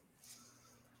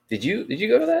 did you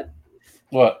go to that?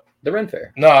 What? The Ren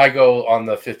Fair? No, I go on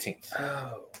the 15th.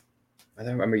 Oh, I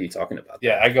don't remember you talking about that.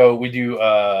 Yeah, I go. We do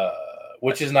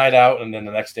Witches Night Out, and then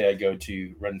the next day I go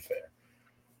to Ren Fair.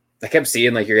 I kept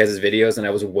seeing like your guys' videos, and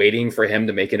I was waiting for him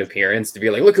to make an appeance to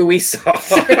be like, "Look who we saw."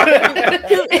 That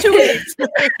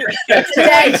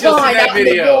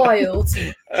video. Where do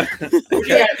you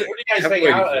guys hang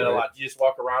out at a lot? Do you just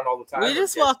walk around all the time? We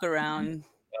just walk around.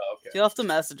 Oh, okay. You'll have to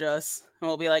message us, and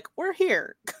we'll be like, "We're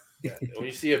here." Yeah. When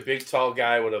you see a big, tall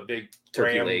guy with a big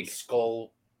turkey leg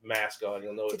skull mask on,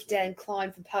 you'll know it's Dan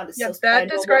Klein from Pound. Yeah, that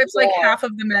describes like half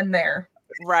of the men there.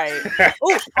 Right.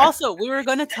 Oh, also, we were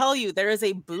going to tell you there is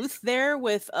a booth there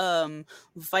with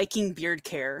Viking beard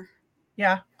care.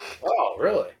 Yeah. Oh,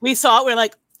 really? We saw it. We're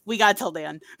like, we got to tell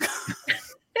Dan.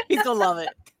 He's going to love it.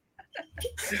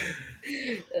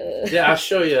 Yeah, I'll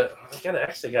show you. I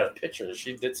actually got a picture.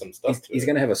 She did some stuff. He's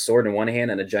going to have a sword in one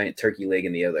hand and a giant turkey leg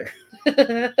in the other.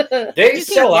 They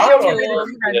sell out on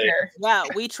Yeah,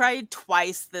 we tried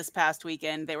twice this past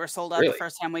weekend. They were sold out the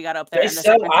first time we got up there. They and the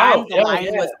sell second time, out. the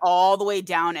line was all the way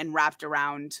down and wrapped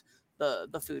around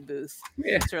the food booth.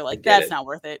 Yeah, so we're like, that's not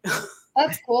worth it.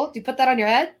 That's cool. Do you put that on your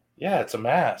head? Yeah, it's a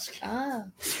mask. Ah.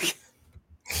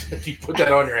 You put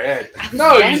that on your head.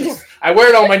 No, I wear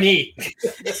it on my knee.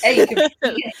 Hey, you can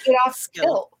get off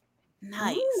skill.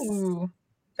 Nice. Ooh,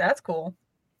 that's cool.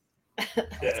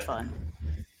 That's fun.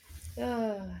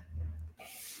 It'll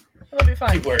be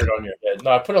fun. You wear it on your head.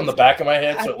 No, I put it on the back of my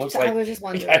head so it looks like I was just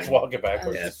wondering. the guy's walking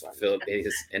backwards. Yes, Philip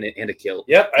is and a kilt.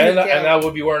 Yep, and I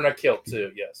will be wearing a kilt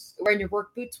too. Yes. Wearing your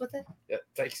work boots with it? Yeah,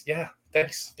 thanks. Yeah,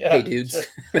 thanks. Yeah. Hey dudes.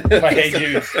 My hey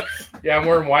dudes. Yeah, I'm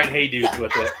wearing white hey dudes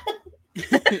with it.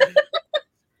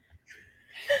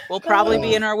 We'll probably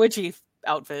be in our witchy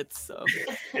outfits. So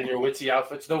in your witchy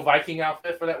outfits. No Viking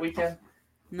outfit for that weekend?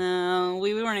 No,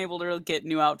 we weren't able to really get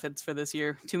new outfits for this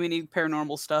year. Too many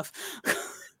paranormal stuff.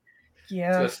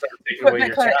 Yeah. It's gonna start taking away your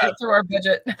Equipment kind of job. ate through our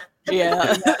budget.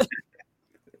 Yeah.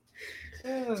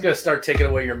 It's gonna start taking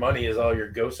away your money as all your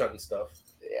ghost hunting stuff.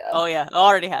 Yeah. Oh yeah, it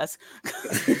already has.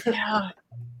 Yeah.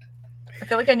 I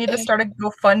feel like I need to start a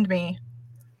GoFundMe.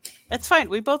 It's fine.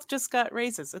 We both just got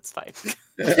raises. It's fine. She's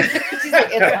like,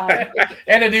 it's fine.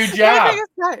 And a new job. Everything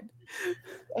is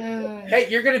fine. Hey,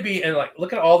 you're gonna be and like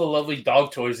look at all the lovely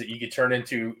dog toys that you could turn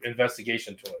into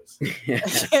investigation toys.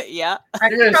 Yeah.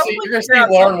 You're gonna see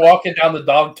Lauren walking down the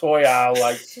dog toy aisle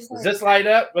like, She's does like, this light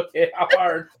up? Okay, how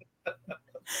hard?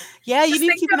 Yeah, you Just need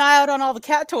to think keep an eye out on all the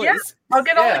cat toys. Yeah. I'll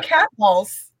get all the cat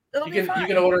balls. It'll You be can fine. you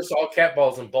can order us all cat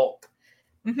balls in bulk.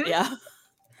 Mhm. Yeah.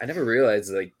 I never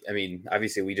realized, like, I mean,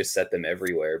 obviously we just set them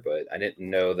everywhere, but I didn't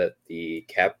know that the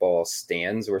cat ball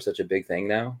stands were such a big thing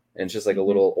now. And it's just like a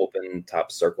little open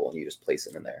top circle, and you just place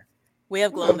it in there. We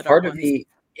have glow But in the dark part of ones. the,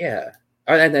 yeah.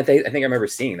 I think I remember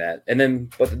seeing that. And then,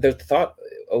 but the thought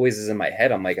always is in my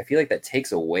head. I'm like, I feel like that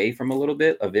takes away from a little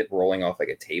bit of it rolling off like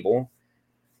a table.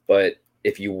 But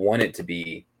if you want it to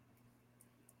be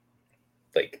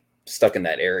like stuck in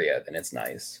that area, then it's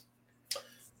nice.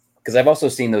 Because I've also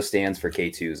seen those stands for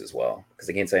K2s as well. Because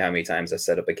I can't tell you how many times I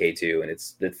set up a K2 and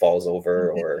it falls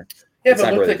over or Yeah, it's but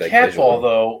not with really, the like, cat visual. ball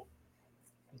though,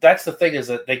 that's the thing is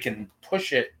that they can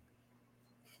push it.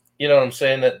 You know what I'm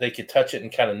saying? That they could touch it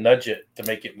and kind of nudge it to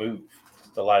make it move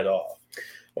the light off.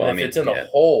 Well, And I mean, if it's in yeah. a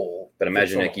hole, But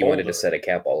imagine if it's if on a you wanted to holder- set a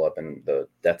cat ball up in the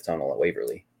death tunnel at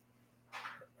Waverly.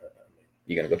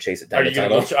 You gonna go chase it down Are the you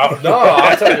gonna tunnel? go? No,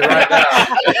 I'll tell you right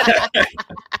now.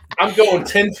 I'm going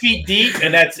 10 feet deep,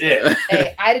 and that's it.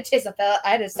 hey, I had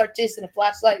to start chasing a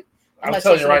flashlight. I'm not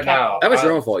telling you chasing a right cat now. ball. That was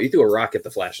your own fault. You threw a rock at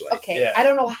the flashlight. Okay, Yeah. I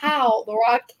don't know how the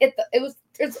rock hit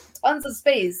there's tons of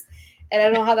space, and I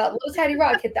don't know how that little tiny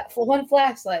rock hit that one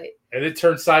flashlight. And it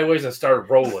turned sideways and started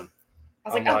rolling. I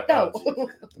was like, I'm oh like, no.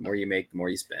 The more you make, the more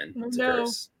you spend. It's a No.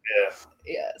 curse. Yeah.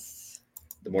 Yes.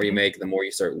 The more you make, the more you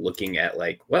start looking at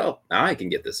like, well, now I can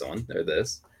get this on or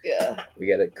this. Yeah. We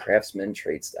got a craftsman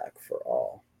trade stock for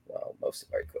all. Well, most of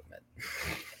our equipment.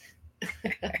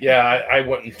 Yeah,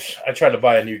 I tried to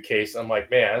buy a new case. I'm like,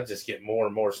 man, I just get more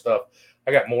and more stuff.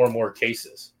 I got more and more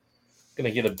cases. Gonna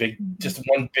get just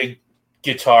one big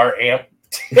guitar amp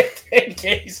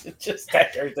case and just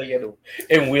stack everything in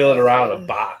and wheel it around in a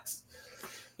box.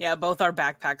 Yeah, both our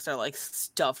backpacks are like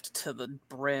stuffed to the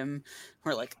brim.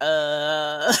 We're like,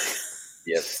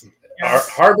 Yes.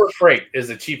 Harbor Freight is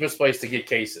the cheapest place to get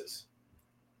cases.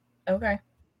 Okay.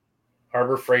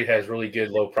 Harbor Freight has really good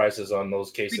low prices on those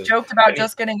cases. We joked about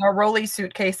just getting a rolly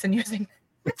suitcase and using.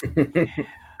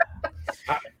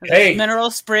 Hey, Mineral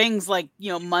Springs, like,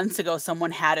 months ago,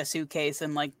 someone had a suitcase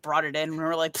and like brought it in. And we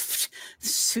were like,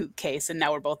 suitcase. And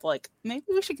now we're both like, maybe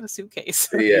we should get a suitcase.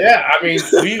 yeah, I mean,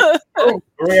 we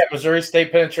were at Missouri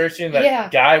State Penitentiary.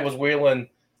 That guy was wheeling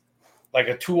like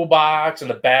a toolbox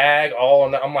and a bag all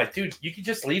on. I'm like, dude, you can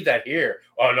just leave that here.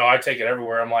 Oh no, I take it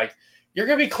everywhere. I'm like, you're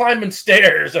gonna be climbing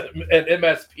stairs at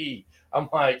MSP. I'm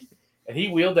like, and he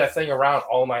wheeled that thing around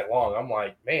all night long. I'm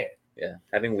like, man. Yeah,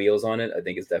 having wheels on it, I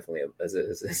think is definitely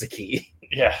a key.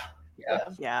 Yeah.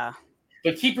 Yeah.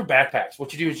 But keep your backpacks.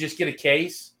 What you do is just get a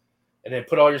case and then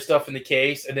put all your stuff in the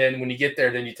case. And then when you get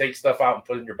there, then you take stuff out and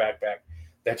put it in your backpack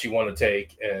that you want to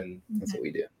take. And That's what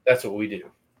we do. that's what we do.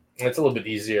 And it's a little bit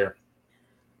easier.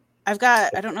 I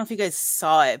don't know if you guys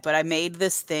saw it, but I made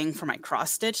this thing for my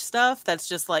cross stitch stuff. That's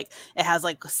just like, it has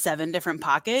like 7 different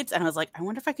pockets. And I was like, I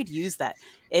wonder if I could use that.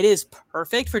 It is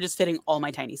perfect for just fitting all my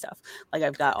tiny stuff. Like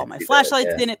I've got all my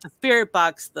flashlights in it, the spirit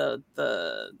box, the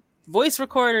voice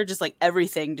recorder, just like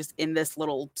everything just in this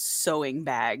little sewing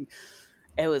bag.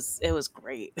 It was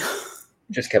great.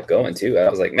 Just kept going too. I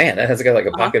was like, man, that has got like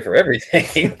a pocket for everything.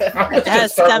 It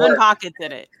has 7 pockets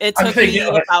in it. It took me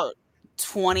about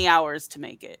 20 hours to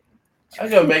make it. I'm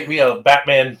gonna make me a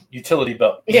Batman utility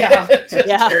belt. Yeah.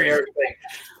 Yeah. Carry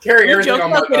everything. We joked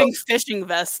about getting fishing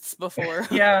vests before.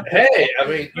 Yeah. Hey, I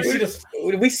mean, you see this?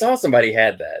 We saw somebody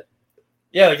had that.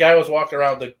 Yeah, the guy was walking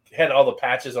around. Had all the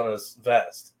patches on his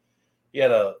vest. He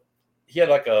had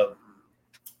like a.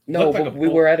 No, Looked like but a we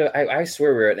bull. were I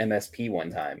swear we were at MSP one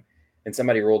time, and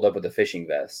somebody rolled up with a fishing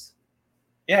vest.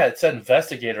 Yeah, it said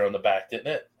investigator on the back, didn't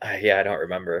it? Yeah, I don't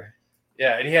remember.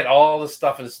 Yeah, and he had all the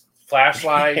stuff, his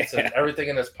flashlights and everything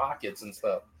in his pockets and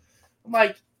stuff. I'm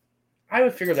like, I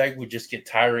would figure that would just get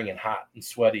tiring and hot and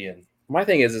sweaty. And My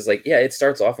thing is like, yeah, it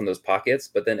starts off in those pockets,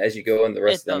 but then as you go in the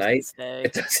rest of the night,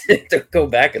 it doesn't go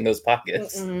back in those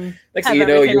pockets. Mm-mm. Next Have thing you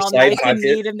know, everything your all side nice and pocket.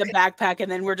 neat in the backpack,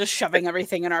 and then we're just shoving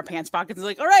everything in our pants pockets. It's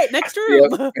like, all right, next room.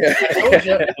 Yep. I told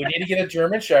you, we need to get a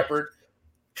German Shepherd.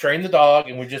 train the dog,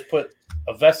 and we just put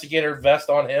a investigator vest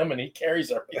on him, and he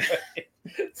carries everything.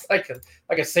 It's like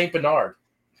a Saint Bernard.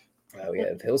 We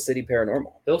have Hill City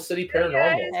Paranormal. Hill City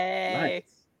Paranormal. Hey. Nice.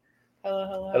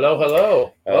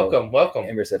 Hello. Welcome.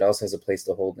 Amber said also has a place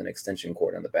to hold an extension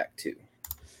cord on the back too,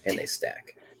 and they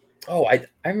stack. Oh, I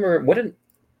remember what did.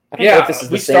 I don't know if this is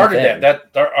we the same started thing.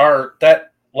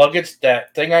 that luggage,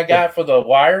 that thing I got for the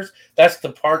wires. That's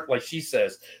the part, like she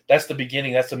says, that's the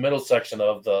beginning. That's the middle section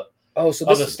of the. Oh, so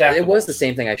it was the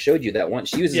same thing I showed you that one.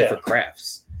 She uses it for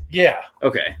crafts. Yeah.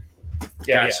 Okay.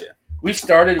 Yeah. Gotcha. Yeah. We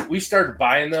started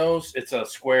buying those. It's a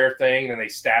square thing, and they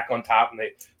stack on top. And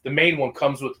the main one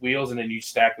comes with wheels, and then you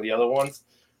stack the other ones.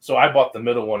 So I bought the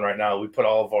middle one right now. We put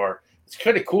all of our. It's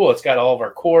kind of cool. It's got all of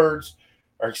our cords,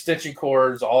 our extension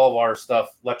cords, all of our stuff,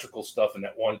 electrical stuff in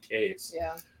that one case.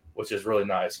 Yeah. Which is really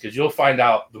nice because you'll find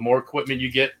out the more equipment you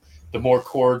get, the more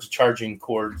cords, charging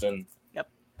cords, and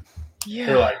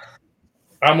they're like,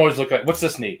 I'm always looking like, what's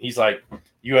this need? He's like,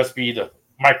 USB to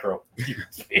micro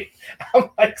USB. I'm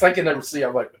like, I can never see.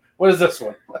 I'm like, what is this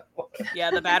one?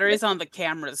 Yeah, the batteries on the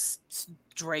cameras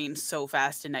drain so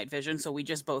fast in night vision, so we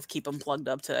just both keep them plugged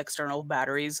up to external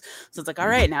batteries. So it's like, all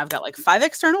right, now I've got like 5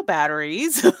 external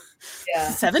batteries,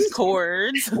 7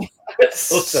 cords.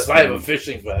 I have a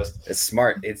fishing vest. It's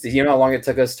smart. It's you know how long it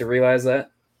took us to realize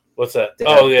that? What's that? To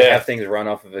have things run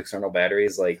off of external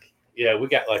batteries, like. Yeah, we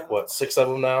got like 6 of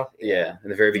them now. Yeah, in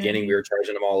the very beginning, we were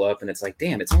charging them all up, and it's like,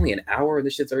 damn, it's only an hour, and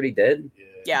this shit's already dead.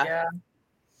 Yeah.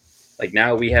 Like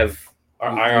now we have our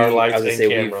IR lights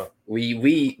and camera.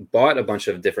 We bought a bunch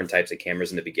of different types of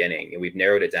cameras in the beginning, and we've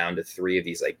narrowed it down to 3 of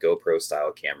these like GoPro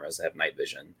style cameras that have night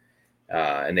vision,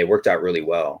 and they worked out really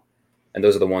well. And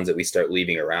those are the ones that we start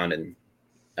leaving around in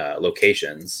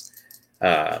locations,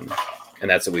 and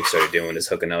that's what we've started doing is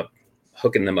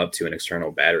hooking them up to an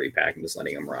external battery pack and just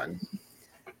letting them run.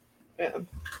 Yeah,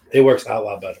 it works out a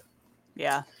lot better.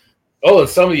 Yeah. Oh, and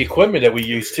some of the equipment that we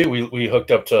use too, we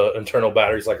hooked up to internal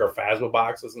batteries like our Phasma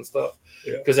boxes and stuff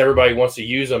because everybody wants to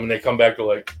use them and they come back to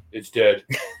like, it's dead.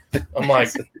 I'm like,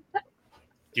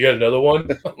 you got another one?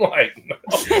 I'm like, no.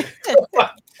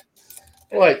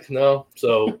 I'm like, no.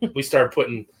 So we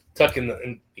started tucking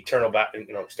the external batteries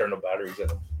in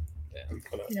them.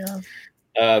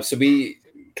 Yeah. So we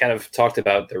kind of talked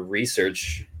about the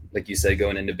research, like you said,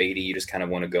 going into Beatty, you just kind of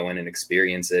want to go in and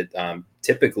experience it.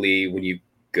 Typically, when you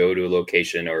go to a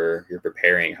location or you're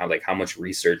preparing, how much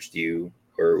research do you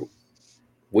or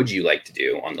would you like to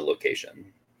do on the location?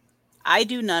 I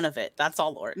do none of it. That's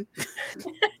all, Lauren.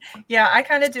 Yeah, I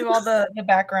kind of do all the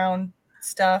background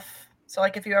stuff. So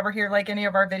like if you ever hear like any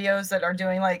of our videos that are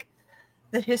doing like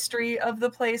the history of the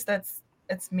place,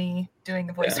 it's me doing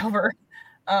the voiceover.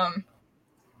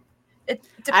 It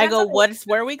I go,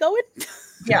 where are we going?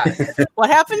 Yeah. What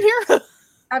happened here?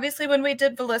 Obviously, when we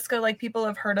did Velisca, like people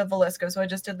have heard of Velisca, so I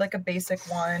just did like a basic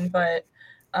one. But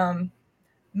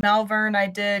Malvern, I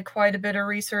did quite a bit of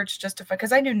research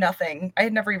because I knew nothing. I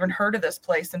had never even heard of this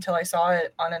place until I saw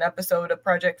it on an episode of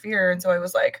Project Fear, and so I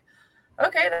was like,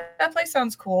 okay, that place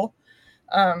sounds cool.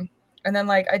 And then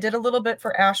like I did a little bit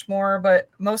for Ashmore, but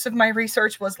most of my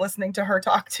research was listening to her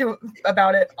talk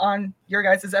about it on your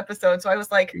guys' episode. So I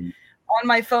was like on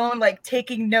my phone, like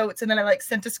taking notes, and then I like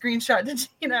sent a screenshot to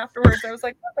Gina afterwards. I was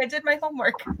like, look, I did my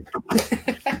homework.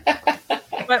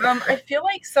 But I feel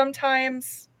like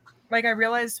sometimes, like I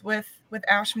realized with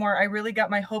Ashmore, I really got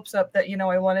my hopes up that,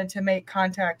 I wanted to make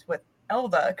contact with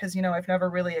Elva because, I've never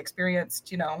really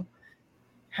experienced,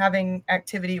 having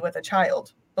activity with a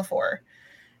child before.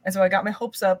 And so I got my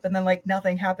hopes up and then like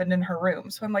nothing happened in her room.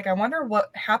 So I'm like, I wonder what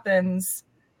happens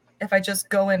if I just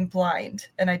go in blind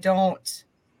and I don't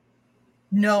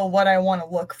know what I want to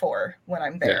look for when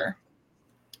I'm there.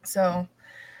 Yeah. So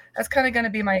that's kind of going to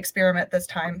be my experiment this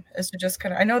time, is to just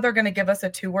I know they're going to give us a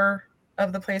tour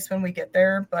of the place when we get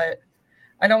there, but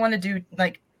I don't want to do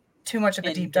like too much of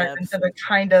a deep dive into the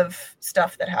kind of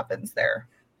stuff that happens there.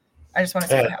 I just want to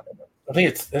see what happens. I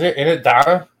think isn't it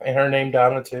Donna? And her name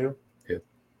Donna too? Yeah.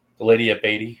 The lady at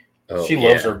Beatty. Oh, she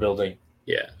loves her building.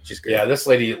 Yeah, she's good. Yeah, this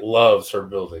lady loves her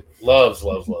building. Loves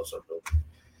her building.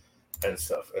 And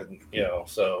stuff, and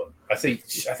so I think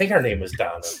her name is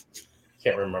Donna.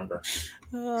 Can't remember.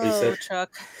 Oh,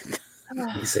 Chuck.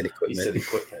 He said equipment.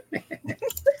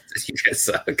 You guys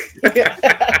suck.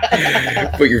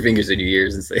 Yeah. Put your fingers in your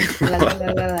ears and say.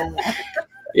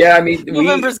 Yeah, I mean,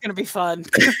 November's gonna be fun.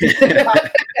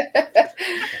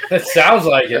 That sounds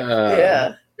like it.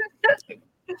 Yeah.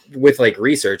 With like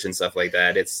research and stuff like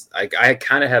that, it's I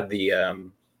kind of have the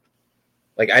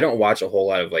I don't watch a whole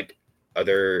lot of like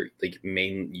other like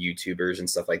main YouTubers and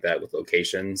stuff like that with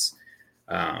locations,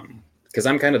 because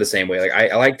I'm kind of the same way. Like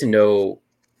I like to know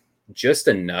just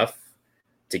enough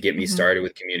to get me started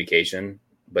with communication.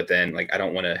 But then like, I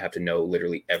don't want to have to know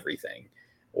literally everything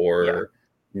or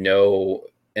know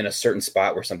in a certain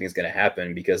spot where something's going to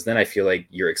happen, because then I feel like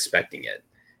you're expecting it.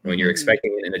 When you're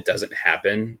expecting it and it doesn't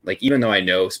happen, like, even though I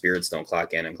know spirits don't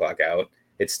clock in and clock out,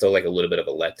 it's still like a little bit of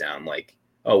a letdown. Like,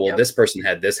 oh, well, this person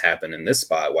had this happen in this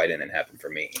spot. Why didn't it happen for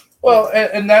me? Well,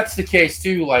 and that's the case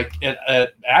too. Like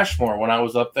at Ashmore, when I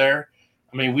was up there,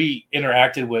 I mean, we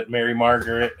interacted with Mary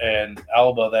Margaret and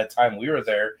Alba that time we were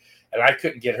there, and I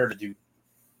couldn't get her to do.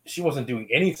 She wasn't doing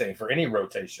anything for any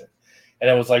rotation, and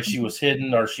it was like she was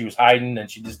hidden or she was hiding, and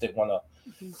she just didn't want to.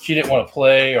 She didn't want to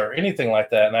play or anything like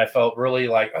that, and I felt really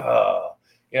like,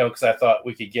 because I thought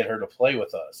we could get her to play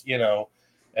with us,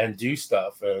 and do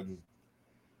stuff,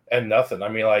 and nothing. I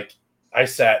mean, like, I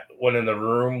went in the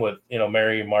room with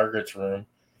Mary and Margaret's room,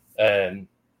 and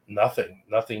nothing,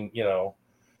 nothing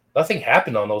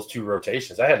happened on those 2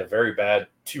 rotations. I had a very bad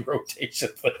 2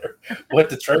 rotations with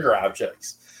the trigger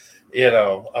objects.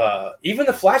 Even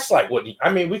the flashlight wouldn't.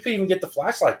 I mean, we couldn't even get the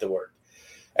flashlight to work.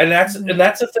 And that's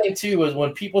the thing too, is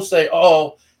when people say,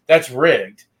 "Oh, that's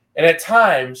rigged," and at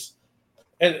times,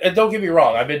 and don't get me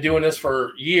wrong, I've been doing this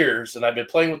for years, and I've been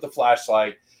playing with the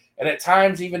flashlight, and at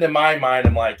times, even in my mind,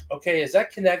 I'm like, okay, is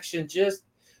that connection just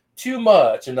too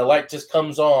much, and the light just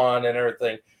comes on and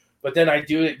everything, but then I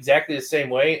do it exactly the same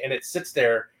way, and it sits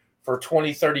there for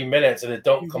 20, 30 minutes, and it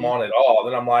don't come on at all.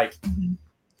 Then I'm like,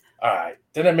 all right.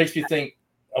 Then it makes me think,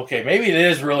 okay, maybe it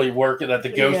is really working, that the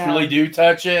ghosts really do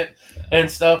touch it and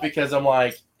stuff, because I'm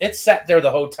like, it sat there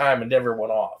the whole time and never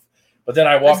went off. But then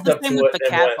I walked up to it. With the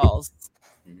cat balls.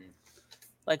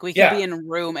 Like, we could be in a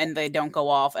room and they don't go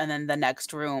off, and then the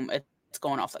next room it's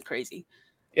going off like crazy.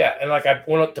 Yeah, and like I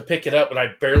went up to pick it up and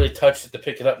I barely touched it to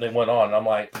pick it up, and they went on. And I'm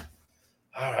like,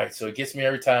 all right, so it gets me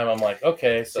every time. I'm like,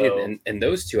 okay, so and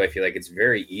those 2, I feel like it's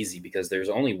very easy, because there's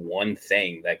only one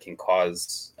thing that can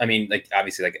cause. I mean, like,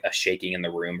 obviously, like a shaking in the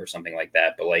room or something like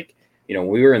that. But like, we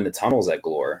were in the tunnels at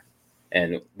Glore,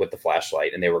 and with the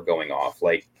flashlight, and they were going off.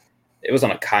 Like, it was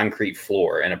on a concrete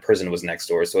floor, and a prison was next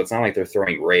door, so it's not like they're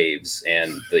throwing raves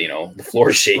and the floor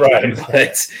is shaking. Right.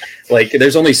 But like,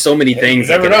 there's only so many things.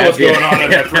 You never know what's going on in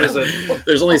that prison.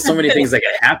 There's only so many things that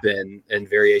can happen in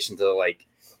variation to like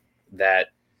that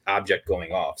object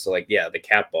going off. So like, the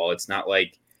cat ball, it's not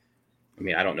like, I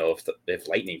mean, I don't know if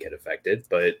lightning could affect it,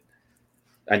 but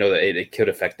I know that it could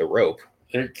affect the rope.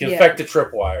 It can affect the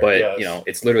tripwire. But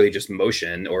it's literally just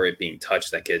motion or it being touched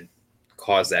that could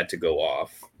cause that to go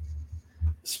off.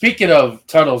 Speaking of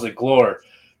tunnels at Glore,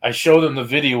 I showed them the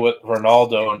video with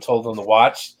Ronaldo and told them to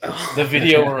watch the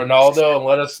video with Ronaldo and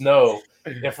let us know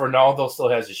if Ronaldo still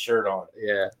has his shirt on.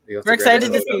 Yeah. We're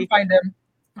excited to find him.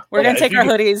 We're going to take our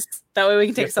hoodies. That way we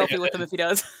can take a selfie with him if he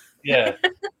does. Yeah.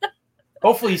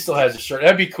 Hopefully he still has his shirt.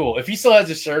 That'd be cool. If he still has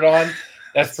his shirt on,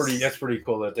 that's pretty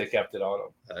cool that they kept it on him.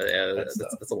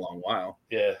 That's a long while.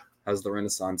 Yeah. How's the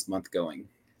Renaissance month going?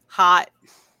 Hot.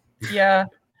 Yeah.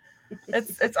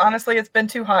 It's honestly, it's been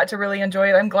too hot to really enjoy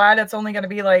it. I'm glad it's only going to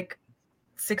be like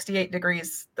 68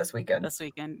 degrees this weekend.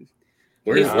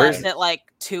 We've left it like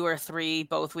 2 or 3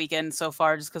 both weekends so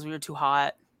far, just because we were too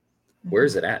hot. Where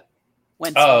is it at?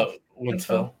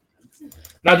 Winsville.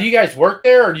 Now, do you guys work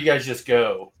there, or do you guys just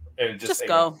go and just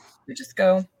go? We just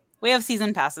go. We have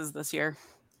season passes this year,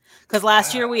 because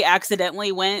last year we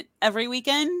accidentally went every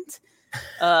weekend.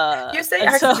 You say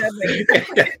accidentally.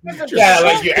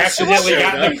 Like you accidentally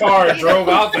got in the car and drove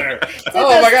out there.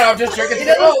 Oh my god, I'm just drinking.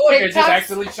 Look, it just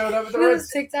accidentally showed up at the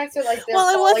rest. TikToks are like, well,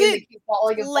 it wasn't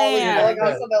falling.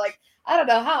 Something like, I don't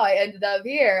know how I ended up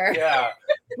here. Yeah.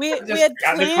 We had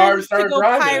plans to go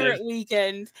pirate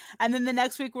weekend, and then the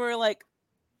next week we were like,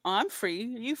 oh, I'm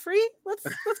free. Are you free? Let's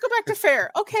go back to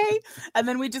fair. Okay. And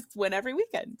then we just went every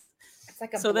weekend. It's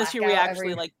like so this year we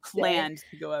actually planned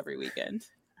to go every weekend.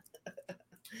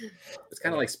 It's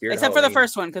kind of like Spirit Except Halloween. For the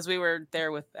first one, because we were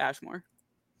there with Ashmore.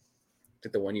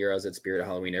 Like the one year I was at Spirit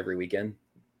Halloween every weekend.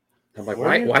 I'm like,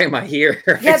 why am I here?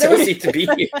 I don't need to be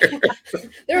here.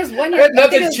 There was one year.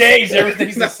 Nothing changed.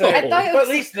 Everything's the same. But at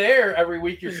least there, every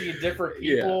week you're seeing different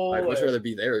people. Yeah, I'd much rather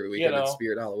be there every weekend at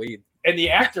Spirit Halloween. And the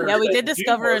actors. Yeah, we did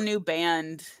discover a new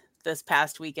band this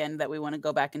past weekend that we want to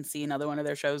go back and see another one of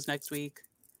their shows next week.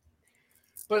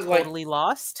 But Totally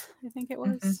Lost, I think it was.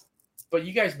 Mm-hmm. But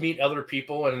you guys meet other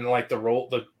people, and like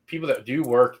the people that do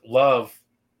work love.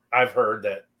 I've heard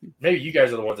that maybe you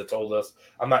guys are the ones that told us.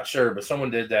 I'm not sure, but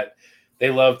someone did that. They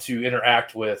love to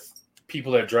interact with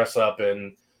people that dress up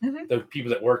and the people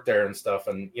that work there and stuff,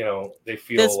 and they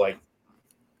feel like.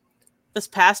 This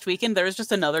past weekend, there was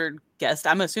just another guest.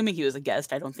 I'm assuming he was a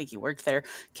guest. I don't think he worked there.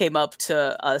 Came up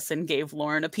to us and gave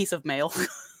Lauren a piece of mail.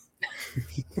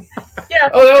 Yeah.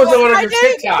 Oh, that was the one I of your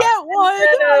didn't TikTok. get one.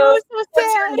 And, I was so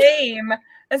what's your sad. name?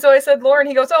 And so I said, Lauren.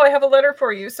 He goes, oh, I have a letter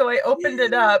for you. So I opened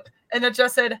it up, and it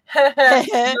just said,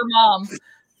 your mom.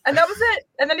 And that was it.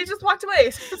 And then he just walked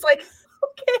away. So it's like,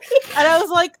 okay. And I was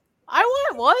like, I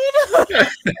want one.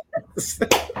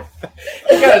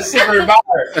 You got a secret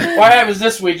admirer. What happens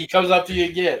this week? He comes up to you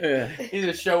again. He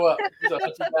just show up. He's like,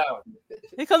 "Hunt you down."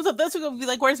 He comes up this week and be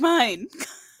like, "Where's mine?"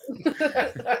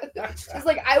 He's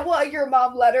like, I want your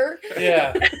mom letter.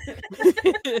 Yeah. I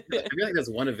feel like that's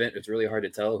one event. It's really hard to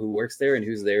tell who works there and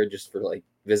who's there just for like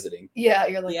visiting. Yeah,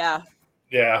 you're like, Yeah.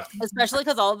 Yeah. Especially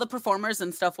because all of the performers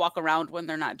and stuff walk around when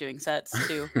they're not doing sets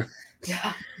too.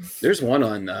 yeah. There's one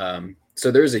on so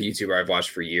there's a YouTuber I've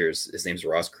watched for years. His name's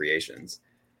Ross Creations,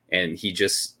 and he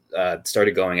just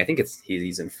started going. I think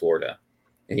he's in Florida,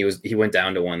 and he went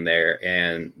down to one there,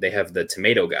 and they have the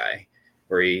tomato guy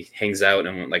where he hangs out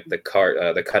and like the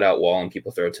cutout wall, and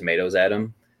people throw tomatoes at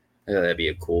him. I thought that'd be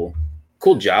a cool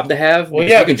job to have. Well,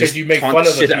 yeah, you can because just you make taunt fun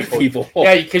of shit the out people.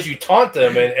 Yeah, because you taunt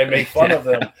them and make fun of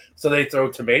them, so they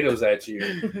throw tomatoes at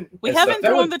you. We And haven't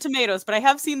stuff. thrown the tomatoes, but I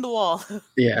have seen the wall.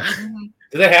 Yeah.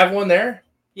 Do they have one there?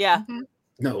 Yeah.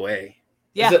 No way.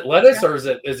 Yeah. Is it lettuce or is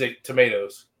it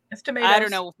tomatoes? It's tomatoes. I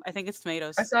don't know. I think it's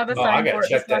tomatoes. I saw the Oh, I sign gotta for it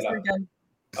check this last that out. weekend.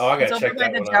 Oh, I It's gotta over check by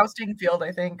that the one out. jousting field,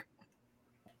 I think.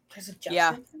 There's a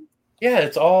Yeah. Justin? Yeah,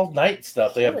 it's all night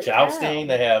stuff. They have Holy jousting.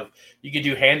 cow. They have you can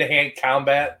do hand-to-hand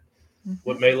combat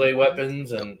with melee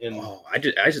weapons and Oh, I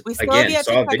just We still have again yet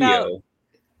to saw a check out video.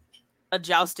 a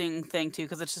jousting thing too,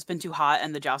 because it's just been too hot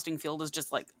and the jousting field is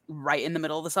just like right in the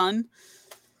middle of the sun.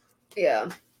 Yeah.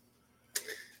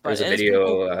 There's a But it is pretty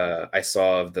cool. video I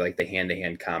saw of the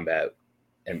hand-to-hand combat,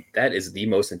 and that is the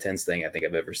most intense thing I think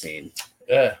I've ever seen.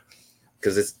 yeah.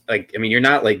 Because it's like, I mean, you're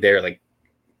not like there like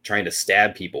trying to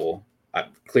stab people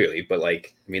clearly, but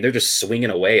like, I mean, they're just swinging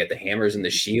away at the hammers and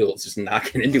the shields, just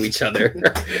knocking into each other.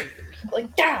 Like,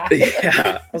 yeah.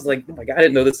 Yeah, I was like, oh my god, I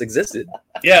didn't know this existed.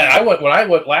 Yeah, when I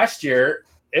went last year,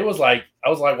 it was like I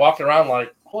was like walking around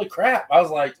like, holy crap. I was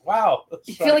like, wow.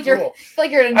 You feel like you're in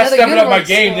I another stepped up my universe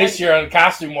game still. this year on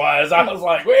costume wise. I was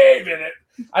like, wait a minute.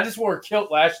 I just wore a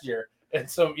kilt last year. And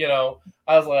so,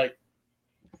 I was like,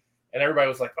 and everybody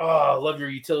was like, oh, I love your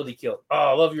utility kilt. Oh,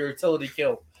 I love your utility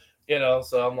kilt.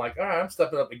 So I'm like, all right, I'm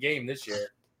stepping up the game this year.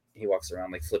 He walks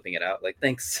around like flipping it out, like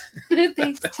thanks.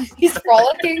 Thanks. He's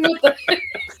frolicking with the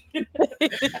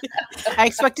I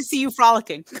expect to see you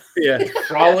frolicking. Yeah,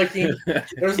 Frolicking.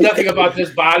 There's nothing about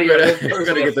this body or this we're person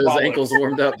gonna get that those frolics. ankles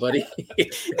warmed up, buddy.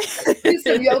 do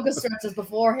some yoga stretches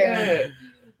beforehand.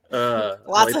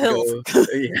 Lots of hills.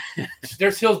 Yeah.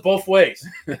 There's hills both ways.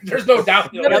 There's no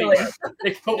downhill Literally. anywhere.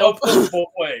 They go up hills both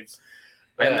ways.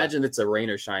 I Yeah. imagine it's a rain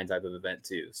or shine type of event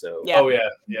too. So Yeah. Oh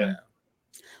yeah.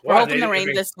 We're Wow, hoping the they rain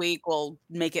make- this week will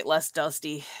make it less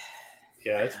dusty.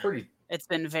 Yeah, it's pretty. It's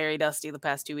been very dusty the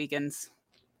past 2 weekends.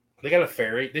 They got a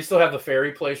ferry. They still have the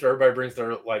ferry place where everybody brings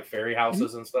their like ferry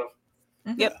houses and stuff.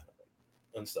 Yep.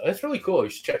 And stuff. It's really cool. You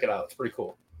should check it out. It's pretty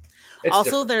cool. It's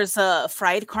Also, different. there's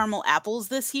fried caramel apples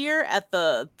this year at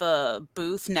the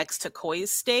booth next to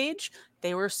Koi's stage.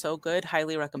 They were so good.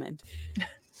 Highly recommend.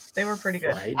 They were pretty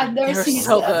good. Fried? I've never They're seen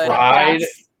so that. good. Fried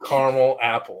caramel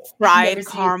apple. Fried never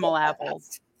seen caramel that.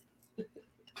 apples.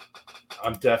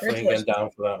 I'm definitely They're been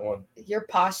down for that one. Your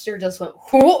posture just went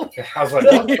whoop. I was like,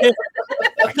 okay.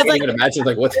 I can't even imagine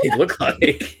like what they look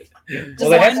like. Well,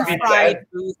 they have to One be fried bad.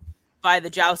 booth by the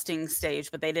jousting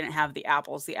stage, but they didn't have the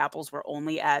apples. The apples were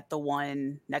only at the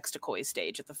one next to Koi's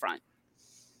stage at the front.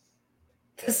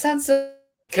 The sense of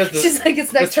Because she's like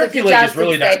it's the next turkey to the leg is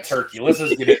really jousting not stage. turkey. Let's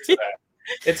just get into that.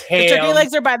 It's ham. The turkey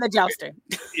legs are by the jousting.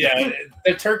 Yeah,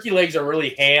 the turkey legs are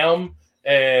really ham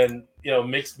and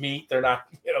mixed meat. They're not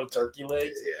turkey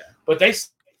legs, Yeah, but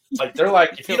they're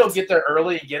like if you don't get there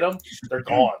early and get them, they're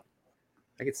gone.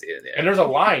 I can see it. Yeah. And there's a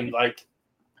line like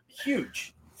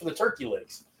huge for the turkey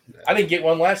legs. I didn't get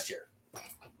one last year.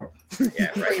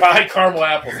 Yeah, right. Fried caramel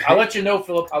apples. I'll let you know,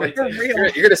 Philip, how they For taste. real.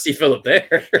 You're gonna see Philip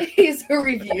there. He's a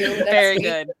review. That's Very me.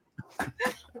 good.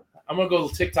 I'm gonna go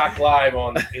TikTok live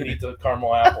on and eat the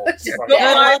caramel apples. Just Fuck go Good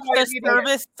yeah. live. luck. The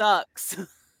service sucks.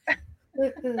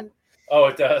 Oh,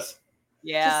 it does.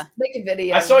 Yeah. Just make a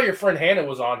video. I saw your friend Hannah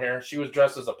was on here. She was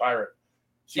dressed as a pirate.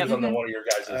 She Yep. was on one of your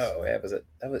guys'. Oh, yeah, was it?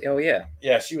 Oh, yeah.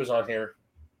 Yeah, she was on here.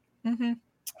 Mm-hmm.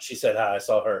 She said hi. I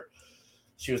saw her.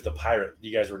 She was the pirate.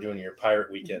 You guys were doing your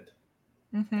pirate weekend.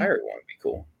 Mm-hmm. Pirate one would be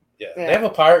cool. Yeah. Yeah. They have a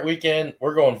pirate weekend.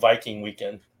 We're going Viking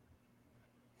weekend.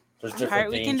 There's different Pirate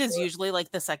weekend themes is for it. usually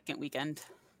like the second weekend.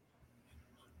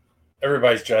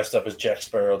 Everybody's dressed up as Jack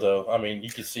Sparrow, though. I mean, you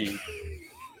can see.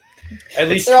 At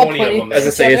least They're all 20 of pointing them. As I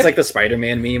at say, each it's other. like the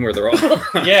Spider-Man meme where they're all.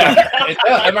 Yeah, it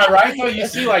does. Am I right? Though you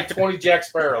see like 20 Jack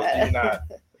Sparrows, do you not?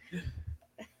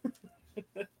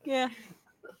 Yeah.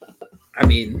 I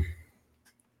mean,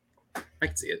 I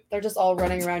can see it. They're just all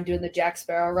running around doing the Jack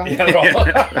Sparrow run. Yeah, they're all-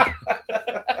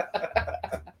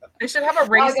 They should have a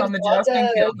race on the Jack jousting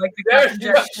field, like the There's Captain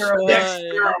Jack Sparrow. Jack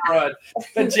Sparrow run.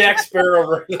 The Jack Sparrow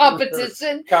run.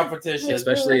 Competition.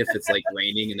 Especially if it's like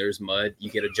raining and there's mud,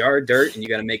 you get a jar of dirt and you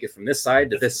got to make it from this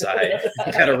side to this side.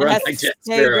 You got to run like Jack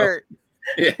Sparrow.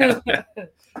 Yeah.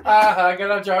 I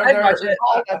got a jar I'd of watch dirt.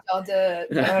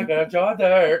 it. I I got a jar of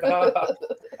dirt.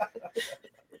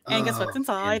 And guess what's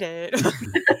inside it?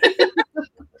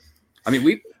 I mean,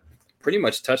 we pretty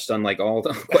much touched on like all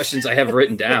the questions I have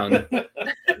written down.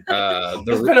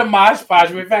 It's been a mosh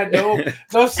podge. We've had no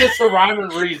sense of rhyme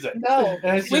and reason. No.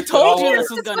 And it's We just told all- you this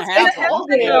was going to happen.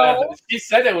 Yeah, she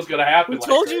said it was going to happen. We like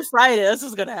told that. you Friday this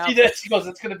was going to She happen. did. She goes,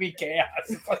 it's going to be chaos.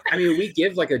 I mean, we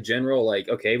give like a general like,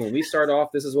 okay, when we start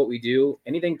off, this is what we do.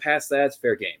 Anything past that's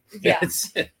fair game. Yeah.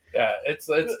 Yeah, it's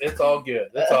all good.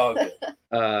 It's all good.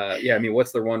 Yeah, I mean,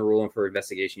 what's the one rule for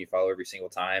investigation you follow every single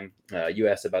time? You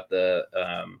asked about the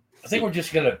I think we're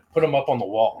just gonna put them up on the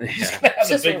wall. We're just Yeah. gonna have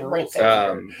Just the big right rules.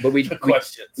 there. but we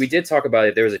Questions. we did talk about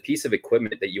it. There was a piece of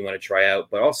equipment that you want to try out,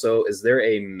 but also is there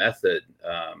a method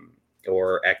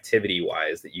or activity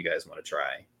wise that you guys want to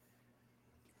try?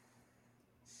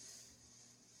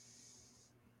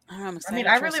 I'm I mean, excited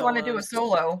I for really want to do a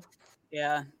solos. solo.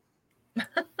 Yeah.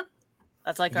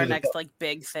 That's like our next like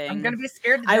big thing. I'm gonna be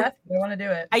scared to I- death, but I want to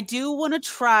do it. I do want to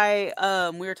try.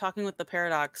 We were talking with the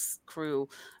Paradox crew.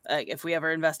 If we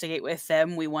ever investigate with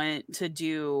them, we want to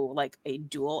do like a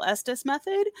dual Estes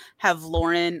method. Have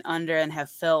Lauren under and have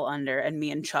Phil under, and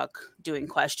me and Chuck doing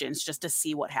questions just to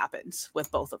see what happens with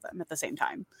both of them at the same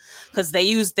time. Because we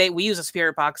use a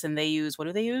spirit box and they use, what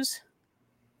do they use?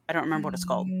 I don't remember what it's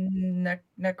called.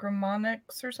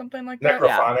 Necromonics or something like that.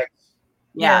 Necrophonics.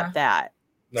 Yeah, Yeah. that.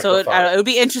 So it Necrophonics. would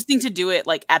be interesting to do it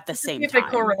like at the See same if they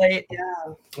time. correlate.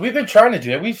 Yeah. We've been trying to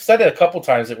do it. We've said it a couple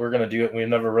times that we're going to do it. And we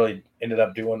never really ended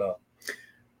up doing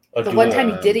a The one duel. time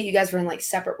you did it, you guys were in like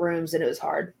separate rooms and it was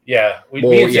hard. Yeah, me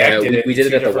Well, and Jack yeah, did we did it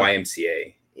two at the different-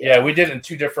 YMCA. Yeah, we did it in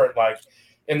two different, like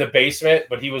in the basement,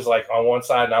 but he was like on one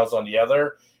side and I was on the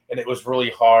other, and it was really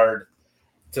hard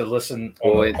to listen.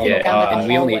 Well, on yeah, the pod. and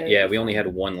we only had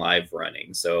one live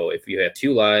running. So if you have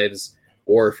two lives,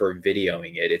 or for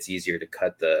videoing it, it's easier to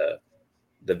cut the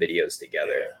videos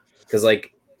together. Because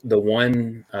like the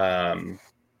one,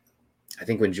 I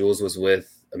think when Jules was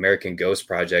with American Ghost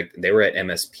Project, they were at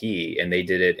MSP and they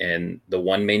did it in the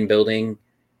one main building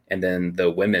and then the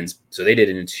women's. So they did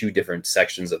it in two different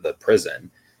sections of the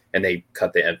prison, and they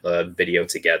cut the video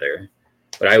together.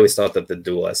 But I always thought that the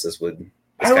dual S's would.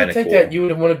 I would think that you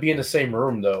would want to be in the same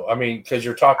room, though. I mean, because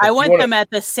you're talking. I you want wanna- them at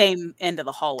the same end of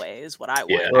the hallway is what I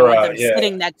want. Yeah. I want Right, them yeah.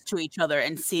 sitting next to each other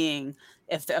and seeing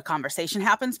if a conversation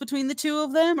happens between the two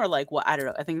of them or like what. I don't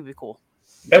know. I think it'd be cool.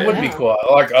 That would be Yeah. cool.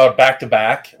 Like back to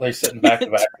back, like sitting back to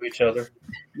back to each other.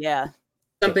 Yeah.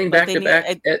 something Like back they to need- back I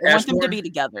at want them to Ashmore. be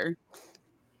together.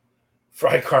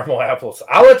 Fried caramel apples.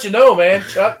 I'll let you know, man.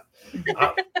 Chuck.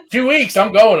 2 weeks.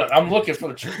 I'm going. I'm looking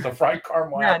for the fried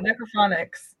caramel. Yeah, apple.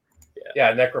 necrophonics.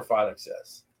 Yeah, necrophonics.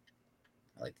 Yes.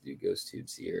 I like to do ghost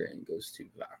tubes here and ghost tube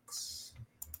Vox.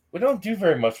 We don't do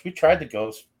very much. We tried to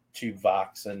go to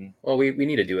Vox and Well, we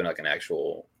need to do it like an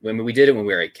actual. When we did it when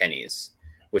we were at Kenny's,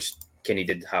 which Kenny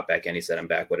did hop back in. He said, "I'm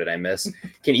back. What did I miss?"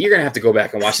 Kenny, you're gonna have to go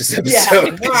back and watch this Yeah.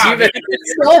 episode. 'Cause Wow, you man.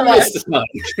 So much. missed much.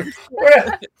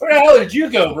 where the hell did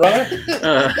you go, bro?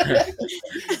 Uh,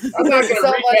 I'm not going to So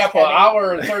much, recap an Kenny.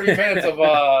 hour and 30 minutes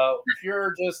of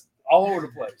pure just all over the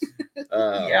place.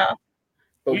 Yeah.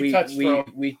 but We touched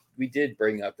from- we did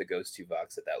bring up the ghost tube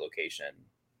Vox at that location.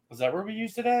 Was that where we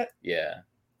used it at? Yeah,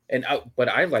 but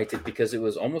I liked it because it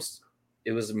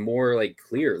was more like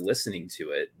clear listening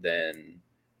to it than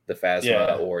the Phasma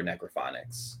Yeah. or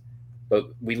Necrophonics. But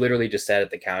we literally just sat at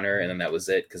the counter and then that was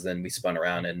it, because then we spun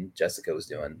around and Jessica was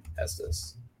doing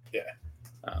Estes. Yeah.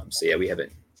 So yeah, we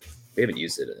haven't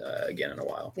used it again in a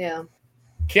while. Yeah.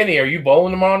 Kenny, are you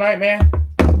bowling tomorrow night, man?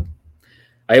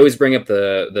 I always bring up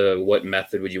the what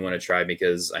method would you want to try,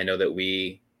 because I know that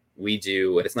we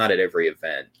do, and it's not at every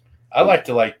event. I like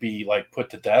to be put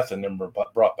to death and then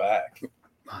brought back.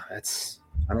 I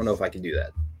don't know if I can do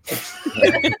that.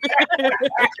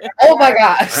 Oh my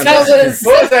gosh. That was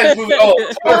What was that movie? Oh,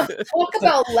 talk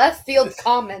about left field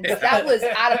comments. That was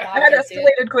out of That pocket. dude.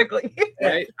 escalated quickly.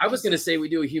 Right? I was going to say we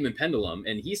do a human pendulum,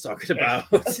 and he's talking about.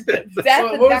 Death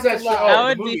What and was back that to show? love. Oh, That the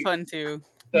would movie. be fun too.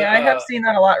 Yeah, I have seen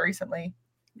that a lot recently.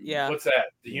 Yeah. What's that?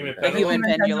 The human The pendulum? human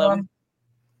pendulum.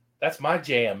 That's my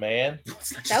jam, man.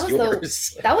 That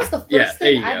was the first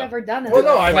thing I've ever done. Well,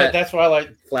 no, I mean that's why I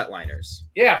like Flatliners.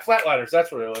 Yeah, Flatliners.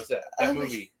 That's what it was. That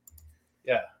movie.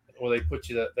 Yeah, where they put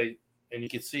you and you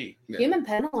can see. Human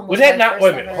Pendulum. Would that not?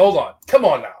 Wait a minute. Hold on. Come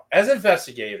on now. As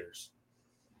investigators,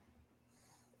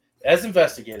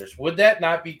 would that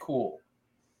not be cool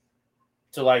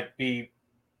to like be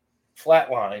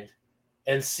flatlined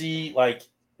and see like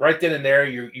right then and there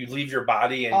you leave your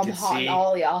body and can see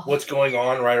what's going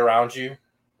on right around you?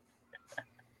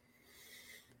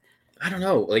 I don't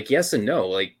know. Like yes and no.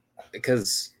 Like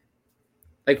because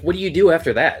like what do you do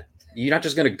after that? You're not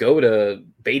just gonna go to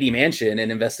Beatty Mansion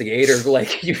and investigate, or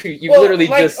like you literally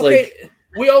like, just like.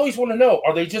 We always want to know: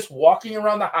 are they just walking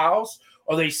around the house?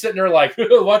 Or are they sitting there like,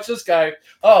 watch this guy?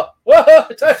 Oh, whoa,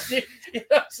 touch you. You know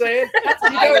what I'm saying?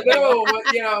 You don't know.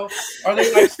 But, are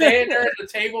they like standing there at the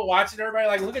table watching everybody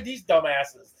like, look at these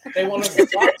dumbasses? They want us to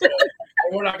talk to them,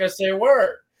 and we're not gonna say a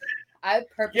word. I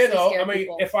purposely scare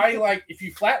people. If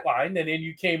you flatlined and then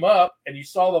you came up and you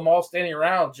saw them all standing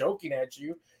around joking at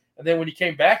you. And then when you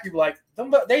came back, you'd be like,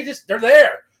 they're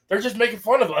there. They're just making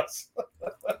fun of us.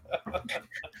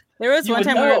 There was one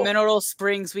time we were at Mineral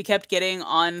Springs. We kept getting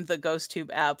on the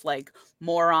GhostTube app, like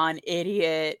moron,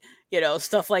 idiot,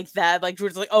 stuff like that. Like, we're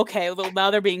just like, okay, well, now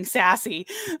they're being sassy.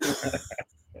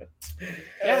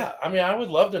 Yeah. I mean, I would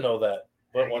love to know that.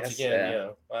 But once again,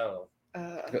 I don't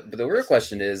know. But the real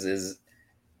question is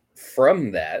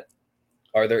from that,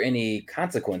 are there any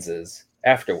consequences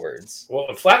afterwards? Well,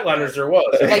 in Flatliners there was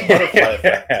like butterfly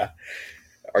effect.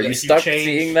 Are you stuck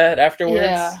seeing that afterwards?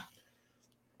 Yeah.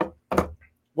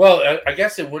 Well, I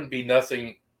guess it wouldn't be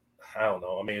nothing. I don't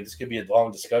know. I mean, this could be a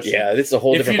long discussion. Yeah, this is a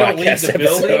whole different podcast. If you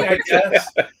don't leave the building, I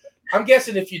guess. I'm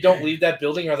guessing if you don't leave that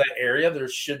building or that area, there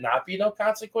should not be no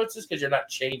consequences because you're not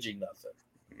changing nothing.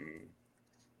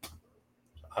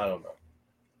 I don't know.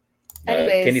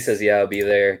 Kenny says, "Yeah, I'll be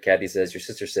there." Kathy says, "Your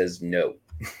sister says no."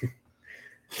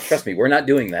 Trust me, we're not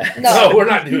doing that. No, we're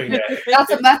not doing that.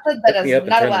 That's a method that is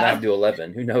not allowed. 9 to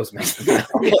 11. Who knows, man?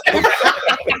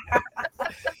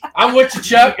 I'm with you,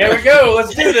 Chuck. There we go.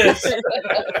 Let's do this.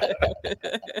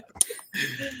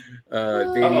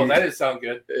 That didn't sound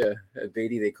good. Yeah, at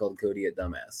Beatty, they called Cody a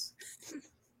dumbass.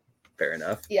 Fair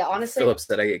enough. Yeah, honestly. Phillips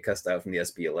said I get cussed out from the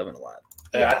SB11 a lot.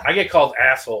 Yeah, I get called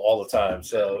asshole all the time.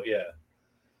 So, yeah.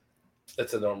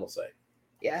 That's a normal thing.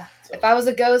 Yeah. So. If I was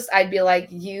a ghost, I'd be like,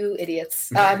 you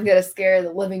idiots. I'm going to scare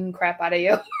the living crap out of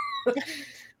you.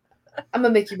 I'm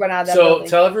going to make you run out of that building.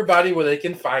 Tell everybody where they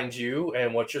can find you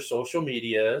and what your social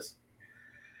media is.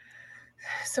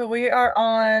 So we are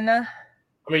on... I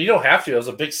mean, you don't have to. There's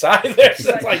a big sign there.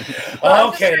 So it's like,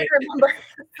 okay.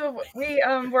 So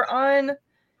we're on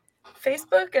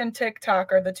Facebook and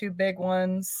TikTok are the two big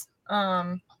ones.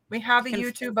 We have a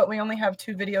YouTube, but we only have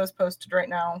 2 videos posted right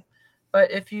now. But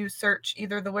if you search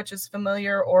either The Witch is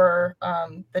Familiar or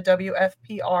the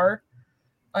WFPR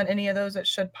on any of those, it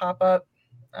should pop up.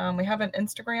 We have an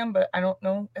Instagram, but I don't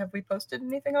know. Have we posted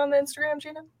anything on the Instagram,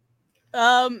 Gina?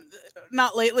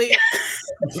 Not lately.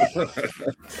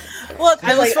 Look,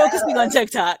 I was focusing on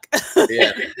TikTok.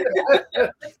 Yeah.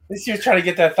 She was trying to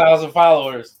get that 1,000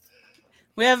 followers.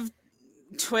 We have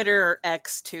Twitter or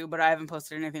X too, but I haven't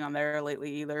posted anything on there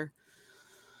lately either.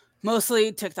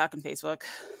 Mostly TikTok and Facebook.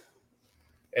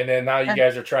 And then now you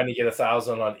guys are trying to get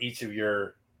 1,000 on each of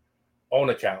your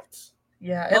own accounts.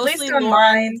 Yeah, at least on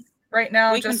mine right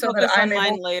now, just so that I'm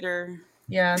able later.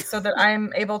 Yeah, so that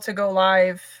I'm able to go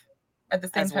live at the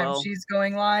same time she's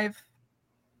going live.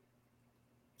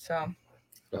 So I'll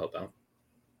help out.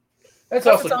 That's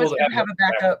also cool to have a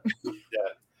backup. Yeah.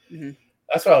 Mm-hmm.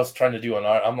 That's what I was trying to do on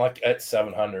our. I'm like at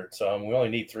 700, so we only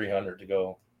need 300 to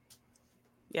go.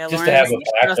 Yeah, just to have a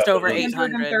backup. Just over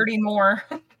 830 more.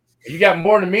 You got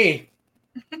more than me.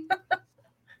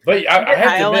 But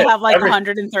I only have like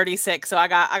 136, so I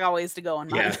got ways to go on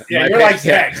mine. Yeah, you're like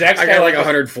Zach. I got like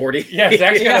 140. Yeah,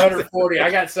 Zach's got 140. I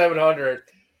got 700.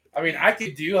 I mean, I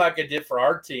could do like I did for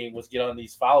our team, was get on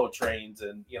these follow trains,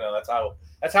 and that's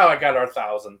how I got our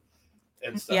 1,000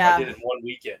 and stuff. Yeah. I did it in one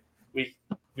weekend.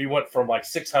 We went from like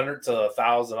 600 to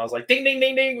 1,000. I was like, ding, ding,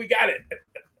 ding, ding, we got it.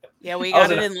 Yeah, we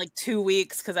got it in like 2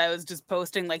 weeks because I was just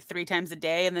posting like 3 times a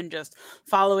day and then just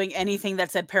following anything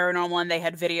that said paranormal, and they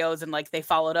had videos and like they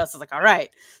followed us. I was like, all right,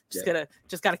 just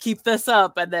gotta keep this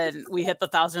up. And then we hit the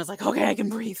 1,000. I was like, okay, I can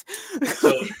breathe.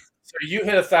 So you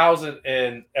hit 1,000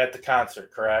 at the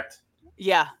concert, correct?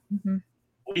 Yeah. Mm-hmm.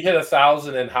 We hit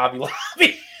 1,000 in Hobby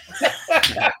Lobby.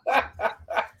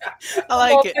 I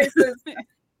like it.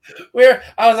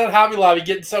 I was at Hobby Lobby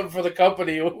getting something for the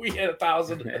company. We hit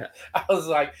 1,000. Yeah. I was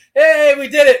like, "Hey, we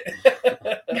did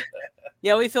it!"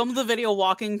 Yeah, we filmed the video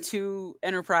walking to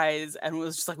Enterprise and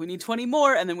was just like, we need 20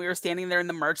 more. And then we were standing there in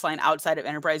the merch line outside of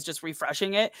Enterprise just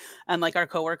refreshing it. And like our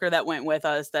coworker that went with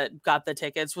us that got the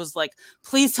tickets was like,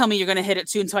 please tell me you're going to hit it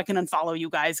soon so I can unfollow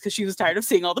you guys, because she was tired of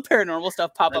seeing all the paranormal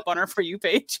stuff pop up on our For You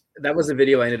page. That was the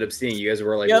video I ended up seeing. You guys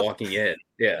were like walking in.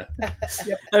 Yeah.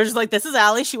 I was just like, this is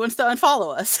Allie. She wants to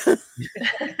unfollow us.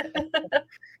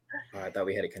 Oh, I thought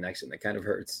we had a connection. That kind of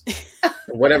hurts.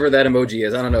 Whatever that emoji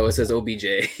is, I don't know. It says OBJ.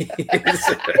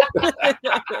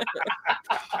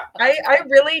 I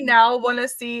really now want to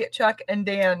see Chuck and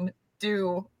Dan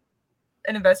do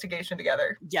an investigation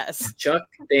together. Yes. Chuck,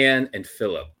 Dan, and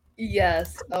Philip.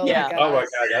 Yes. Oh Yeah. my God. Oh my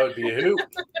God, that would be a hoot.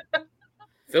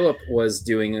 Philip was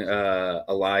doing a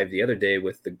live the other day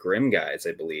with the Grimm guys,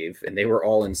 I believe, and they were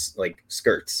all in like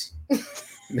skirts.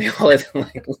 They all had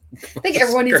like. I think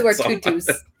everyone needs to wear tutus.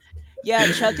 Yeah,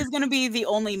 Chuck is going to be the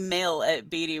only male at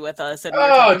Beatty with us, and we're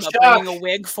Oh, talking about bringing a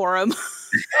wig for him.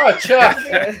 Oh, Chuck.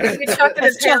 Chuck and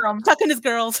his harem. Chuck and his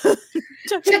girls.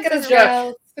 Chuck and his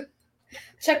girls.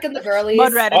 Chuck and the girlies.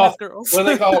 Mudrat and his girls. What do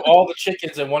they call them? All the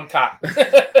chickens in one cot.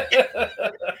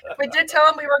 We did tell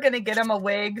him we were going to get him a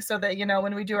wig so that, you know,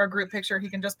 when we do our group picture, he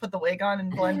can just put the wig on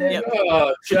and blend in. Yep.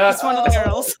 Oh, Chuck. Just one of the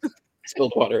girls.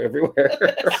 Spilled water everywhere.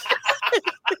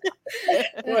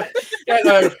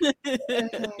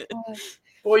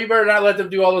 Boy, you better not let them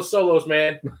do all those solos,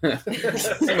 man.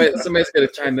 Somebody's gonna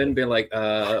chime in and be like,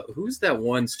 who's that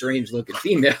one strange looking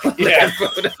female in Yeah. that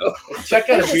photo? Chuck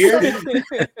got a beard.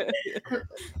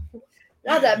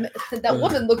 Now that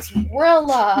woman looks real.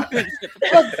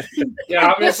 Yeah,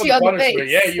 I'm in Bushy for on the the punishment.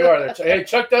 face. Yeah, you are. Hey,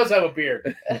 Chuck does have a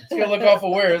beard. He's gonna look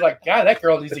awful weird. He's like, God, that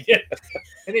girl needs to get.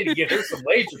 They need to get her some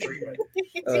laser treatment.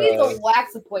 She needs a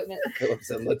wax appointment. Philip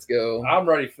said, "Let's go." I'm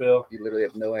ready, Phil. You literally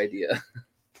have no idea.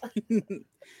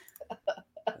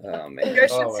 Oh You man. guys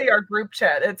should Oh, see our group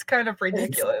chat. It's kind of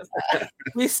ridiculous.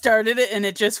 We started it and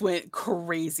it just went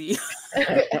crazy.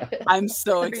 I'm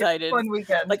so It'll be a excited. Fun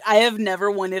weekend. Like, I have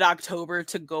never wanted October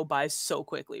to go by so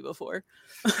quickly before.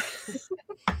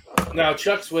 Now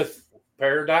Chuck's with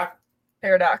Paradox.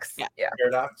 Paradox. Yeah.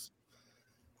 Paradox.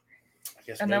 I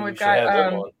guess And then maybe we've we should have got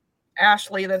them on.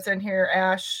 Ashley that's in here.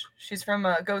 Ash, she's from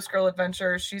Ghost Girl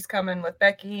Adventures. She's coming with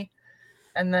Becky.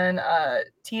 And then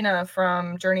Tina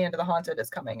from Journey into the Haunted is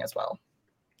coming as well.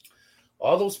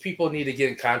 All those people need to get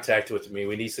in contact with me.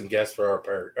 We need some guests for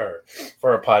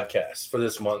our podcast for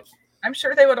this month. I'm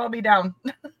sure they would all be down.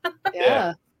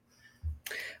 Yeah.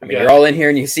 I mean, you're all in here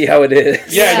and you see how it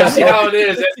is. Yeah, Yeah. you see how it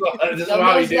is. This is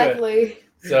how we do it. Exactly.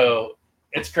 So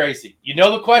it's crazy. You know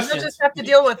the You'll questions. just have to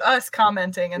deal with us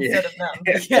commenting instead of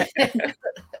them.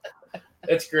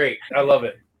 It's great. I love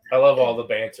it. I love all the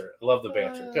banter. I love the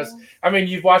banter because I mean,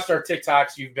 you've watched our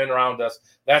TikToks. You've been around us.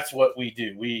 That's what we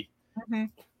do. We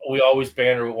always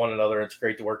banter with one another. It's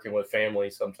great to working with family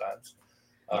sometimes.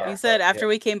 He said after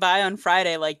we came by on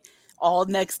Friday, like all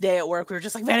next day at work, we were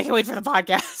just like, man, I can't wait for the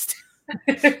podcast.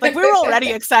 Like we were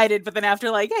already excited, but then after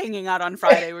like hanging out on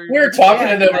Friday, we were talking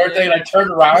to them everything, and I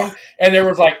turned around and there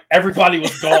was like everybody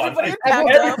was gone. Everybody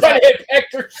had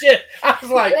packed their shit. I was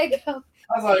like,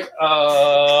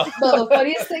 No, the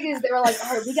funniest thing is they were like,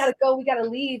 all right, we gotta go, we gotta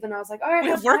leave. And I was like, all right, we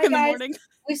have bye, work in the guys. morning.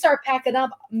 We start packing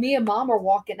up. Me and Mom are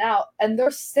walking out, and they're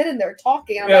sitting there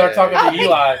talking. And I'm yeah, like, they're talking to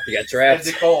Eli. You got And trapped.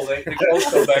 Nicole. Nicole's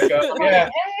still back up. Yeah.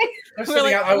 hey. They're We were sitting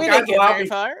like, out. I we got didn't in the get lobby. very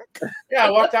far. Yeah, I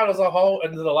walked out as a whole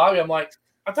into the lobby. I'm like,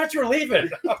 I thought you were leaving.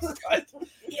 I was like,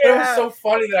 It was so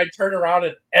funny that I turned around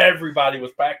and everybody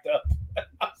was packed up.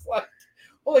 I was like,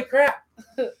 holy crap.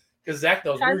 Because Zach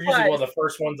knows we're usually one of the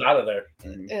first ones out of there.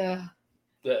 Yeah.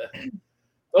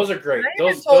 Those are great. I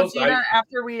even told Gina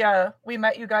after we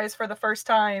met you guys for the first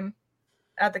time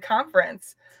at the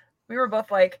conference, we were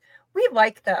both like, we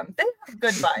like them. They have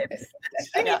good vibes.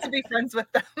 I need to be friends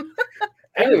with them.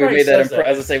 I think we made that,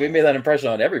 as I say, we made that impression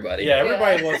on everybody. Yeah,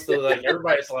 everybody wants to like.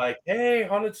 Everybody's like, "Hey,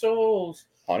 haunted souls,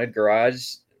 haunted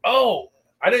garage." Oh,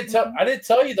 I didn't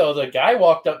tell you though. The guy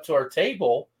walked up to our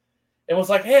table and was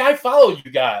like, "Hey, I follow you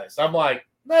guys." I'm like,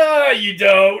 "Nah, you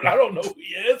don't. I don't know who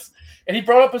he is." And he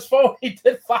brought up his phone. He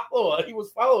did follow us. He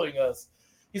was following us.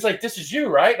 He's like, "This is you,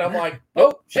 right?" And I'm like,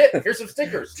 "Oh shit! Here's some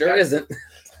stickers." Sure isn't.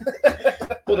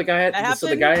 Well, the guy.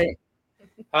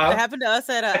 That happened to us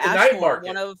at Ashmore.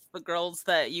 One of the girls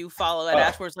that you follow at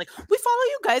Ashmore is like, we follow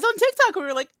you guys on TikTok. And we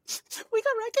were like, we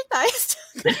got recognized.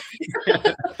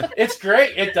 It's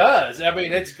great. It does. I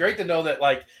mean, it's great to know that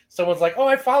like someone's like, oh,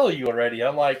 I follow you already.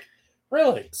 I'm like,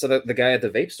 really? So the guy at the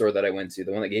vape store that I went to,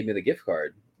 the one that gave me the gift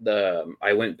card,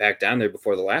 I went back down there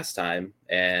before the last time,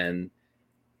 and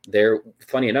they're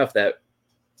funny enough that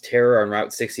Terror on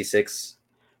Route 66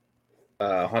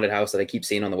 haunted house that I keep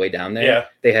seeing on the way down there. Yeah.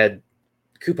 They had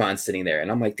coupons sitting there.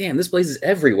 And I'm like, damn, this place is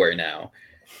everywhere now.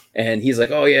 And he's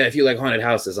like, oh yeah, if you like haunted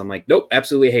houses. I'm like, nope,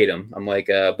 absolutely hate them. I'm like,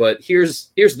 but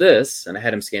here's this. And I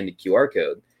had him scan the QR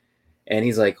code. And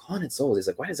he's like, Haunted Souls. He's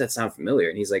like, why does that sound familiar?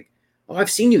 And he's like, oh, I've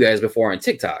seen you guys before on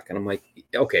TikTok. And I'm like,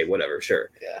 okay, whatever,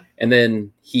 sure. Yeah. And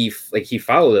then he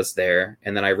followed us there.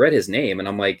 And then I read his name and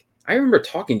I'm like, I remember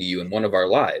talking to you in one of our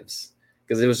lives,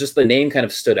 because it was just the name kind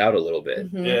of stood out a little bit.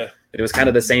 Mm-hmm. Yeah. It was kind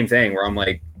of the same thing where I'm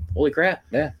like, holy crap.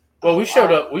 Yeah. Well, we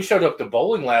showed up to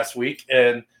bowling last week,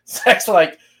 and Zach's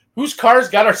like, whose car's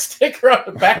got our sticker on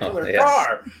the back of their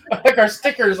car? Like our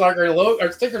stickers on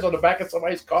the back of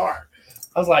somebody's car.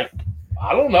 I was like,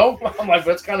 I don't know. I'm like,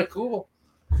 that's kind of cool.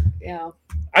 Yeah.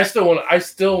 I still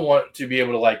want to be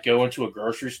able to like go into a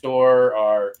grocery store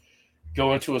or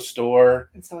go into a store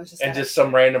and just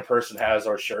some random person has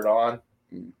our shirt on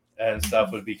and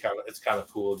stuff would be it's kind of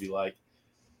cool to be like,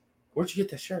 where'd you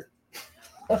get that shirt?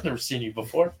 I've never seen you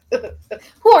before.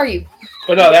 Who are you?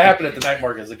 But no, that happened at the night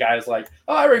market. The guy's like,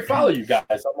 oh, I already follow you guys.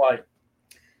 I'm like,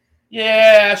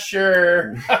 yeah,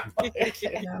 sure.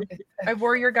 I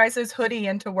wore your guys' hoodie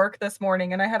into work this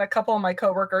morning, and I had a couple of my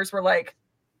coworkers were like,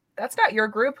 that's not your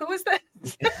group. Who is that?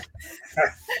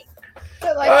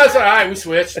 Like, oh, it's all right. We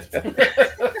switched.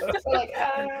 like,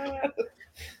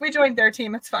 we joined their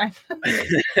team. It's fine.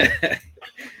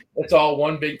 It's all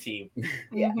one big team.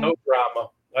 Yeah. No drama.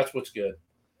 That's what's good.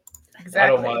 Exactly. I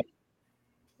don't mind.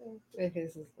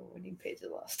 This is the winning page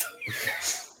of Lost.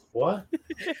 What?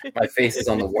 My face is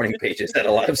on the warning pages at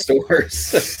a lot of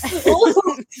stores.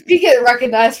 You get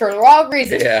recognized for the wrong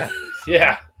reason. Yeah.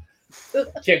 Yeah.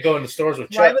 Can't go into stores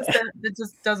with Why Chuck. was that? It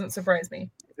just doesn't surprise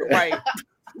me. Right.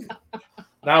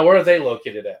 Now, where are they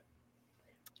located at?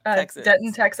 Texas.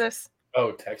 Denton, Texas.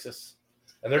 Oh, Texas.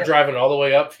 And they're driving all the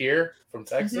way up here from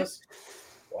Texas?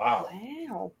 Mm-hmm.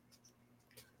 Wow.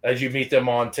 Did you meet them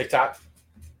on TikTok?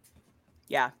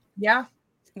 Yeah. Yeah.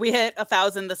 We hit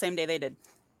 1,000 the same day they did.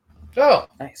 Oh,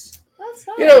 Nice. That's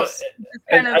nice. You know,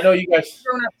 and I know you guys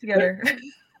grown up together.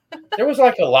 There was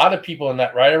like a lot of people in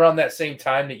that right around that same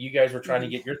time that you guys were trying to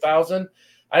get your 1,000.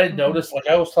 I didn't notice, like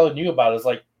I was telling you about, it's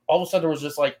like all of a sudden there was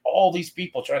just like all these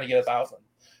people trying to get 1,000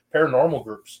 paranormal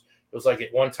groups. It was like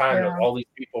at one time that all these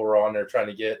people were on there trying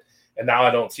to get, and now I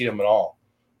don't see them at all.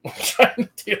 I'm trying to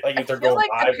do, like if they're going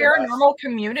live. The paranormal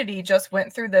community just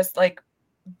went through this like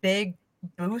big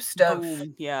boost of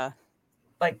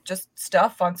like just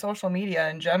stuff on social media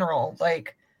in general,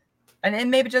 like, and it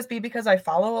may just be because I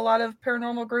follow a lot of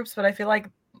paranormal groups, but I feel like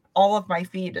all of my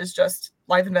feed is just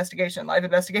live investigation.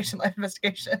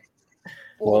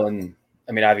 Well, and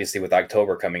I mean, obviously with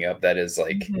October coming up, that is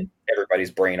like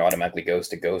everybody's brain automatically goes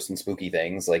to ghosts and spooky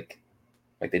things, like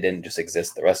they didn't just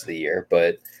exist the rest of the year,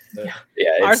 but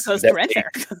ours goes to renter.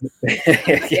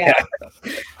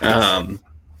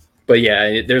 But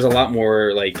yeah, there's a lot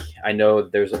more. Like I know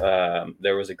there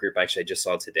was a group actually I just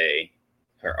saw today,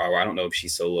 or I don't know if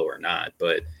she's solo or not,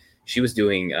 but she was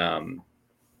doing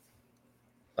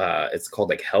it's called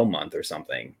like Hell Month or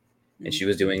something, and she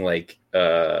was doing like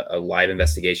a live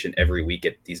investigation every week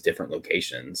at these different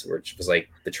locations, which was like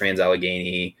the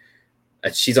Trans-Allegheny.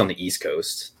 She's on the East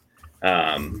Coast.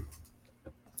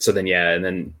 So then, and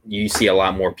then you see a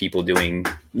lot more people doing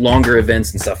longer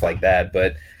events and stuff like that.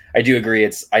 But I do agree.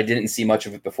 I didn't see much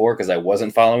of it before because I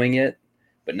wasn't following it.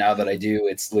 But now that I do,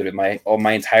 it's literally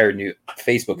my entire new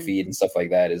Facebook feed and stuff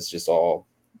like that is just all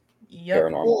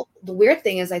paranormal. Well, the weird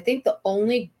thing is I think the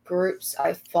only groups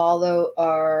I follow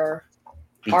are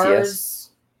BTS. Ours.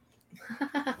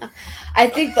 I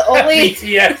think the only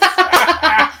BTS.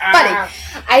 funny.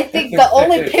 I think the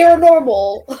only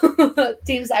paranormal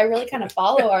teams I really kind of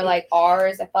follow are like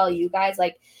ours. I follow you guys.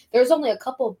 Like there's only a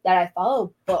couple that I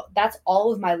follow, but that's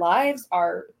all of my lives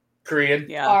are Korean.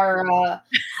 Yeah. Are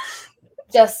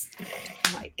just oh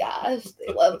my gosh,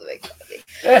 they love to make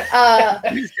fun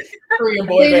of me. Korean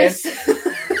boy band.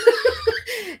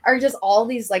 Are just all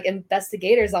these like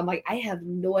investigators. I'm like, I have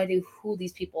no idea who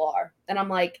these people are. And I'm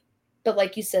like, but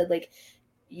like you said, like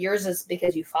yours is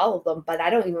because you follow them, but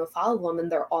I don't even follow them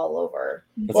and they're all over.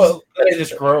 Well, they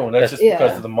just grown. That's just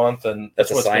because of the month, and that's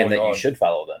a what's sign going that on. you should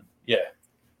follow them. Yeah.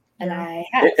 And I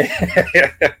have.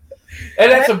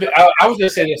 And that's a bit. I was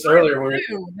just saying this earlier.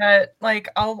 That like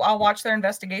I'll watch their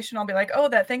investigation. I'll be like, oh,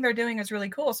 that thing they're doing is really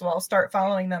cool, so I'll start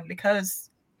following them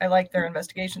because I like their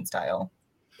investigation style.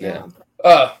 Yeah.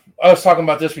 I was talking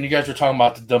about this when you guys were talking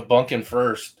about the debunking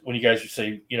first. When you guys would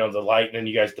say, the light, and then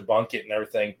you guys debunk it and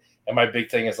everything. And my big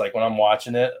thing is like when I'm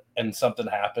watching it and something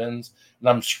happens and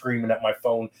I'm screaming at my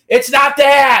phone, it's not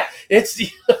that. It's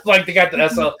like they got the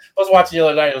SL. I was watching the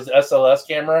other night. It was the SLS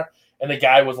camera, and the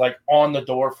guy was like on the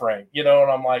door frame, you know,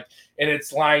 and I'm like, and it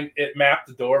mapped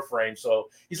the door frame. So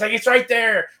he's like, it's right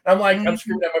there. And I'm like, I'm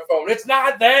screaming at my phone. It's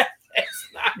not that. It's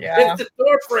not. Yeah. It's the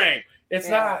door frame. It's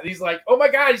not. He's like, oh my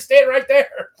God, he's standing right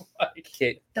there. Like,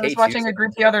 I was watching a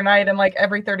group the other night, and like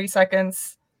every 30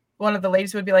 seconds, one of the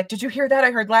ladies would be like, did you hear that?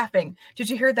 I heard laughing. Did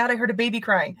you hear that? I heard a baby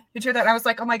crying. Did you hear that? And I was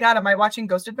like, oh my God, am I watching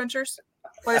Ghost Adventures?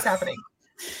 What is happening?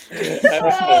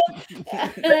 I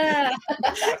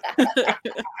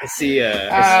see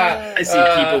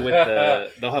people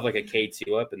with they'll have like a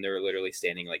K2 up and they're literally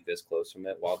standing like this close from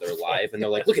it while they're live, and they're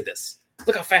like, look at this,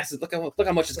 look how fast look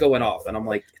how much is going off, and I'm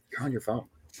like, you're on your phone.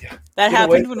 Yeah. That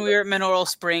happened when we were at Mineral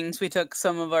Springs. We took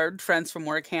some of our friends from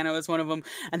work. Hannah was one of them,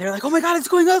 and they're like, oh my God, it's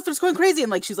going up, it's going crazy,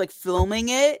 and like she's like filming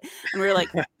it, and we were like,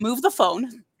 move the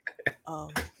phone. Oh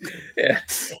yeah.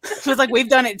 It was like, we've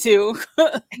done it too.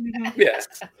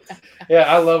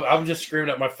 I'm just screaming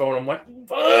at my phone. I'm like,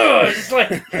 it's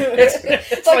like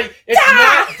it's like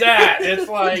not that. It's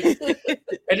like,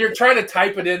 and you're trying to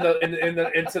type it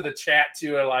into the chat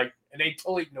too, and they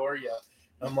totally ignore you.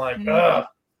 I'm like,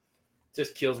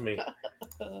 just kills me.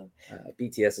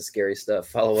 BTS is scary stuff.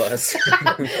 Follow us.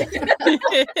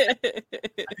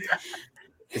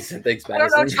 Thanks,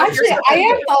 Madison. Actually, I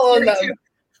am following them.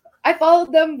 I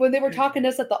followed them when they were talking to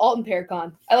us at the Alton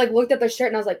Paracon. I looked at their shirt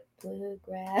and I was like,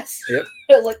 bluegrass. Yep.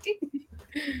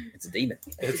 It's a demon.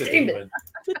 It's a demon.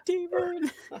 It's a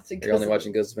demon. You're only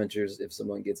watching Ghost Adventures if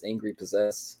someone gets angry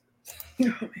possessed. Oh,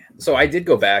 man. So I did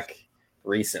go back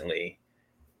recently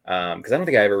because I don't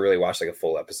think I ever really watched like a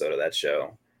full episode of that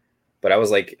show. But I was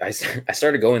like, I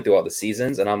started going through all the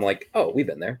seasons and I'm like, oh, we've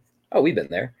been there. Oh, we've been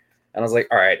there. And I was like,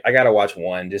 all right, I got to watch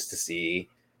one just to see.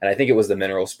 And I think it was the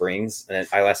Mineral Springs, and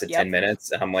I lasted 10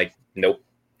 minutes, and I'm like, nope,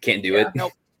 can't do it.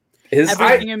 Nope.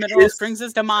 Everything in Mineral Springs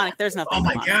is demonic. There's nothing. Oh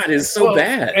my demonic. God, it's so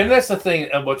bad. And that's the thing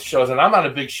about the shows. And I'm not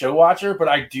a big show watcher, but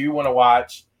I do want to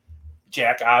watch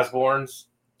Jack Osborne's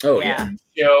show.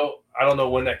 I don't know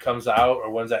when that comes out or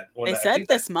when's that. They said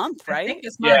this month, right? I think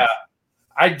this month. Yeah,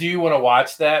 I do want to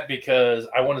watch that because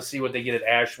I want to see what they get at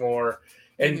Ashmore,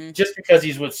 and just because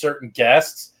he's with certain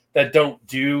guests that don't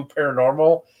do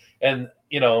paranormal, and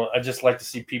I just like to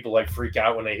see people like freak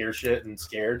out when they hear shit and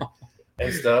scared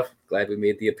and stuff. Glad we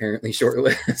made the apparently short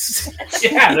list.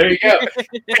 Yeah, there you go.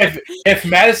 If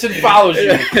Madison follows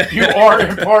you, you are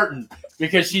important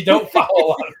because she don't follow a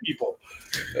lot of people.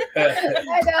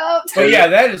 I know. But yeah,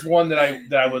 that is one that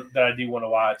I do want to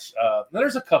watch.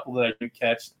 There's a couple that I do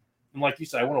catch, and like you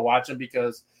said, I want to watch them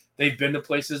because they've been to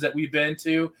places that we've been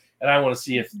to, and I want to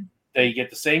see if they get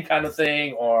the same kind of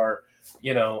thing or.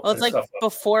 Well, it's like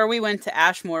before we went to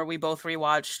Ashmore, we both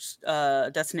rewatched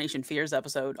Destination Fears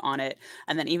episode on it,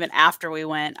 and then even after we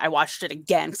went, I watched it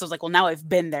again because I was like, well, now I've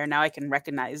been there, now I can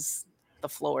recognize the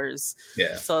floors.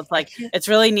 Yeah. So it's like it's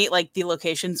really neat, like the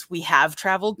locations we have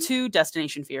traveled to,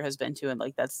 Destination Fear has been to, and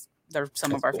like they're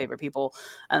some of our favorite people.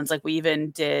 And it's like we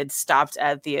even stopped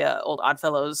at the old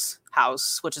Oddfellows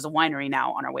house, which is a winery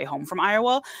now, on our way home from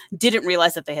Iowa. Didn't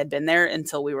realize that they had been there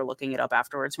until we were looking it up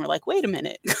afterwards. And we're like, wait a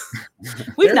minute.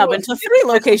 We've now been to 3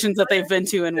 locations that they've been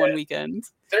to in one weekend.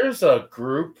 There's a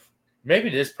group, maybe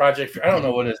this project, I don't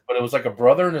know what it is, but it was like a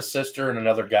brother and a sister and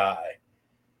another guy.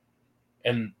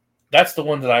 And that's the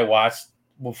one that I watched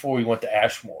before we went to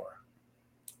Ashmore.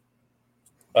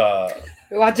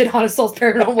 We're watching Haunted Souls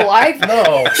Paranormal Live? No,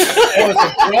 it was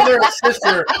a brother and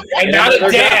sister, and not a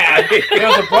dad. It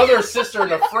was a brother, a sister,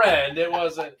 and a friend. It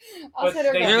wasn't.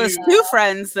 There was 2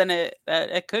 friends, then it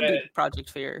could be Project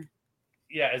Fear.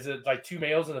 Yeah, is it like 2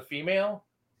 males and a female?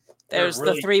 There's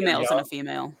really the 3 males and a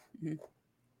female. Mm-hmm.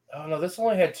 Oh no, this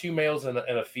only had 2 males and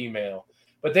a female.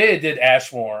 But they did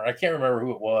Ashmore. I can't remember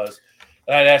who it was.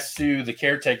 And I'd asked Sue, the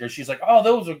caretaker. She's like, "Oh,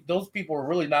 those people were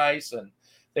really nice and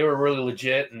they were really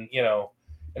legit, and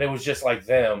and it was just like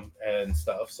them and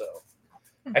stuff." So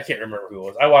I can't remember who it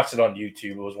was. I watched it on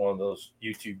YouTube. It was one of those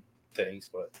YouTube things,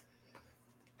 but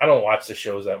I don't watch the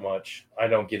shows that much. I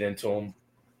don't get into them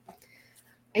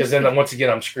because then once again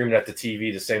I'm screaming at the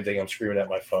TV the same thing I'm screaming at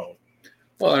my phone.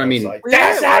 Well, I mean,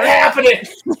 that's not happening.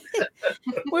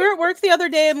 We were at work the other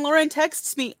day, and Lauren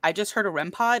texts me, "I just heard a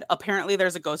REM pod. Apparently,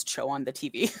 there's a ghost show on the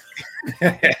TV."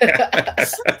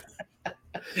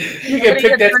 You can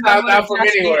pick that sound out from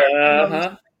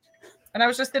anywhere. And I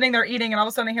was just sitting there eating, and all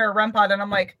of a sudden I hear a REM pod, and I'm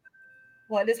like,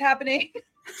 "What is happening?"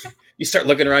 You start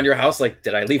looking around your house like,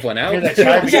 did I leave one out?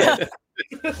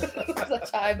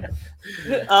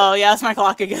 Oh yeah, it's my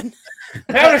clock again.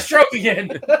 I'm having a stroke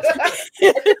again.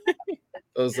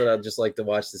 Those that I'd just like to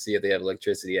watch to see if they have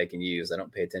electricity I can use. I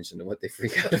don't pay attention to what they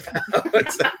freak out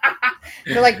about.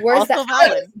 They're like, "Where's Also that?"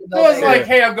 valid. It was like,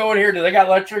 hey, I'm going here. Do they got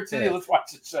electricity? Yeah. Let's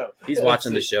watch the show. He's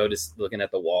watching the show, just looking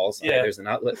at the walls. Yeah. Oh, there's an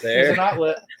outlet There's there. an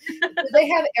outlet. Do they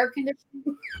have air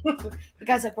conditioning? The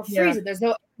guy's like, "We're Yeah. freezing. There's no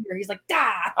air here." He's like,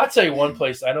 "Dah." I'll tell you one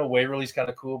place. I know Waverly's kind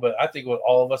of cool, but I think with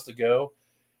all of us to go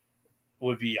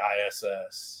would be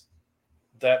ISS.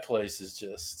 That place is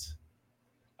just.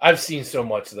 I've seen so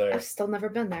much there. I've still never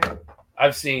been there.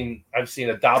 I've seen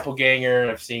a doppelganger.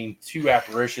 I've seen 2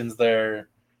 apparitions there.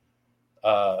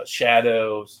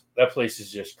 Shadowz. That place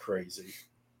is just crazy.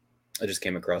 I just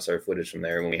came across our footage from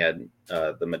there when we had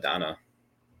the Madonna.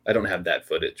 I don't have that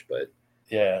footage, but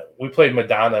Yeah, we played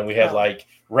Madonna and we had Oh. like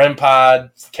REM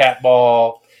pod, cat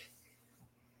ball.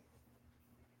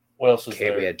 What else was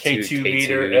there? we had K2 two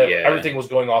meter. K2, yeah. Everything was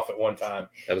going off at one time.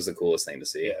 that was the coolest thing to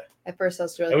see. Yeah. At first, I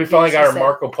was really. And we finally got our confused.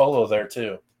 Marco Polo there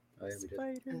too. Oh, yeah, we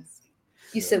did. Spiders.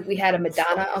 You said we had a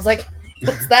Madonna. I was like,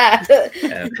 "What's that?"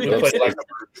 Yeah, We Philip played said like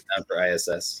he's down for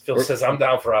ISS. Phil says, I'm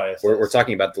down for IS. We're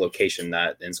talking about the location,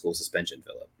 not in school suspension,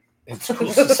 Philip. It's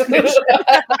cool suspension.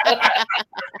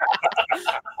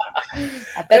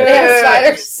 I bet they have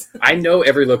spiders. I know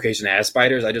every location has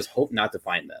spiders. I just hope not to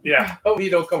find them. Yeah. Hope you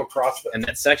don't come across them. And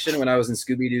that section when I was in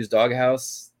Scooby Doo's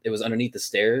doghouse, it was underneath the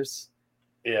stairs.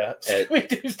 Yeah. At-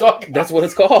 Who's talking? That's what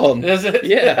it's called. Is it?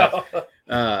 Yeah.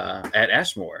 At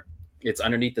Ashmore. It's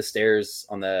underneath the stairs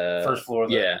on the First floor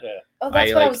there. Yeah. Oh,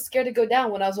 that's I, what I like- was scared to go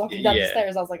down when I was walking down the Yeah.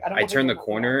 stairs. I was like, I don't. I wanna turned go the down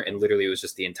corner and literally it was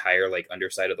just the entire like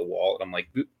underside of the wall. And I'm like,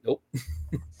 "Boop, nope.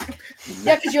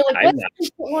 Yeah, because you're like, I'm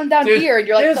let's put one down Dude, here, and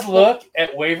you're like, his look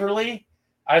at Waverly,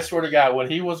 I swear to God, when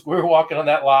we were walking on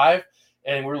that live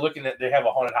and we're looking at, they have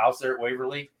a haunted house there at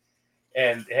Waverly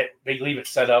and they leave it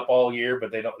set up all year,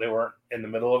 but they weren't in the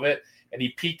middle of it. And he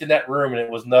peeked in that room and it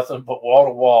was nothing but wall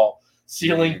to wall,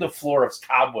 ceiling the floor of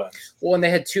cobwebs. Well, and they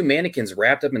had 2 mannequins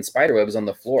wrapped up in spider webs on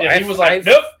the floor. Yeah, he was like,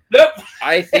 nope.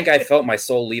 I think I felt my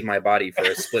soul leave my body for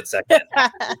a split second.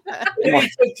 And he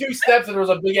took 2 steps and there was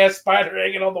a big ass spider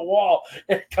hanging on the wall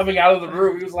and coming out of the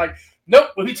room. He was like,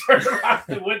 nope. When he turned around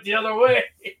and went the other way.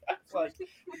 I was like,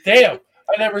 damn,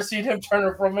 I never seen him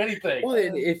turn from anything. Well,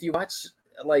 if you watch,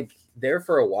 like, there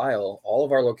for a while, all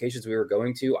of our locations we were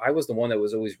going to, I was the one that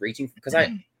was always reaching because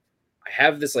I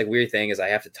have this like weird thing is I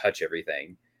have to touch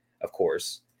everything, of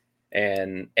course.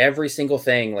 And every single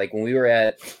thing, like when we were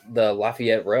at the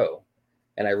Lafayette Row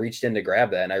and I reached in to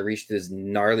grab that and I reached this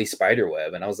gnarly spider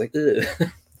web and I was like, ugh.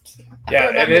 Yeah,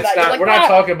 and remember it's that. You're not, like, we're not "Ah."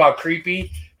 talking about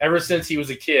creepy. Ever since he was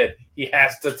a kid, he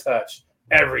has to touch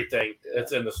everything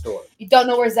that's in the store. You don't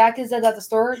know where Zach is at the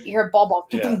store. You hear a ball.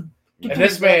 Yeah. And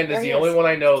this man There is he the only one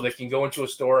I know that can go into a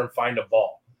store and find a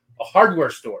ball, a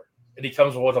hardware store, and he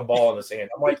comes with a ball in his hand.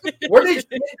 I'm like, where did you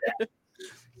get that?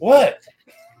 What?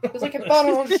 It was like a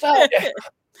phone on the shelf.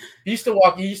 He used to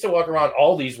walk around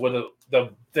Aldi's with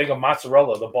the thing of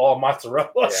mozzarella, the ball of mozzarella.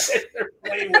 Yeah. They're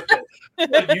playing with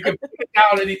it. Like, you can put it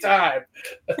down anytime.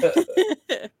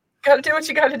 Gotta do what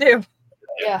you gotta do.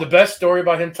 Yeah. The best story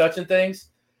about him touching things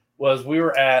was we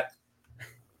were at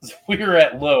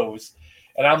Lowe's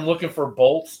and I'm looking for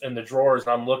bolts in the drawers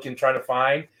and I'm trying to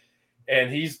find,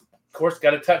 and he's of course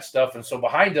got to touch stuff. And so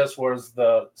behind us was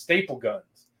the staple guns.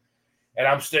 And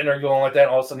I'm sitting there going like that.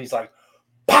 And all of a sudden he's like,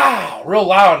 pow, real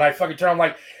loud. And I fucking turn. I'm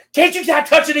like, can't you not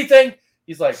touch anything?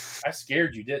 He's like, I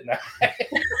scared you, didn't I?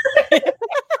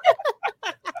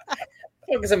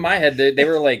 Because in my head, they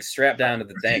were like strapped down to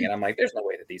the thing. And I'm like, there's no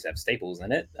way that these have staples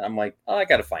in it. And I'm like, oh, I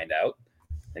got to find out.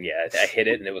 And yeah, I hit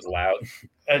it and it was loud.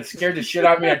 And it scared the shit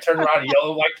out of me. I turned around and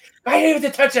yelled like, I needed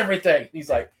to touch everything. He's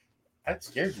like, I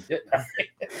scared you, didn't I?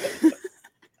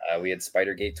 We had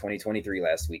Spidergate 2023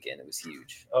 last weekend. It was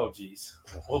huge. Oh, geez.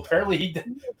 Well, apparently he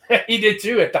did. He did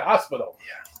too at the hospital.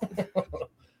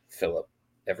 Philip,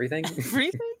 everything?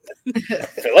 Everything?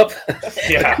 Philip?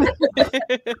 Yeah.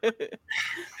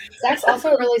 Zach's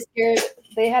also really scared.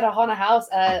 They had a haunted house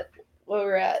at where we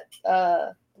were at.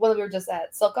 When we were just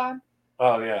at Silcon,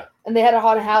 Oh, yeah. and they had a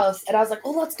haunted house, and I was like,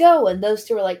 "Oh, let's go!" And those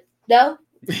two were like, "No,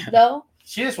 no."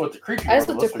 She just went to creepy. I just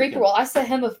World looked at this creepy weekend. world. I sent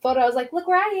him a photo. I was like, "Look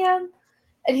where I am,"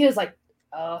 and he was like,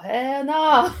 "Oh hell no!"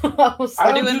 I was I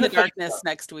We're don't so, doing do the the darkness Facebook.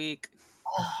 next week.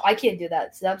 I can't do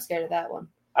that. So I'm scared of that one.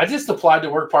 I just applied to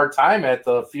work part-time at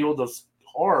the Field of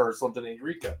Horror or something in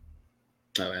Eureka.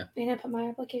 Oh, yeah. You didn't put my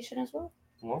application as well.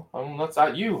 Well, that's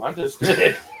not you. I'm just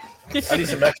I need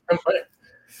some extra money.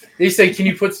 They say, can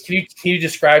you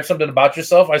describe something about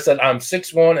yourself? I said, I'm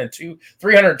 6'1" and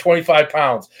 325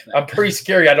 pounds. I'm pretty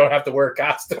scary. I don't have to wear a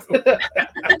costume.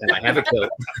 And I have a kilt.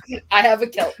 I have a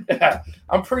kilt. Yeah,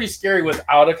 I'm pretty scary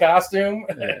without a costume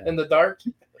in the dark.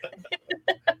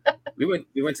 We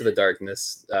went to the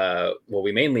darkness. Well,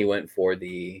 we mainly went for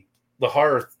the The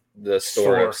horror the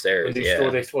store upstairs. The new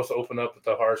store they're supposed to open up at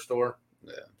the horror store.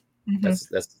 Yeah,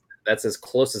 Mm-hmm. that's as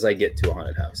close as I get to a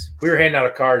haunted house. We were handing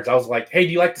out cards. I was like, "Hey,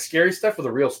 do you like the scary stuff or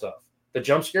the real stuff? The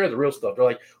jump scare or the real stuff?" They're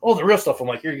like, "Oh, the real stuff." I'm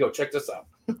like, "Here you go. Check this out."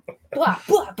 Blah,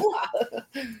 blah, blah.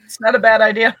 It's not a bad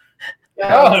idea.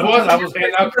 No, it was. I was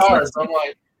handing out cards. I'm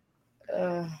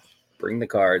like, bring the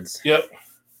cards. Yep.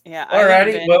 Yeah,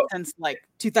 Alrighty, I've been since like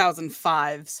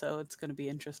 2005, so it's going to be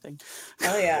interesting.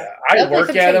 Oh yeah. I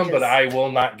work at them, but I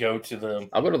will not go to them.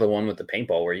 I'll go to the one with the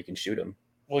paintball where you can shoot them.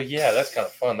 Well, yeah, that's kind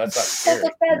of fun. That's not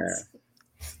scary.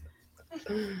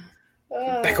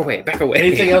 Back away.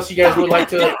 Anything else you guys would like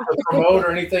to promote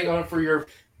or anything on for your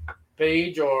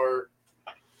page or?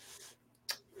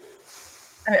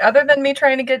 I mean, other than me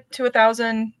trying to get to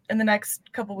 1,000 in the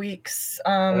next couple weeks,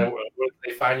 Where did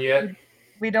they find you yet?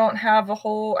 we don't have a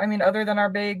whole. I mean, other than our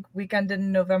big weekend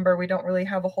in November, we don't really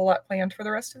have a whole lot planned for the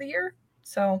rest of the year.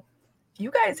 So, if you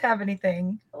guys have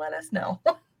anything, let us know.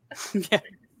 Yeah.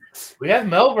 We have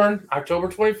Melbourne, October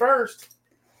 21st.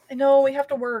 I know we have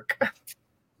to work.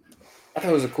 I thought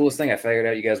it was the coolest thing. I figured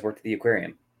out you guys worked at the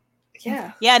aquarium.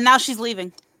 Yeah. Yeah, now she's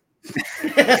leaving. She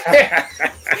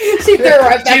threw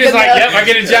right back She was in like, the- "Yep, I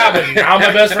get a job, and now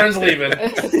my best friend's leaving."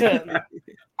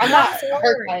 I'm not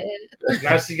hurt by it.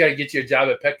 Now she's got to get you a job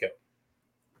at Petco.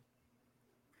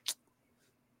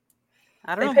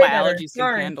 I They don't know pay if my better. allergies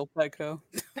Sorry. can handle Petco.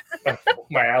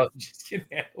 My allergies can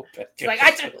handle Petco. She's like,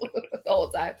 I do the whole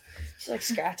time. She's like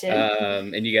scratching.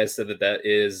 And you guys said that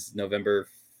is November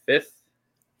 5th,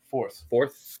 Fourth.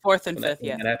 4th. 4th and when 5th,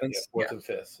 yeah. that happens. Yeah, 4th and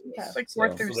 5th. Yeah. It's like So-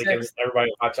 4th through So they can, 6th.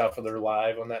 everybody watch out for their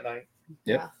live on that night.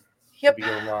 Yep. Yep. Be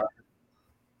going live.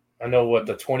 I know what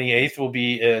the 28th will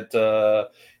be at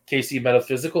KC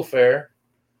Metaphysical Fair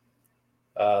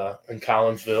in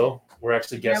Collinsville. We're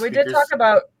actually guest Yeah, we speakers. did talk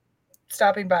about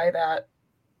stopping by that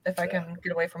if I can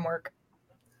get away from work.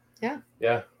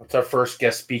 Yeah, it's our first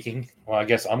guest speaking. Well, I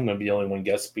guess I'm going to be the only one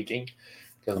guest speaking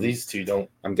because these two don't.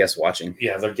 I'm guest watching.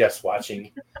 Yeah, they're guest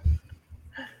watching.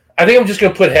 I think I'm just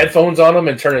going to put headphones on him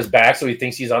and turn his back so he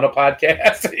thinks he's on a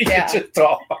podcast. He Yeah. can just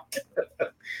talk.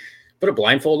 Put a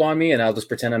blindfold on me and I'll just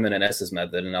pretend I'm in an S's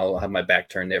method and I'll have my back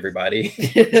turned to everybody.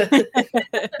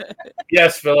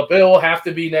 Yes, Philip, it will have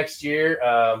to be next year.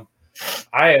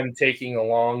 I am taking a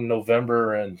long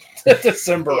November and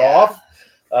December off.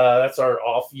 That's our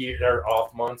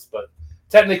off months, but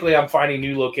technically I'm finding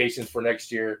new locations for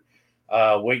next year.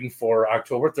 Waiting for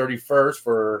October 31st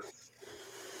for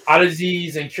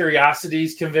Oddities and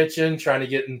Curiosities convention, trying to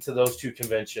get into those two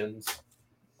conventions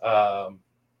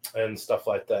and stuff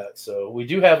like that. So we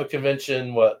do have a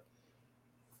convention. What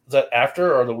is that,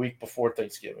 after or the week before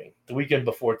Thanksgiving? The weekend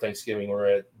before Thanksgiving, we're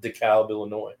at DeKalb,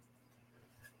 Illinois.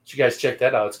 So you guys check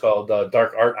that out. It's called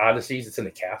Dark Art Odysseys. It's in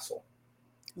the castle.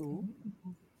 Ooh.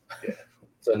 Yeah,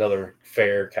 it's another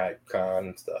fair con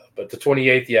and stuff. But the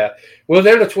 28th, yeah, we're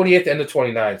there the 28th and the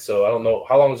 29th. So I don't know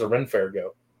how long does the Ren Fair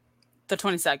go. The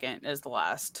 22nd is the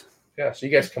last. Yeah, so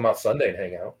you guys come out Sunday and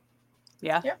hang out.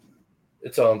 Yeah. Yeah.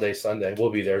 It's all day Sunday.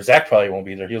 We'll be there. Zach probably won't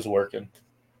be there. He was working.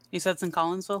 You said it's in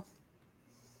Collinsville?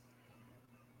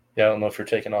 Yeah, I don't know if you're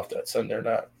taking off that Sunday or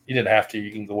not. You didn't have to.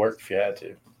 You can go work if you had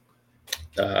to.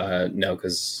 No,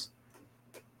 because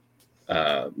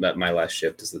my last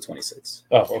shift is the 26th.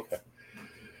 Oh, okay.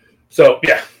 So,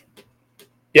 yeah.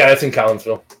 Yeah, it's in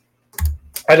Collinsville.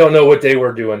 I don't know what day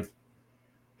we're doing.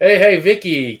 Hey,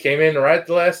 Vicky came in right at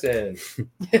the last end.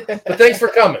 But thanks for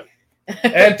coming.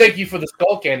 And thank you for the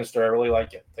skull canister. I really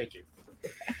like it. Thank you.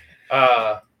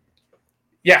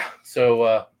 Yeah,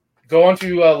 so go on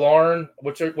to Lauren.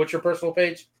 What's your personal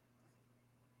page?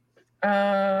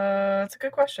 That's a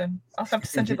good question. I'll have to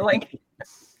send you the link.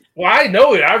 Well, I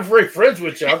know it. I'm very friends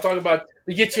with you. I'm talking about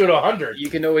to get you to 100. You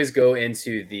can always go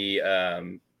into the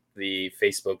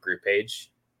Facebook group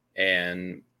page,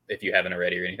 and if you haven't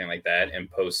already or anything like that, and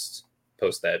post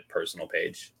that personal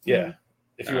page. Yeah.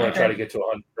 If you want to try to get to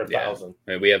 100,000.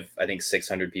 I mean, we have, I think,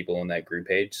 600 people on that group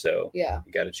page, so Yeah.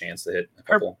 you got a chance to hit a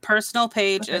Her couple. personal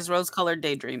page Okay. is Rose-Colored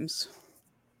Daydreams.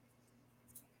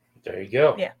 There you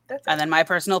go. Yeah, that's And then my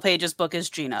personal page's book is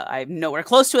Gina. I'm nowhere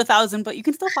close to 1,000, but you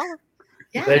can still follow.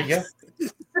 Yeah. There you go.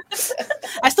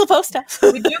 I still post stuff.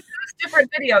 We do post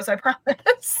different videos, I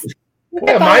promise.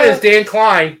 Yeah, mine is Dan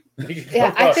Klein.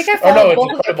 Yeah, I think I Oh, no, followed it's both of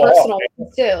your Incredible personal Hulk.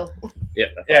 ones too. Yeah,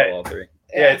 I Yeah. follow all three.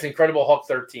 Yeah, it's Incredible Hulk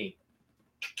 13.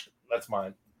 That's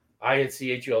mine.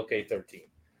 INCHULK 13.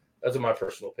 Those are my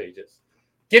personal pages.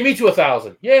 Get me to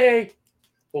 1,000. Yay!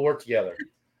 We'll work together.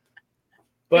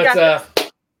 But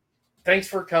thanks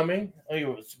for coming.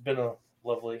 It's been a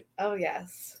lovely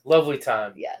yes.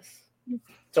 time. Yes.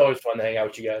 It's always fun to hang out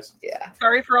with you guys. Yeah.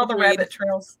 Sorry for all the Agreed. rabbit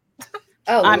trails.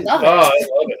 Oh, I love I love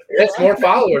it. It's more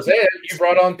followers. Hey, you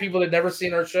brought on people that never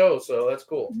seen our show, so that's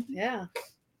cool. Yeah.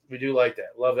 We do like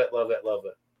that. Love it, love it, love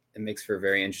it. It makes for a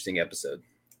very interesting episode.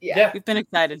 Yeah. We've been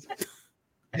excited.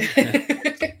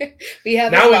 We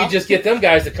have now we can just get them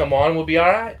guys to come on. We'll be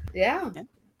all right. Yeah.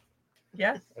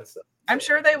 Yeah. I'm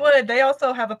sure they would. They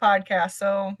also have a podcast,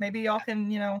 so maybe y'all can,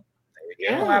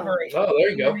 collaborate. Oh, there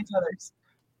you go. Each other's.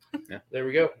 Yeah. There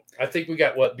we go. I think we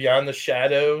got Beyond the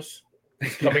Shadowz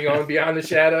coming on. Beyond the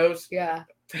Shadowz. Yeah.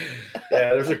 Yeah,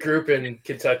 there's a group in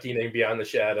Kentucky named Beyond the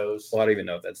Shadowz. Well, I don't even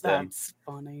know if that's them. That's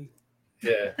funny.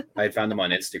 Yeah. I found them on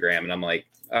Instagram, and I'm like,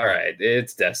 all right,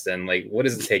 it's Destin. Like, what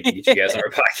does it take to get you guys on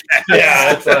our podcast?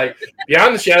 Yeah, it's like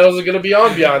Beyond the Shadowz is going to be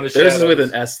on Beyond the Shadowz. This is with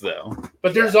an S, though.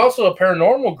 But there's also a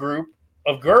paranormal group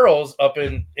of girls up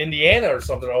in Indiana or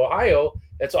something, Ohio,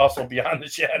 that's also Beyond the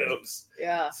Shadowz.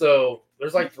 Yeah. So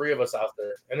there's like 3 of us out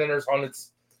there. And then there's Haunted.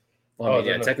 Well, I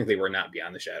mean, technically, we're not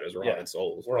Beyond the Shadowz. We're Haunted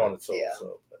Souls. We're Haunted Souls. Yeah.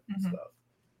 So, stuff.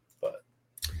 But,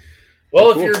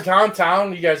 well, Cool. if you're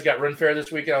downtown, you guys got Ren Fair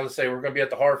this weekend. I was going to say we're going to be at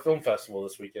the Horror Film Festival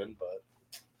this weekend, but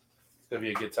it's going to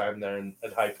be a good time there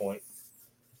at High Point.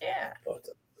 Yeah. But,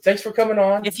 thanks for coming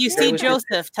on. If you see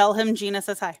Joseph, tell him Gina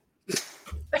says hi.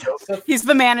 Joseph? He's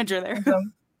the manager there.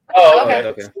 Oh, Okay.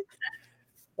 Okay.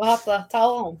 We'll have to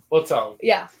tell him. We'll tell him.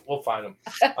 Yeah. We'll find him.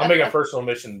 I'll make a personal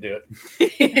mission to do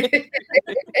it.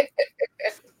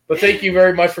 But thank you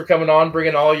very much for coming on,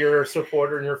 bringing all your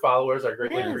support and your followers. I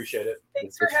greatly appreciate it.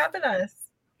 Thanks for having us.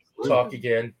 We'll talk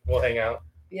again. We'll hang out.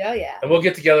 Yeah. And we'll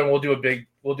get together and we'll do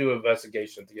an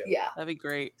investigation together. Yeah. That'd be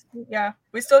great. Yeah.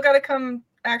 We still got to come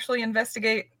actually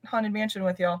investigate Haunted Mansion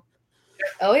with y'all.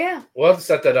 Oh, yeah. We'll have to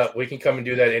set that up. We can come and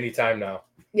do that anytime now.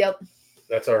 Yep.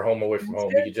 That's our home away from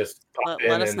home. We can just pop in.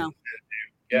 Let us know.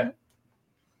 Yeah.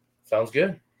 Sounds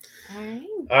good. All right.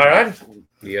 All right.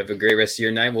 You have a great rest of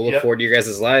your night. We'll look forward to your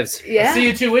guys' lives. Yeah. I'll see you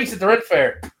in 2 weeks at the Ren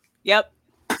Fair. Yep.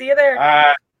 See you there.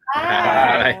 Bye.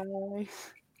 Bye.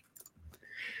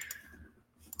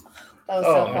 That was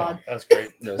so fun. That's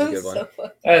great. That was a good one. So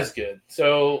fun. That's good.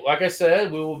 So, like I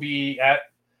said, we will be at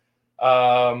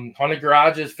Haunted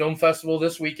Garage's Film Festival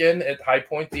this weekend at High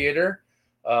Point Theater.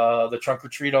 The trunk or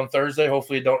treat on Thursday.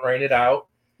 Hopefully, don't rain it out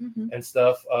and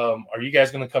stuff. Are you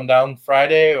guys going to come down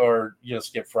Friday, or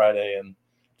skip Friday and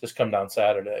just come down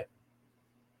Saturday?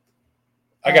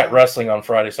 I got wrestling on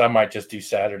Friday, so I might just do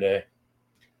Saturday.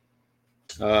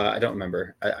 I don't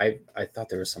remember. I thought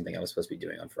there was something I was supposed to be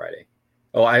doing on Friday.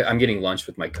 Oh, I'm getting lunch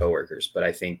with my coworkers, but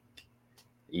I think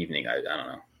evening. I don't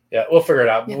know. Yeah, we'll figure it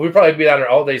out. Yeah. We'll probably be down there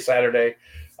all day Saturday.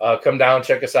 Come down,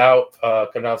 check us out.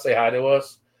 Come down, say hi to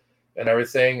us and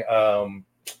everything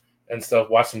and stuff.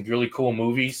 Watch some really cool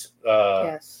movies.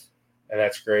 Yes, and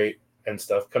that's great and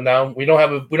stuff. Come down. We don't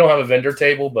have a vendor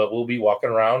table, but we'll be walking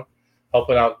around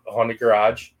helping out Haunted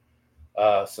Garage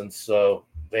since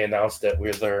they announced that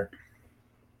we're their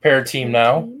pair team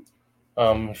now.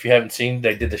 If you haven't seen,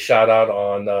 they did the shout out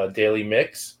on Daily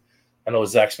Mix. I know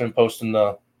Zach's been posting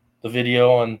the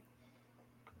video on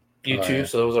YouTube,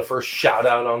 so that was our first shout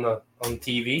out on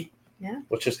TV,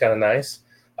 which is kind of nice.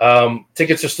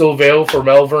 Tickets are still available for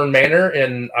Melbourne Manor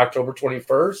in October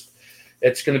 21st.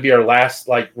 It's going to be our last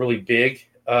really big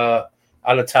out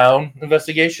of town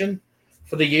investigation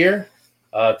for the year.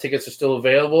 Tickets are still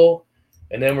available,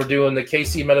 and then we're doing the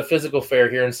KC Metaphysical Fair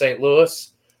here in St.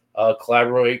 Louis.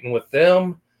 Collaborating with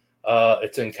them.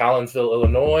 It's in Collinsville,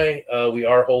 Illinois. We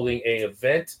are holding a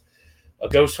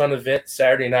ghost hunt event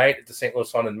Saturday night at the St.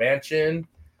 Louis Haunted Mansion.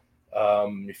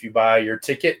 If you buy your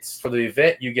tickets for the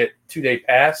event, you get 2-day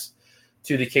pass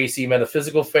to the KC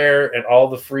Metaphysical Fair and all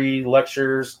the free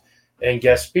lectures and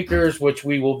guest speakers, which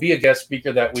we will be a guest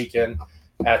speaker that weekend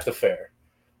at the fair.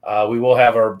 We will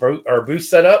have our booth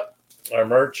set up, our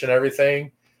merch and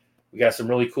everything. We got some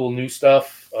really cool new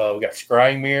stuff. We got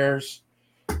scrying mirrors,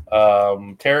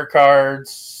 tarot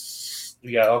cards.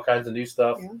 We got all kinds of new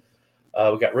stuff. We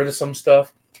got rid of some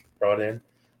stuff, brought in.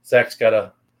 Zach's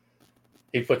got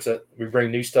we bring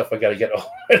new stuff. I got to get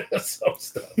rid of some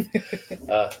stuff.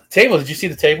 Table. Did you see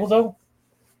the table though?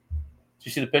 Did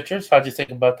you see the pictures? How'd you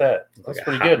think about that? That's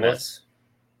pretty good, man.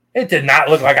 It did not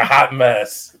look like a hot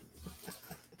mess.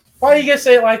 Why do you guys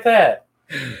say it like that?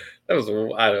 That was,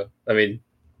 I mean,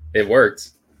 it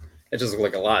worked. It just looked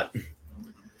like a lot.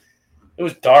 It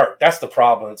was dark. That's the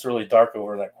problem. It's really dark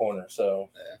over in that corner. So,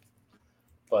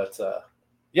 but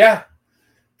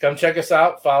come check us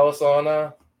out. Follow us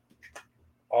on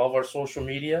all of our social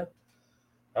media.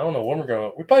 I don't know when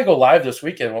we'll probably go live this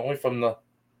weekend, won't we?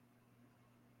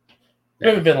 We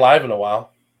haven't been live in a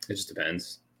while. It just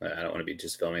depends. I don't want to be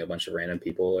just filming a bunch of random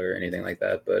people or anything like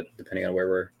that, but depending on where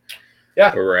we're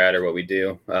at or what we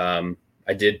do.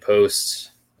 I did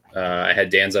post, I had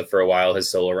Dan's up for a while, his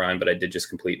solo run, but I did just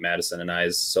complete Madison and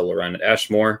I's solo run at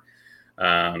Ashmore.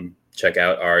 Check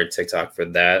out our TikTok for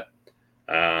that.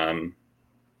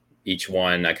 Each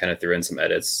one, I kind of threw in some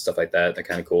edits, stuff like that. They're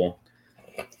kind of cool.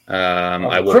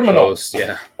 I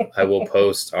will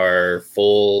post our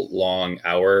full long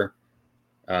hour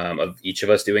of each of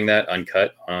us doing that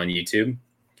uncut on YouTube.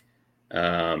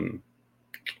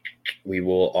 We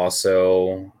will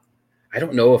also, I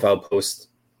don't know if I'll post.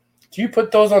 Do you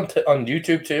put those on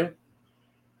YouTube too?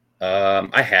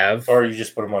 I have. Or you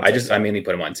just put them on TikTok? I mainly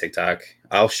put them on TikTok.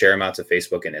 I'll share them out to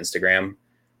Facebook and Instagram.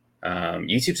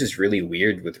 YouTube's just really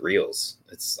weird with Reels.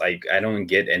 It's like I don't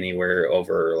get anywhere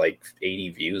over like 80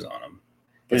 views on them.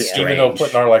 But even though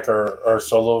putting our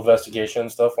solo investigation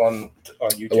stuff on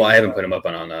YouTube. Well, I haven't put them up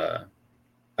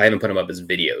I haven't put them up as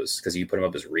videos because you put them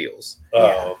up as Reels.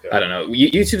 Oh, okay. I don't know.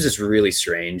 YouTube's just really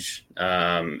strange.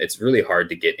 It's really hard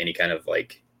to get any kind of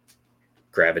like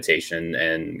gravitation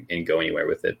and go anywhere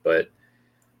with it. But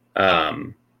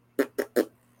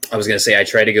I was going to say, I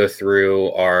try to go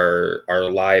through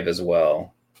our live as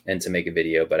well and to make a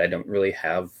video, but I don't really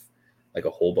have like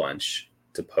a whole bunch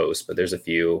to post, but there's a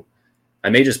few. I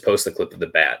may just post the clip of the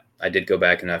bat. I did go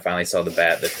back and I finally saw the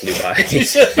bat that flew by. You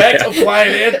just back to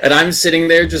flying in. And I'm sitting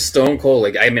there just stone cold.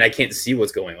 Like, I mean, I can't see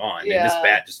what's going on. Yeah. And this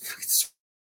bat just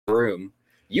room.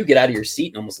 You get out of your seat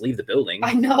and almost leave the building.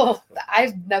 I know.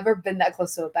 I've never been that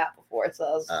close to a bat before, so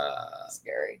that was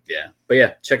scary. Yeah, but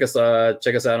yeah, check us out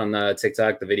on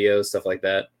TikTok, the videos, stuff like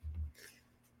that.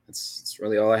 That's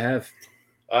really all I have.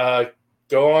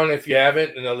 Go on if you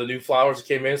haven't. The new flowers that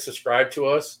came in, subscribe to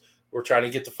us. We're trying to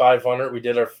get to 500. We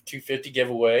did our 250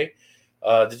 giveaway.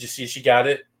 Did you see she got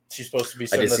it? She's supposed to be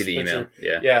sending us a picture. I did see the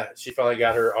email. Yeah, she finally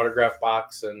got her autograph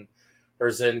box and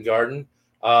her Zen garden.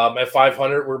 At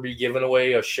 500, we'll be giving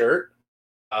away a shirt,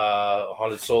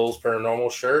 Haunted Souls Paranormal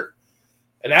shirt.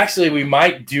 And actually, we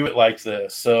might do it like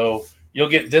this. So you'll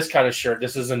get this kind of shirt.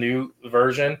 This is a new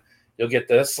version. You'll get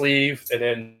this sleeve and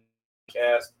then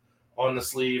cast on the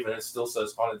sleeve, and it still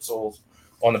says Haunted Souls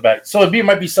on the back. So it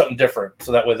might be something different,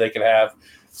 so that way they can have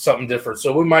something different.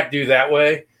 So we might do that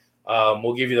way.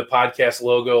 We'll give you the podcast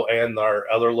logo and our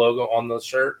other logo on the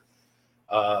shirt.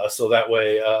 So that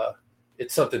way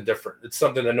it's something different. It's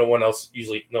something that no one else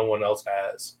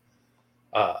has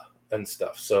and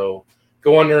stuff. So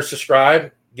go on there and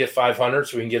subscribe, get 500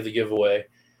 so we can give the giveaway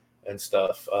and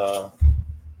stuff.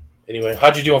 Anyway,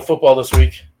 how'd you do on football this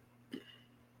week?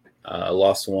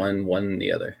 Lost one, won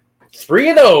the other.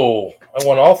 3-0. I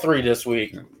won all three this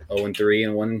week. 0-3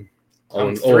 and 1.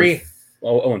 I'm 3.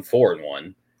 0-4 and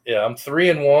 1. Yeah, I'm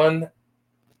 3-1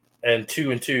 and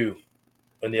 2-2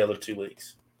 in the other two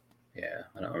leagues. Yeah,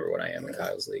 I don't remember what I am in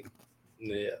Kyle's league.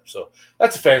 Yeah, so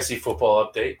that's a fantasy football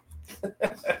update.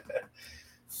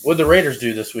 What did the Raiders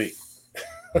do this week?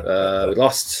 We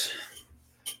lost.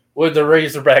 What did the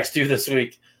Razorbacks do this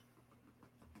week?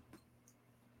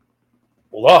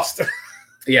 Lost.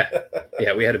 Yeah,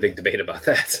 we had a big debate about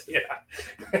that. Yeah.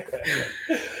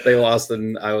 They lost,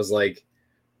 and I was like,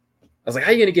 how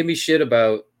are you going to give me shit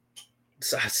about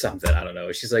something? I don't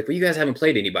know. She's like, well, you guys haven't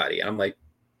played anybody. And I'm like,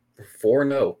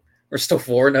 4-0. We're still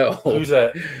 4-0. Who's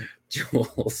that?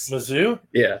 Jules. Mizzou?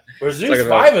 Yeah. Mizzou's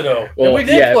 5-0. Well, and we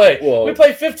did play. Well, we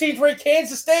played 15th ranked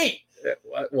Kansas State.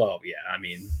 Well, yeah, I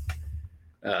mean,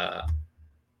 but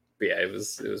yeah, it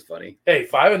was funny. Hey,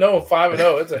 5-0 and 5-0.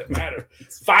 It doesn't matter.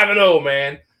 It's 5-0,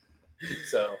 man.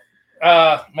 So,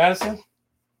 Madison?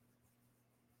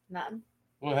 None.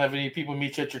 We'll have any people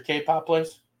meet you at your K-pop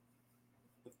place?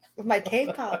 My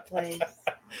K-pop place.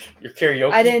 Your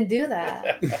karaoke? I didn't do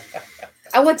that.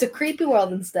 I went to Creepy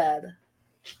World instead.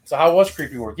 So how was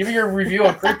Creepy World? Give me your review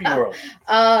on Creepy World.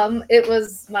 It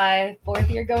was my 4th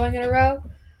year going in a row.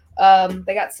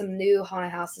 They got some new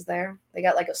haunted houses there. They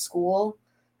got like a school.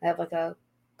 They have like a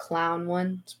clown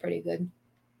one. It's pretty good.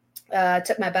 I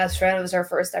took my best friend. It was her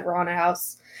first ever haunted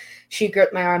house. She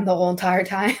gripped my arm the whole entire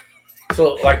time.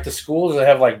 So like the school, does it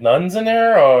have like nuns in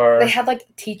there or? They had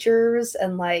like teachers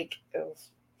and like,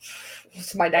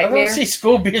 it's my nightmare. I don't see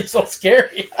school being so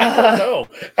scary. I don't know.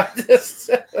 It's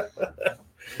a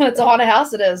haunted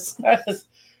house. It is.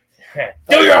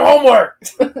 Do your homework.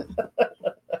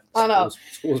 I know.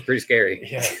 School's pretty scary.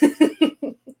 Yeah.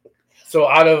 So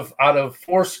out of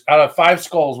 5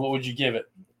 skulls, what would you give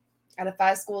it? Out of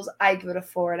 5 skulls, I give it a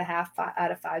 4.5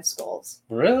 out of 5 skulls.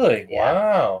 Really? Yeah.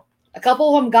 Wow. A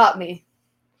couple of them got me.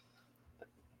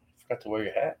 Forgot to wear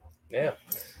your hat. Yeah.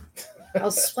 I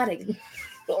was sweating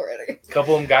already. A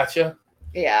couple of them got you?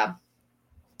 Yeah.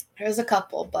 There's a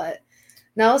couple, but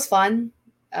no, it was fun.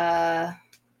 Had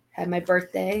my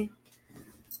birthday.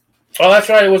 Oh, that's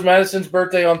right. It was Madison's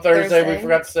birthday on Thursday. We Thursday.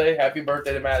 forgot to say happy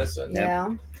birthday to Madison.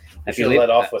 Yeah. Happy Let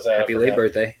off with that. Happy late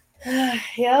birthday.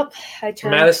 Yep. I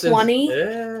turned Madison's 20.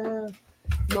 Yeah.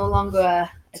 No longer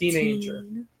a Teenager.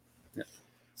 teen.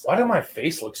 Why do my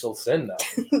face look so thin now?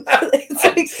 It's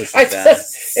like, This is I bad.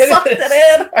 sucked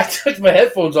it in. I took my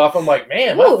headphones off. I'm like,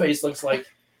 man, my Ooh. face looks like.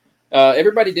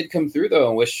 Everybody did come through though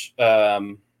and wish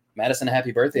Madison a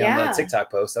happy birthday on Yeah. the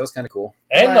TikTok post. That was kind of cool.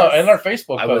 And our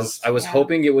Facebook post. I was Yeah.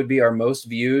 hoping it would be our most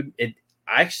viewed.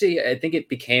 I think it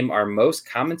became our most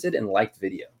commented and liked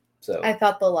video. So I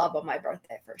felt the love on my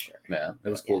birthday for sure. yeah, it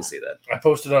was cool Yeah. to see that. I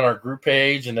posted on our group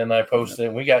page, and then I posted,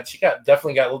 and she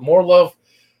definitely got more love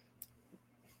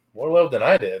than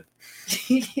I did.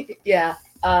 Yeah.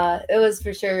 It was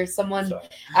for sure. Someone So,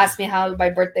 asked me how my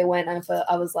birthday went.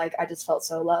 I was like, I just felt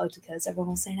so loved because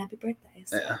everyone was saying happy birthday.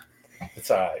 So Yeah.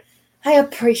 it's all right. I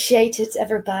appreciate it,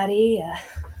 everybody,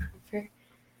 for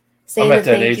saying I'm at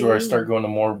that thank age where I you. start going to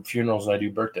more funerals than I do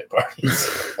birthday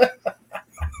parties.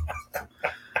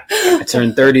 I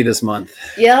turned 30 this month.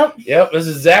 Yep. Yep, this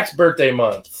is Zach's birthday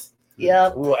month.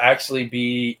 Yep. We will actually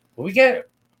be. Will we get?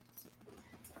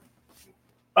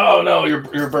 Oh no, your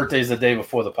birthday is the day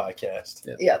before the podcast.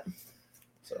 Yep.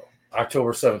 So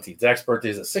October 17th. Zach's birthday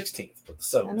is the 16th, but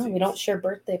the I know 17th. we don't share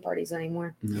birthday parties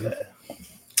anymore.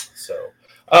 So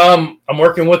I'm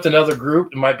working with another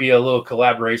group. It might be a little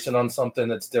collaboration on something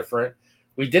that's different.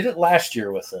 We did it last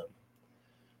year with them.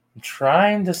 I'm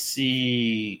trying to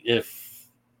see if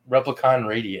Replicon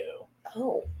Radio,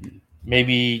 Oh.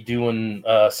 maybe doing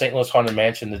St. Louis Haunted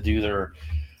Mansion to do their.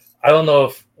 I don't know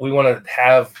if we want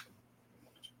to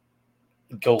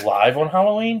go live on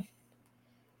Halloween.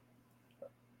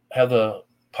 Have the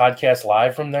podcast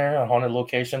live from there, a haunted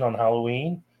location on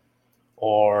Halloween,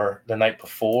 or the night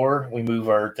before we move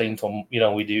our thing to,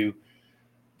 we do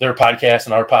their podcast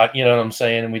and our pod, you know what I'm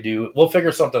saying? And we'll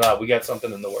figure something out. We got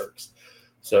something in the works.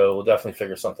 So we'll definitely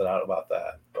figure something out about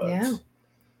that. But Yeah.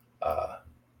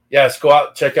 let's go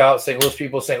out, check out St. Louis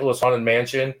people, St. Louis Haunted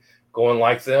Mansion, go and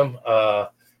like them,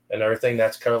 and everything.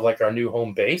 That's kind of like our new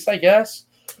home base, I guess.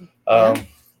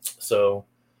 So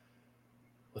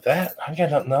with that, I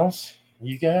got nothing else.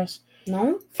 You guys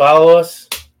No? follow us,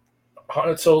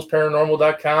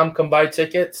 hauntedsoulsparanormal.com. Come buy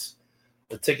tickets.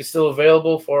 The ticket's still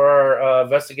available for our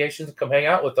investigations. Come hang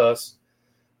out with us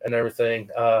and everything.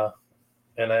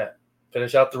 And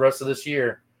finish out the rest of this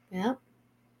year. Yeah.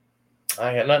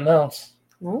 I got nothing else.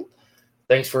 No?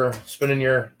 Thanks for spending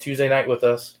your Tuesday night with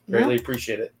us. Greatly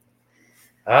appreciate it.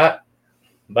 All right.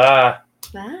 Bye.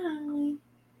 Bye.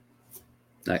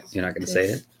 You're not going to say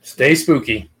it? Stay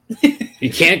spooky. You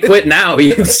can't quit now.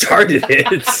 You started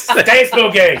it. Stay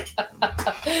spooky.